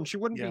the world, and she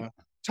wouldn't be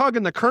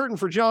tugging the curtain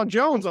for John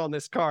Jones on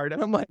this card.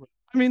 And I'm like,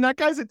 I mean, that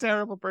guy's a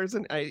terrible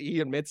person. He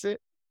admits it,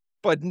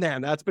 but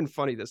man, that's been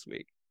funny this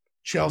week.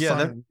 Chael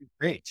Sonnen,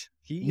 great.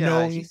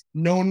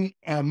 Known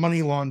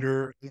money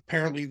launderer,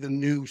 apparently the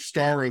new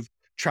star of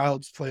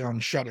Child's Play on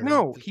Shudder.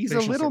 No, he's a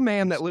little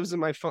man that lives in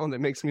my phone that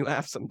makes me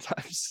laugh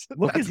sometimes.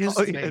 Look at his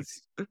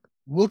face.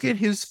 Look at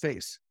his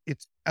face.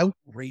 It's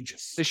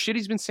outrageous. The shit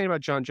he's been saying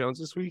about John Jones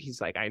this week.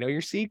 He's like, I know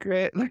your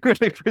secret. Like when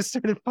they first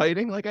started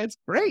fighting, like it's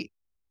great.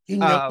 He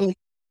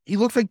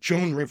looks like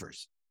Joan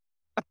Rivers.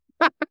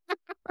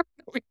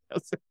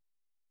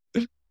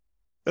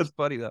 That's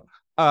funny though.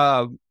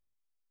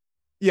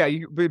 Yeah,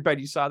 but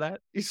you saw that?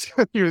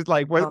 He was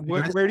like, where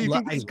do you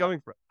think he's coming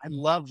from? I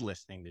love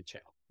listening to Chael.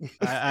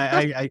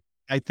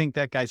 I think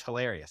that guy's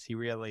hilarious. He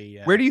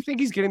really. Where do you think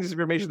he's getting this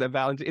information that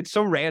Valentina? It's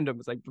so random.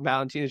 It's like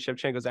Valentina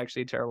Shevchenko is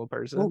actually a terrible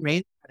person.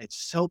 Well, it's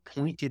so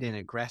pointed and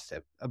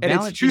aggressive, and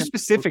it's too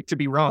specific to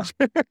be wrong.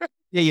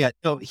 Yeah.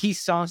 So he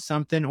saw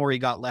something, or he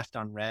got left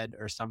on red,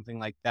 or something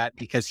like that,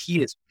 because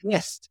he is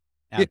pissed.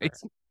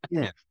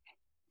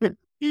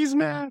 He's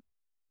mad.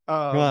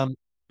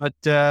 But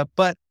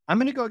I'm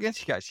going to go against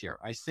you guys here.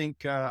 I think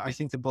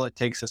the Bullet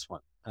takes this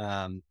one.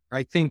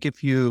 I think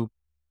if you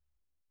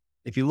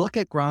look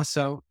at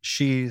Grasso,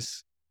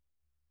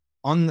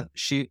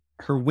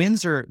 her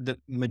wins are the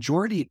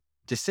majority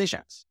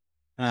decisions.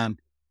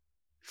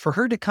 For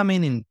her to come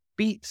in and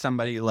beat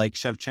somebody like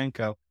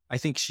Shevchenko, I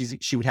think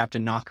she would have to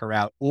knock her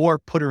out or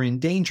put her in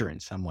danger in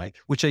some way,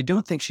 which I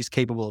don't think she's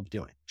capable of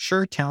doing.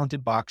 Sure,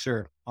 talented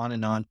boxer, on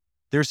and on.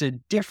 There's a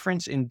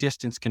difference in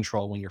distance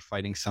control when you're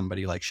fighting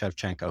somebody like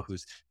Shevchenko,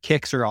 whose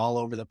kicks are all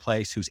over the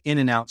place, who's in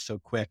and out so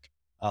quick,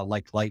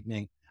 like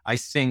lightning. I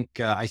think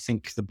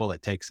the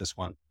Bullet takes this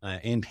one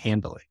and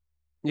handily.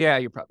 Yeah,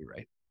 you're probably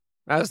right.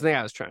 I was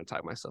trying to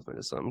talk myself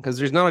into something because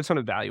there's not a ton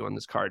of value on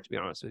this card, to be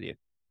honest with you.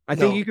 I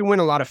think you can win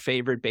a lot of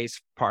favorite-based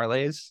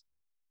parlays.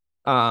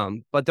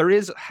 But there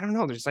is, I don't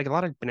know, there's like a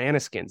lot of banana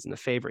skins in the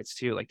favorites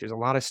too. Like there's a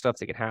lot of stuff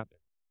that could happen.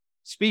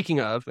 Speaking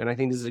of, and I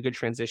think this is a good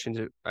transition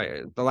to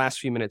the last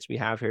few minutes we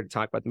have here to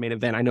talk about the main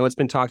event. I know it's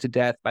been talked to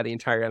death by the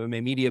entire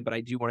MMA media, but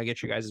I do want to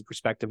get your guys'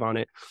 perspective on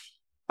it.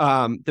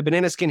 The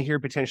banana skin here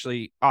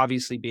potentially,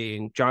 obviously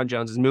being John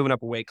Jones is moving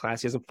up a weight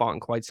class. He hasn't fought in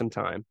quite some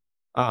time.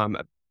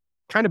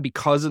 Kind of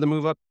because of the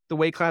move up the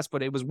weight class,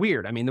 but it was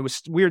weird. I mean, there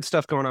was weird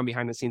stuff going on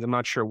behind the scenes. I'm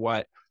not sure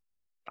what.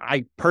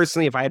 I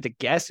personally, if I had to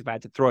guess, if I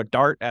had to throw a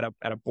dart at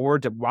a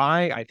board to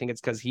why, I think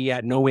it's because he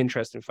had no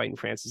interest in fighting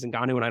Francis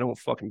Ngannou, and I don't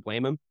fucking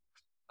blame him.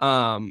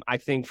 I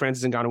think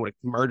Francis Ngannou would have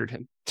murdered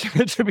him,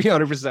 to be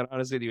 100%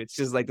 honest with you. It's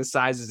just like the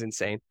size is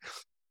insane.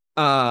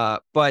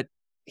 But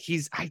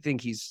I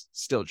think he's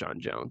still John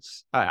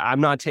Jones.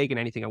 I'm not taking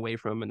anything away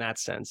from him in that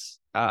sense.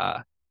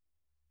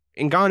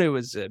 Ngannou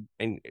is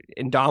an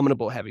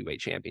indomitable heavyweight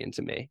champion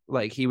to me.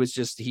 Like he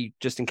just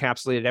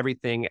encapsulated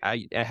everything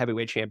a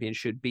heavyweight champion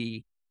should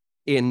be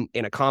in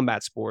a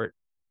combat sport.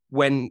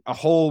 When a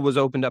hole was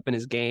opened up in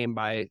his game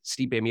by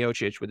Stipe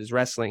Miocic with his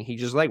wrestling, he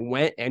just like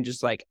went and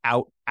just like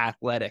out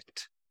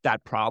athleticed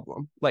that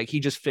problem. Like he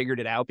just figured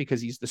it out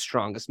because he's the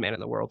strongest man in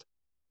the world.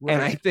 Right.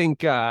 And I think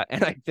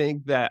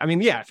that, I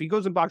mean, yeah, if he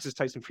goes and boxes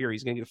Tyson Fury,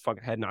 he's going to get a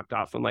fucking head knocked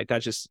off him. Like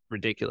that's just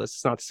ridiculous.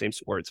 It's not the same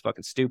sport. It's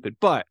fucking stupid.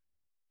 But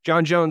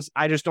John Jones,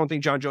 I just don't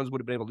think John Jones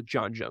would have been able to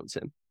John Jones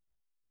him.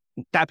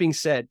 That being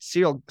said,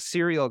 Cyril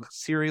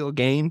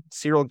Gane,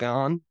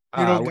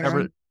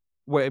 whatever.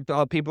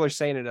 People are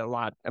saying it a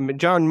lot. I mean,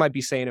 John might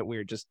be saying it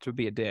weird just to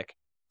be a dick.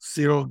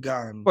 Cyril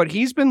Gane. But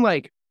he's been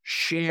like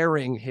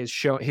sharing his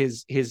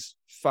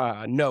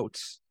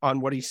notes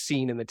on what he's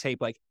seen in the tape.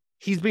 Like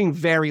he's being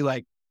very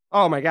like,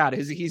 oh my God,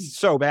 he's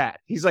so bad.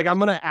 He's like, I'm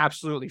going to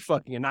absolutely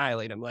fucking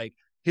annihilate him. Like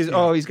he's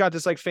got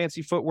this like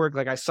fancy footwork.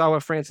 Like I saw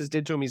what Francis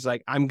did to him. He's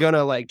like, I'm going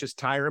to like just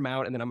tire him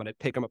out and then I'm going to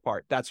pick him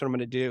apart. That's what I'm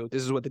going to do.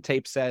 This is what the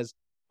tape says.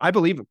 I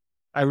believe him.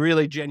 I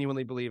really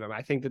genuinely believe him.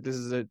 I think that this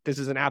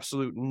is an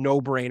absolute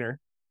no-brainer.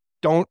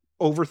 Don't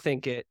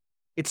overthink it.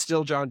 It's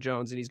still John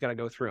Jones, and he's going to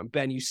go through him.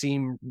 Ben, you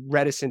seem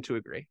reticent to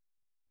agree.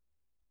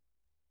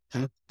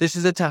 This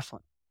is a tough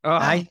one.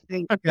 I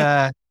think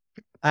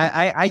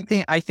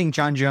I think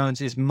John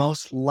Jones is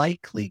most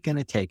likely going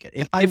to take it.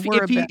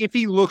 If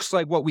he looks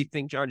like what we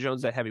think John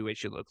Jones at heavyweight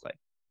should look like.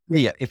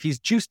 Yeah, if he's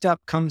juiced up,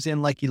 comes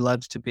in like he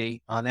loves to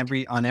be on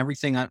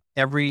everything on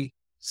every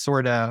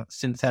sort of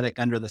synthetic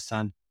under the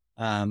sun.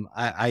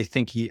 I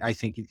think he's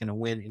going to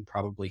win and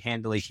probably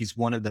handily. He's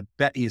one of the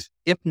best,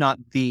 if not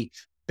the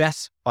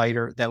best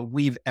fighter that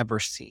we've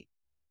ever seen.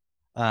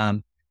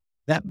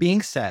 That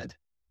being said,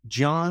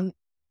 John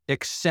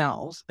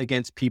excels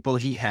against people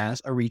he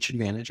has a reach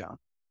advantage on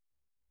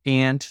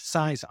and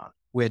size on,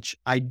 which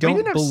I don't believe.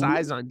 He didn't have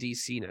size on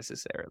DC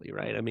necessarily,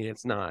 right? I mean,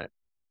 it's not.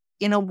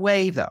 In a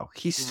way, though,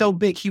 he's so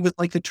big. He was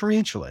like the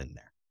tarantula in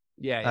there.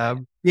 Yeah.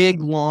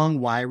 Big, long,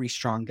 wiry,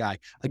 strong guy.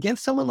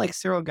 Against someone like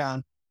Cyril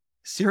Gane,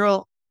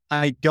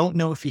 I don't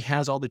know if he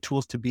has all the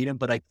tools to beat him,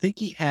 but I think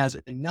he has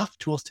enough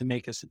tools to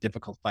make this a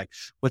difficult fight.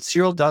 What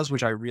Cyril does,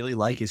 which I really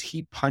like, is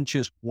he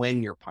punches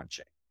when you're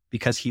punching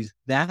because he's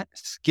that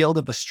skilled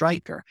of a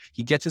striker.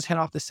 He gets his head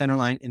off the center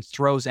line and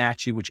throws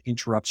at you, which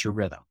interrupts your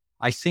rhythm.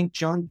 I think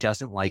John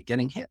doesn't like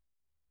getting hit.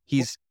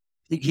 He's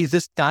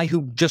this guy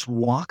who just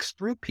walks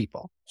through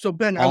people. So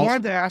Ben, I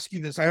wanted to ask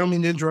you this. I don't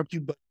mean to interrupt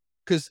you, but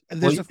because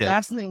there's a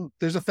fascinating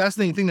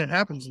thing that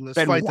happens in this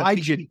fight.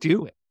 Why'd you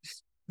do it?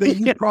 That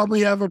you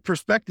probably have a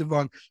perspective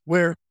on,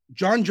 where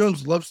John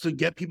Jones loves to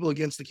get people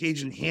against the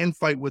cage and hand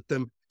fight with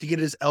them, to get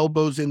his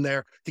elbows in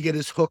there, to get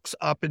his hooks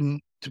up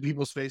into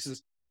people's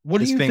faces. What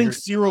do you think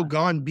Cyril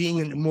Gane, being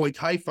a Muay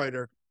Thai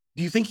fighter,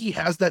 do you think he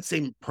has that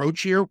same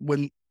approach here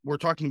when we're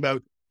talking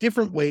about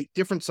different weight,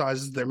 different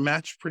sizes? They're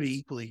matched pretty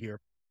equally here.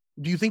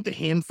 Do you think the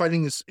hand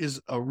fighting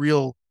is a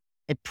real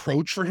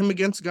approach for him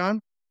against Gane?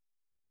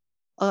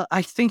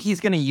 I think he's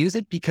going to use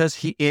it because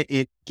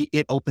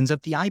it opens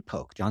up the eye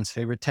poke, John's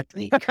favorite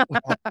technique.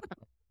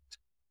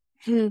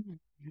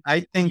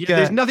 I think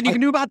there's nothing you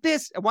can do about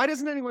this. Why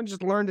doesn't anyone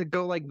just learn to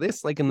go like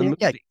this, like in the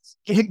movies?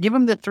 Give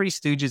him the Three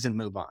Stooges and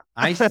move on.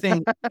 I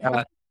think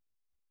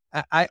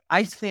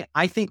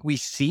I think we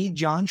see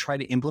John try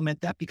to implement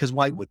that because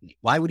why wouldn't he?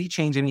 Why would he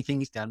change anything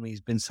he's done when he's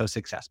been so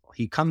successful?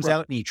 He comes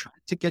out and he tries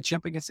to get you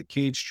up against the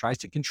cage, tries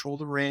to control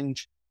the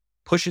range.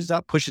 pushes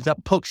up,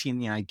 pokes you in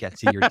the eye,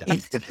 gets you, you're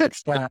done.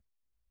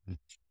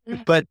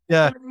 But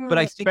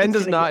I think Ben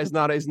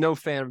is no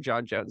fan of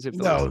John Jones. If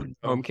the listeners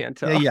at home can't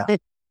tell. Yeah.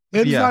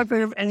 Ben's not a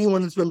fan of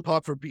anyone that's been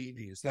popped for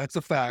PEDs. That's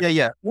a fact.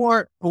 Yeah.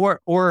 Or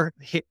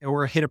hit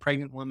a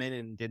pregnant woman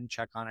and didn't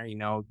check on her.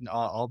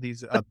 All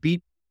these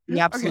beat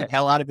the absolute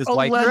hell out of his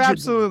wife. You're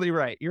absolutely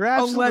right. You're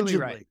absolutely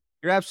right.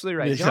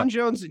 Yeah.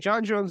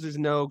 John Jones is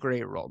no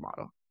great role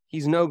model.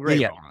 He's no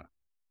great role model.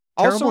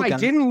 Terrible Also, guy. I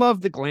didn't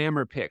love the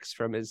glamour pics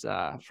from his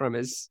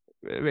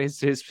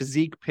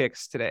physique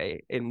pics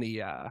today in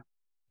the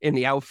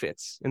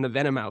outfits, in the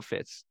Venom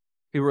outfits.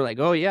 People were like,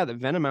 "Oh yeah, the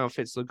Venom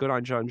outfits look good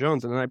on John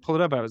Jones," and then I pulled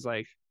it up. I was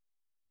like,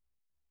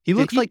 he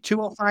looks like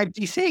 205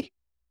 DC.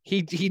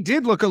 He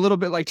did look a little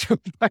bit like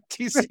 205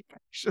 DC,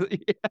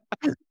 actually.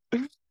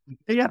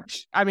 Yeah.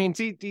 I mean,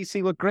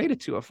 DC looked great at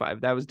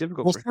 205. That was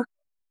difficult for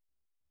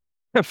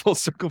him. Full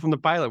circle from the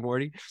pilot,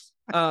 Morty.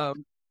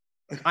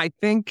 I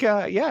think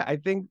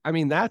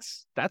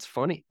that's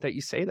funny that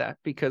you say that,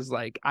 because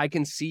like I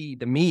can see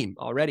the meme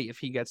already if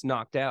he gets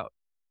knocked out.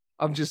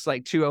 I'm just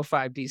like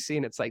 205 DC,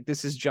 and it's like,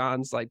 this is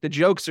John's, like, the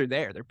jokes are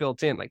there, they're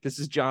built in. Like, this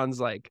is John's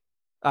like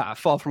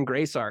fall from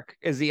grace arc,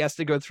 as he has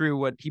to go through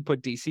what he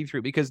put DC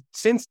through. Because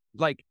since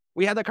like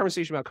we had that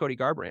conversation about Cody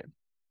Garbrandt,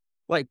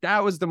 like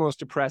that was the most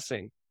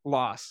depressing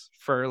loss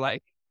for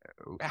like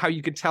how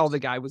you could tell the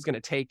guy was going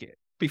to take it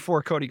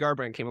before Cody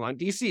Garbrandt came along.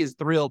 DC is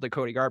thrilled that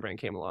Cody Garbrandt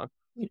came along,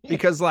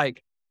 because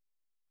like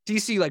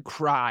DC like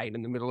cried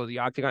in the middle of the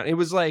octagon. It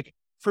was like,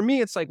 for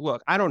me, it's like,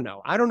 look, I don't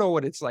know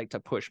what it's like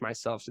to push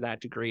myself to that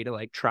degree, to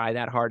like try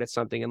that hard at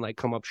something and like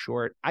come up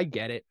short. I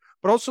get it.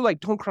 But also, like,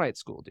 don't cry at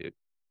school, dude.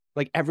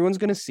 Like, everyone's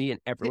going to see and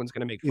everyone's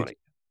going to make fun of you.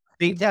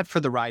 Save that for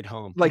the ride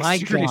home. Like, my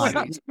seriously,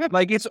 God.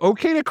 like, it's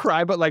okay to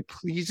cry, but like,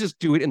 please just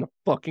do it in the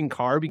fucking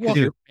car, because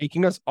you're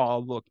making us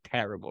all look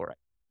terrible, right?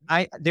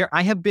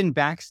 I have been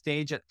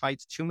backstage at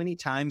fights too many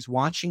times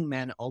watching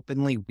men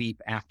openly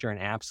weep after an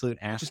absolute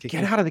ass Just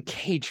kicking. get out of the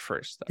cage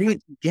first, though.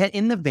 Dude, get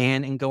in the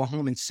van and go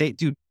home and say,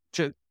 dude,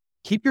 to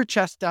keep your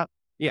chest up,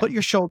 put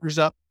your shoulders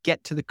up,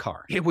 get to the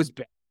car. It was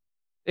bad.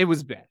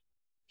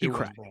 He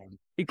cried.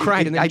 He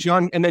cried,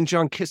 and then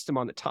John kissed him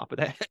on the top of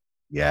the head.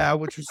 Yeah,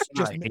 which was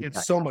just made it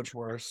so much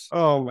worse.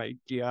 Oh my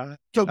God.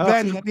 So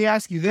Ben, let me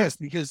ask you this,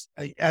 because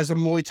as a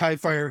Muay Thai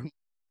fighter,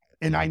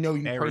 and I know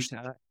you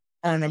personally are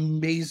an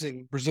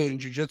amazing Brazilian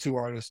Jiu-Jitsu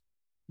artist,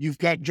 you've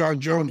got John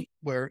Jones,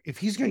 where if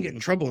he's going to get in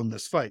trouble in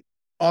this fight,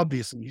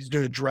 obviously he's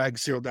going to drag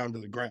Cyril down to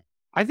the ground.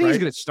 I think he's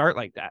going to start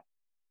like that.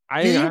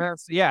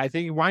 I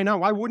think, why not?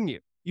 Why wouldn't you?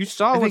 You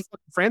saw what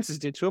Francis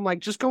did to him. Like,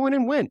 just go in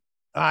and win.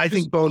 I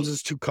think Bones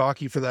is too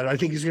cocky for that. I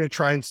think he's going to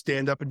try and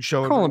stand up and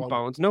show him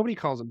Bones. Nobody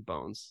calls him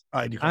Bones.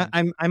 I do.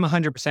 I'm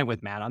 100%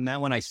 with Matt on that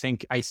one. I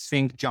think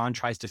John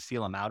tries to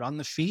feel him out on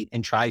the feet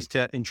and tries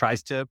to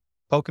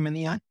poke him in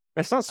the eye.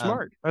 That's not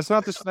smart. That's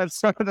not the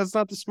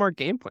smart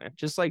game plan.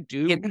 Just like,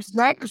 dude, it's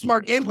not the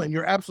smart game plan.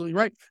 You're absolutely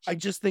right. I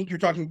just think you're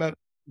talking about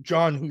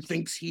John, who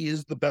thinks he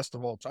is the best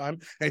of all time.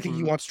 And I think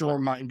he wants to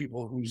remind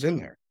people who's in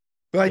there.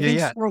 But I think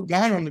Cyril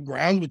Gane on the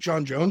ground with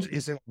John Jones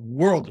is in a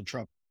world of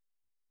trouble.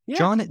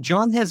 Yeah.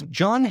 John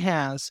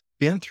has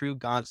been through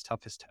God's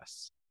toughest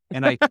tests,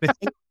 and I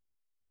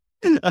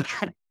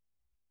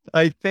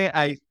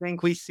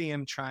think we see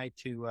him try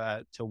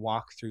to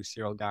walk through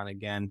Cyril Gane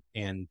again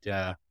and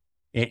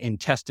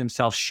test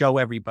himself, show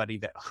everybody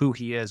that who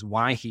he is,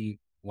 why he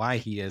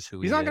is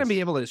who he is. He's not going to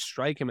be able to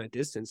strike him at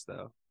distance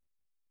though,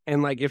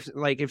 and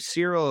if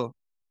Cyril,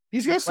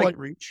 he's got slight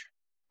reach.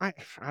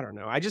 I don't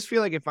know. I just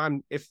feel like if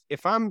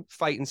I'm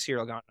fighting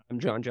Cyril Gane, I'm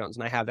John Jones,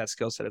 and I have that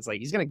skill set, it's like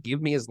he's gonna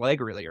give me his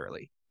leg really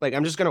early. Like,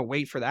 I'm just gonna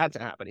wait for that to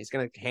happen. He's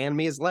gonna hand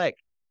me his leg,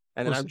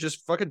 and then I'm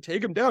just fucking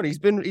take him down. He's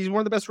one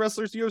of the best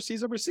wrestlers the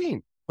UFC's ever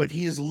seen. But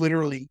he is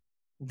literally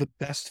the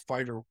best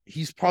fighter.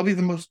 He's probably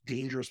the most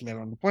dangerous man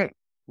on the planet,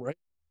 right?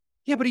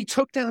 Yeah, but he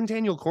took down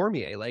Daniel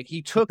Cormier. Like,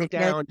 he took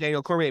down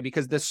Daniel Cormier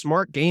because the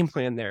smart game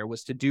plan there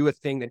was to do a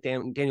thing that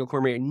Daniel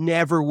Cormier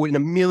never would in a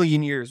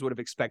million years would have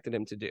expected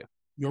him to do.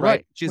 You're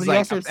right. Just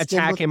like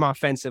attack him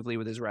offensively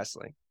with his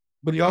wrestling.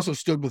 But he also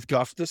stood with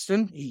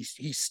Gustafsson.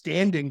 He's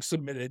standing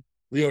submitted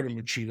Lyoto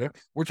Machida.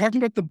 We're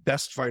talking about the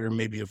best fighter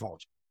maybe of all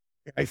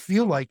time. I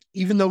feel like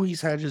even though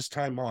he's had his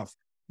time off,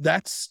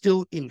 that's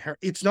still inherent.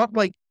 It's not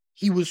like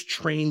he was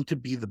trained to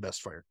be the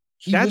best fighter.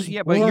 But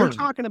you're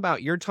talking about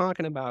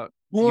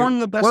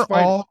the best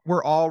fighter.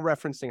 We're all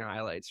referencing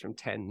highlights from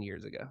 10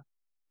 years ago.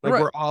 Like,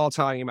 we're all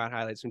talking about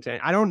highlights from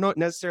 10. I don't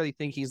necessarily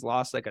think he's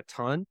lost like a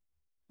ton,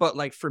 but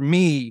like for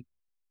me,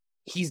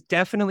 he's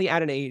definitely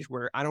at an age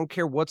where I don't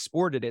care what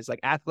sport it is,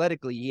 like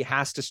athletically, he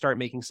has to start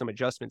making some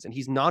adjustments, and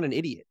he's not an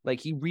idiot. Like,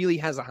 he really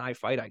has a high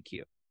fight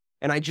IQ.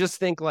 And I just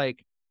think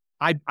like,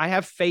 I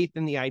have faith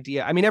in the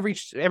idea. I mean,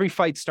 every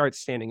fight starts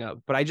standing up,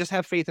 but I just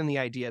have faith in the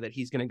idea that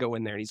he's going to go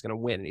in there and he's going to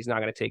win, and he's not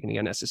going to take any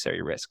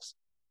unnecessary risks.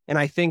 And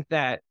I think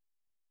that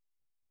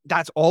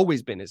that's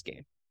always been his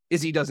game,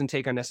 is he doesn't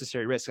take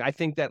unnecessary risks. I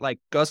think that like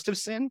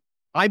Gustafsson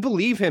I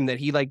believe him that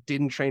he like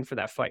didn't train for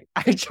that fight.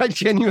 I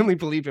genuinely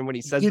believe him when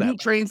he says he that.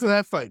 didn't train for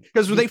that fight.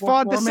 Because when they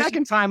fought the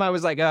second time, I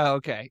was like, oh,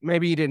 okay.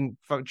 Maybe he didn't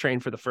train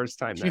for the first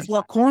time. He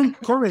fought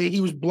Corey. He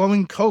was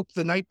blowing coke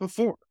the night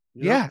before.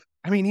 Yeah.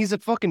 I mean, he's a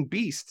fucking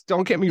beast.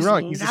 Don't get me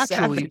wrong. He's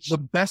naturally a the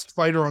best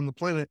fighter on the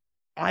planet.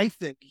 I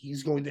think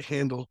he's going to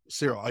handle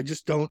Cyril. I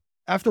just don't.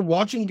 After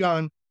watching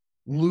Gunn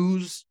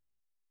lose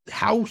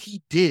how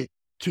he did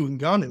to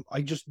Ngannou,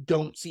 I just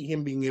don't see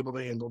him being able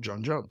to handle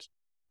John Jones.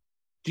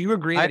 Do you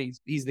agree that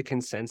he's the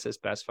consensus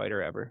best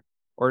fighter ever?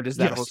 Or does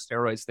that whole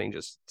steroids thing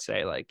just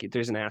say, like,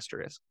 there's an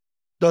asterisk?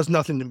 Does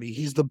nothing to me.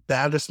 He's the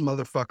baddest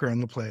motherfucker on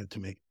the planet to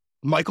me.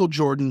 Michael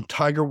Jordan,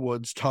 Tiger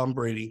Woods, Tom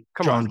Brady,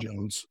 John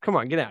Jones. Come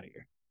on, get out of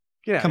here.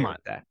 Get out of here with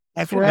that.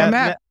 That's where I'm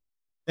at.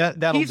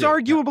 He's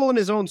arguable in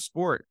his own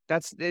sport.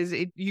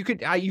 You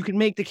could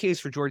make the case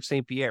for George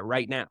St. Pierre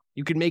right now.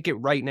 You could make it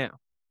right now.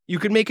 You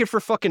could make it for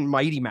fucking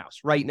Mighty Mouse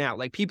right now.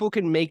 Like, people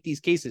can make these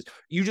cases.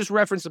 You just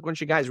referenced a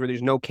bunch of guys where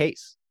there's no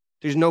case.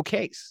 There's no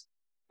case.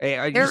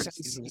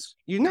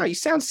 You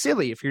sound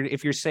silly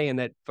if you're saying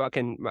that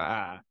fucking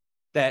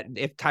that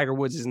if Tiger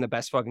Woods isn't the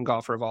best fucking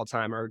golfer of all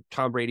time or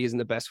Tom Brady isn't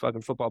the best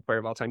fucking football player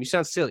of all time. You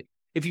sound silly.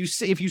 If you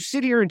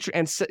sit here and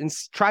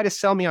try to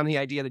sell me on the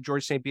idea that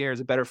George St. Pierre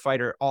is a better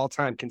fighter all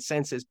time,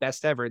 consensus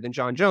best ever than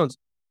John Jones,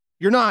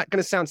 you're not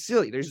going to sound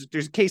silly. There's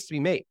a case to be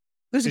made.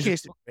 There's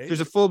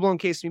a full blown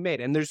case to be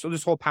made, and there's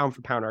this whole pound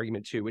for pound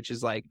argument too, which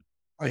is like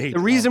the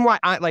reason why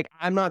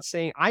I'm not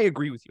saying I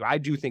agree with you. I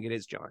do think it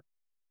is John,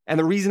 and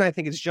the reason I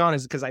think it's John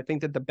is because I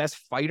think that the best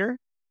fighter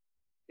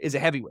is a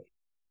heavyweight,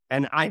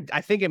 and I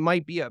think it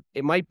might be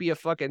a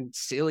fucking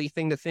silly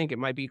thing to think. It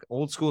might be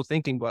old school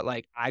thinking, but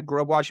like I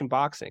grew up watching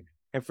boxing.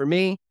 And for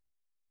me,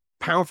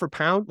 pound for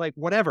pound, like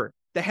whatever,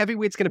 the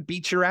heavyweight's going to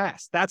beat your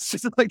ass. That's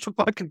just like the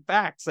fucking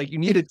facts. Like you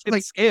need a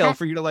tip scale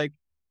for you to like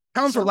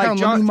pound for pound.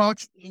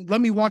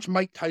 Let me watch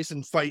Mike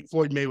Tyson fight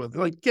Floyd Mayweather.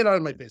 Like, get out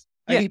of my face.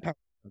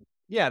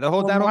 Yeah, the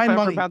whole pound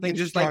for pound thing,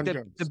 just like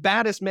the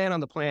baddest man on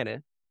the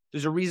planet.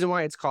 There's a reason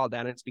why it's called that.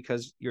 And it's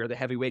because you're the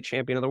heavyweight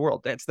champion of the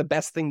world. That's the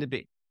best thing to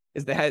be.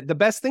 Is the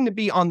best thing to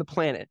be on the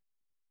planet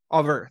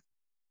of Earth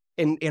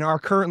in our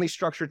currently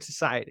structured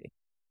society.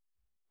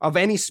 Of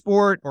any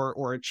sport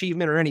or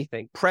achievement or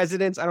anything,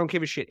 presidents, I don't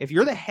give a shit. If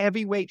you're the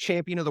heavyweight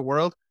champion of the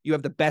world, you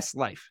have the best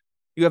life.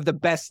 You have the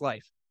best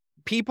life.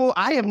 People,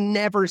 I have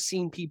never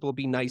seen people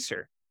be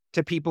nicer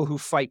to people who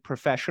fight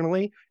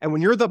professionally. And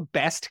when you're the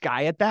best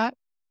guy at that,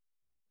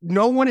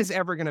 no one is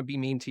ever going to be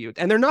mean to you.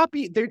 And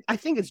I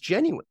think it's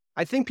genuine.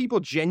 I think people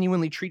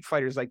genuinely treat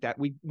fighters like that.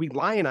 We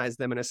lionize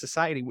them in a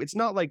society. It's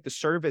not like the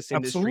service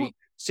industry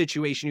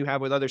situation you have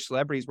with other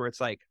celebrities where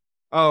it's like,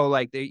 oh,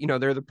 like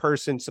they're the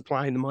person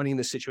supplying the money in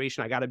the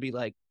situation. I got to be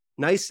like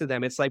nice to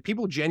them. It's like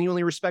people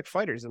genuinely respect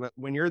fighters. And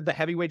when you're the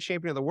heavyweight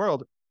champion of the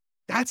world,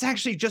 that's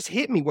actually just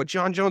hit me what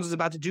John Jones is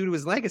about to do to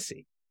his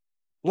legacy.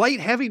 Light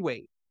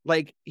heavyweight.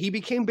 Like he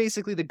became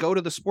basically the GOAT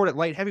of the sport at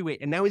light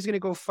heavyweight. And now he's going to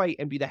go fight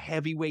and be the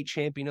heavyweight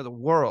champion of the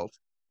world.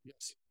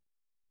 Yes.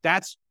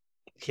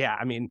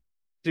 I mean,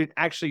 dude,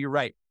 actually, you're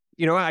right.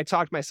 You know what? I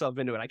talked myself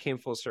into it. I came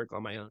full circle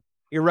on my own.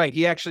 You're right.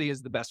 He actually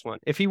is the best one.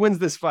 If he wins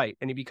this fight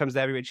and he becomes the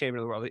heavyweight champion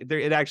of the world,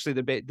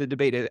 the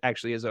debate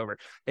actually is over.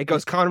 It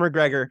goes Conor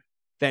McGregor,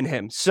 then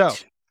him. So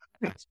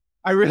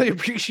I really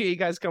appreciate you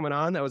guys coming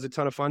on. That was a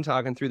ton of fun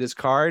talking through this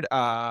card.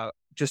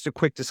 Just a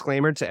quick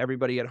disclaimer to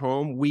everybody at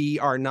home. We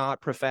are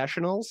not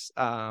professionals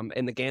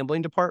in the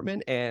gambling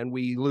department, and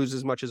we lose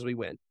as much as we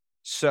win.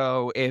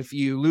 So if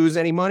you lose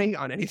any money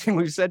on anything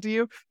we've said to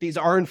you, these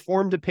are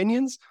informed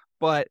opinions,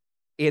 but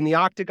in the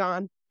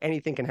octagon,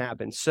 anything can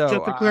happen. So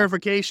just a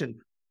clarification,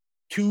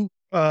 2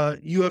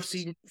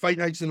 UFC fight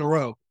nights in a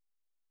row.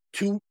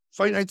 2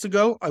 fight nights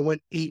ago, I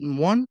went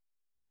 8-1.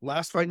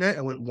 Last fight night,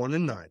 I went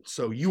 1-9.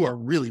 So you are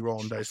really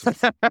rolling dice.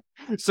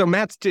 So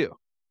Matt's 2.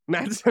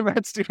 Matt's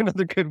doing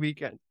another good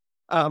weekend.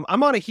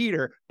 I'm on a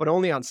heater, but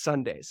only on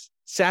Sundays.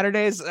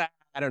 Saturdays,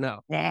 I don't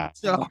know.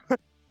 So,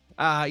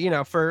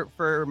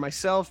 for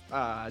myself,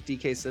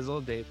 DK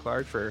Sizzle, Dave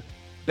Clark, for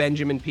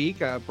Benjamin Peak,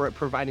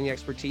 providing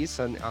expertise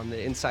on the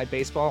inside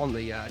baseball and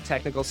the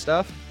technical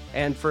stuff.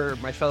 And for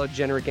my fellow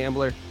degenerate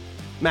gambler,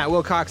 Matt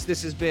Wilcox,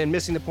 this has been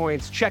Missing the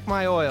Points. Check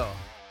my oil.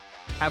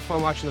 Have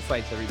fun watching the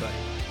fights, everybody.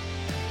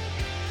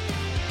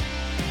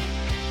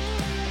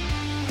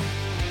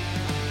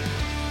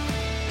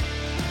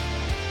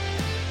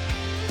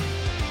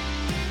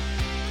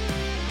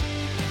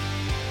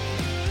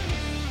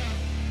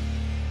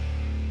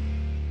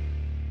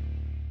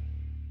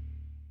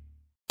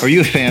 Are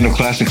you a fan of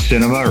classic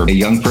cinema or a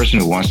young person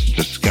who wants to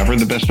discover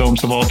the best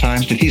films of all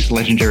time? Do these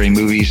legendary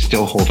movies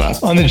still hold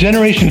up? On the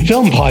Generation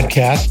Film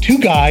podcast, 2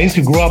 guys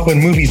who grew up when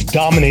movies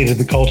dominated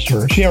the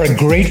culture share a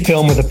great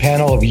film with a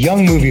panel of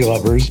young movie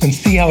lovers and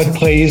see how it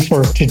plays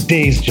for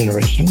today's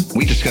generation.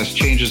 We discuss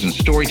changes in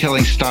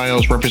storytelling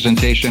styles,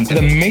 representation,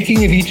 the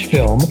making of each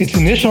film, its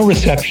initial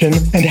reception,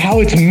 and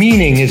how its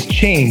meaning has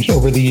changed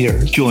over the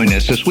years. Join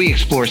us as we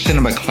explore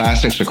cinema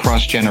classics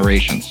across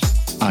generations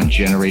on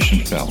Generation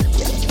Film.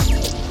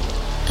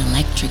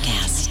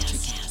 Electricast.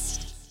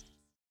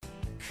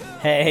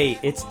 Hey,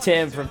 it's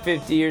Tim from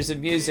 50 Years of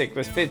Music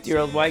with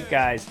 50-Year-Old White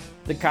Guys,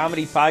 the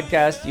comedy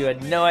podcast you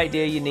had no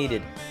idea you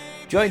needed.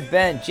 Join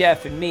Ben,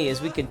 Jeff, and me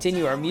as we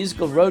continue our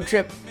musical road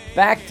trip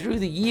back through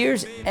the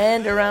years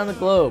and around the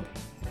globe.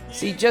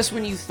 See, just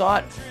when you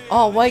thought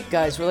all white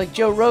guys were like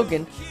Joe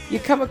Rogan, you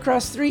come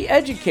across 3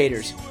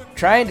 educators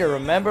trying to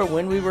remember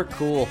when we were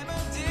cool.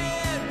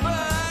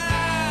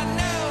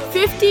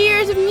 50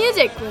 Years of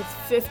Music with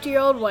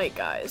 50-Year-Old White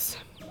Guys.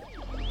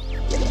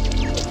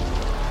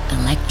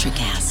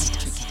 Electricast.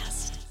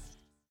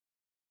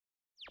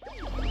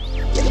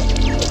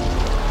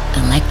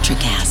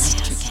 Electricast.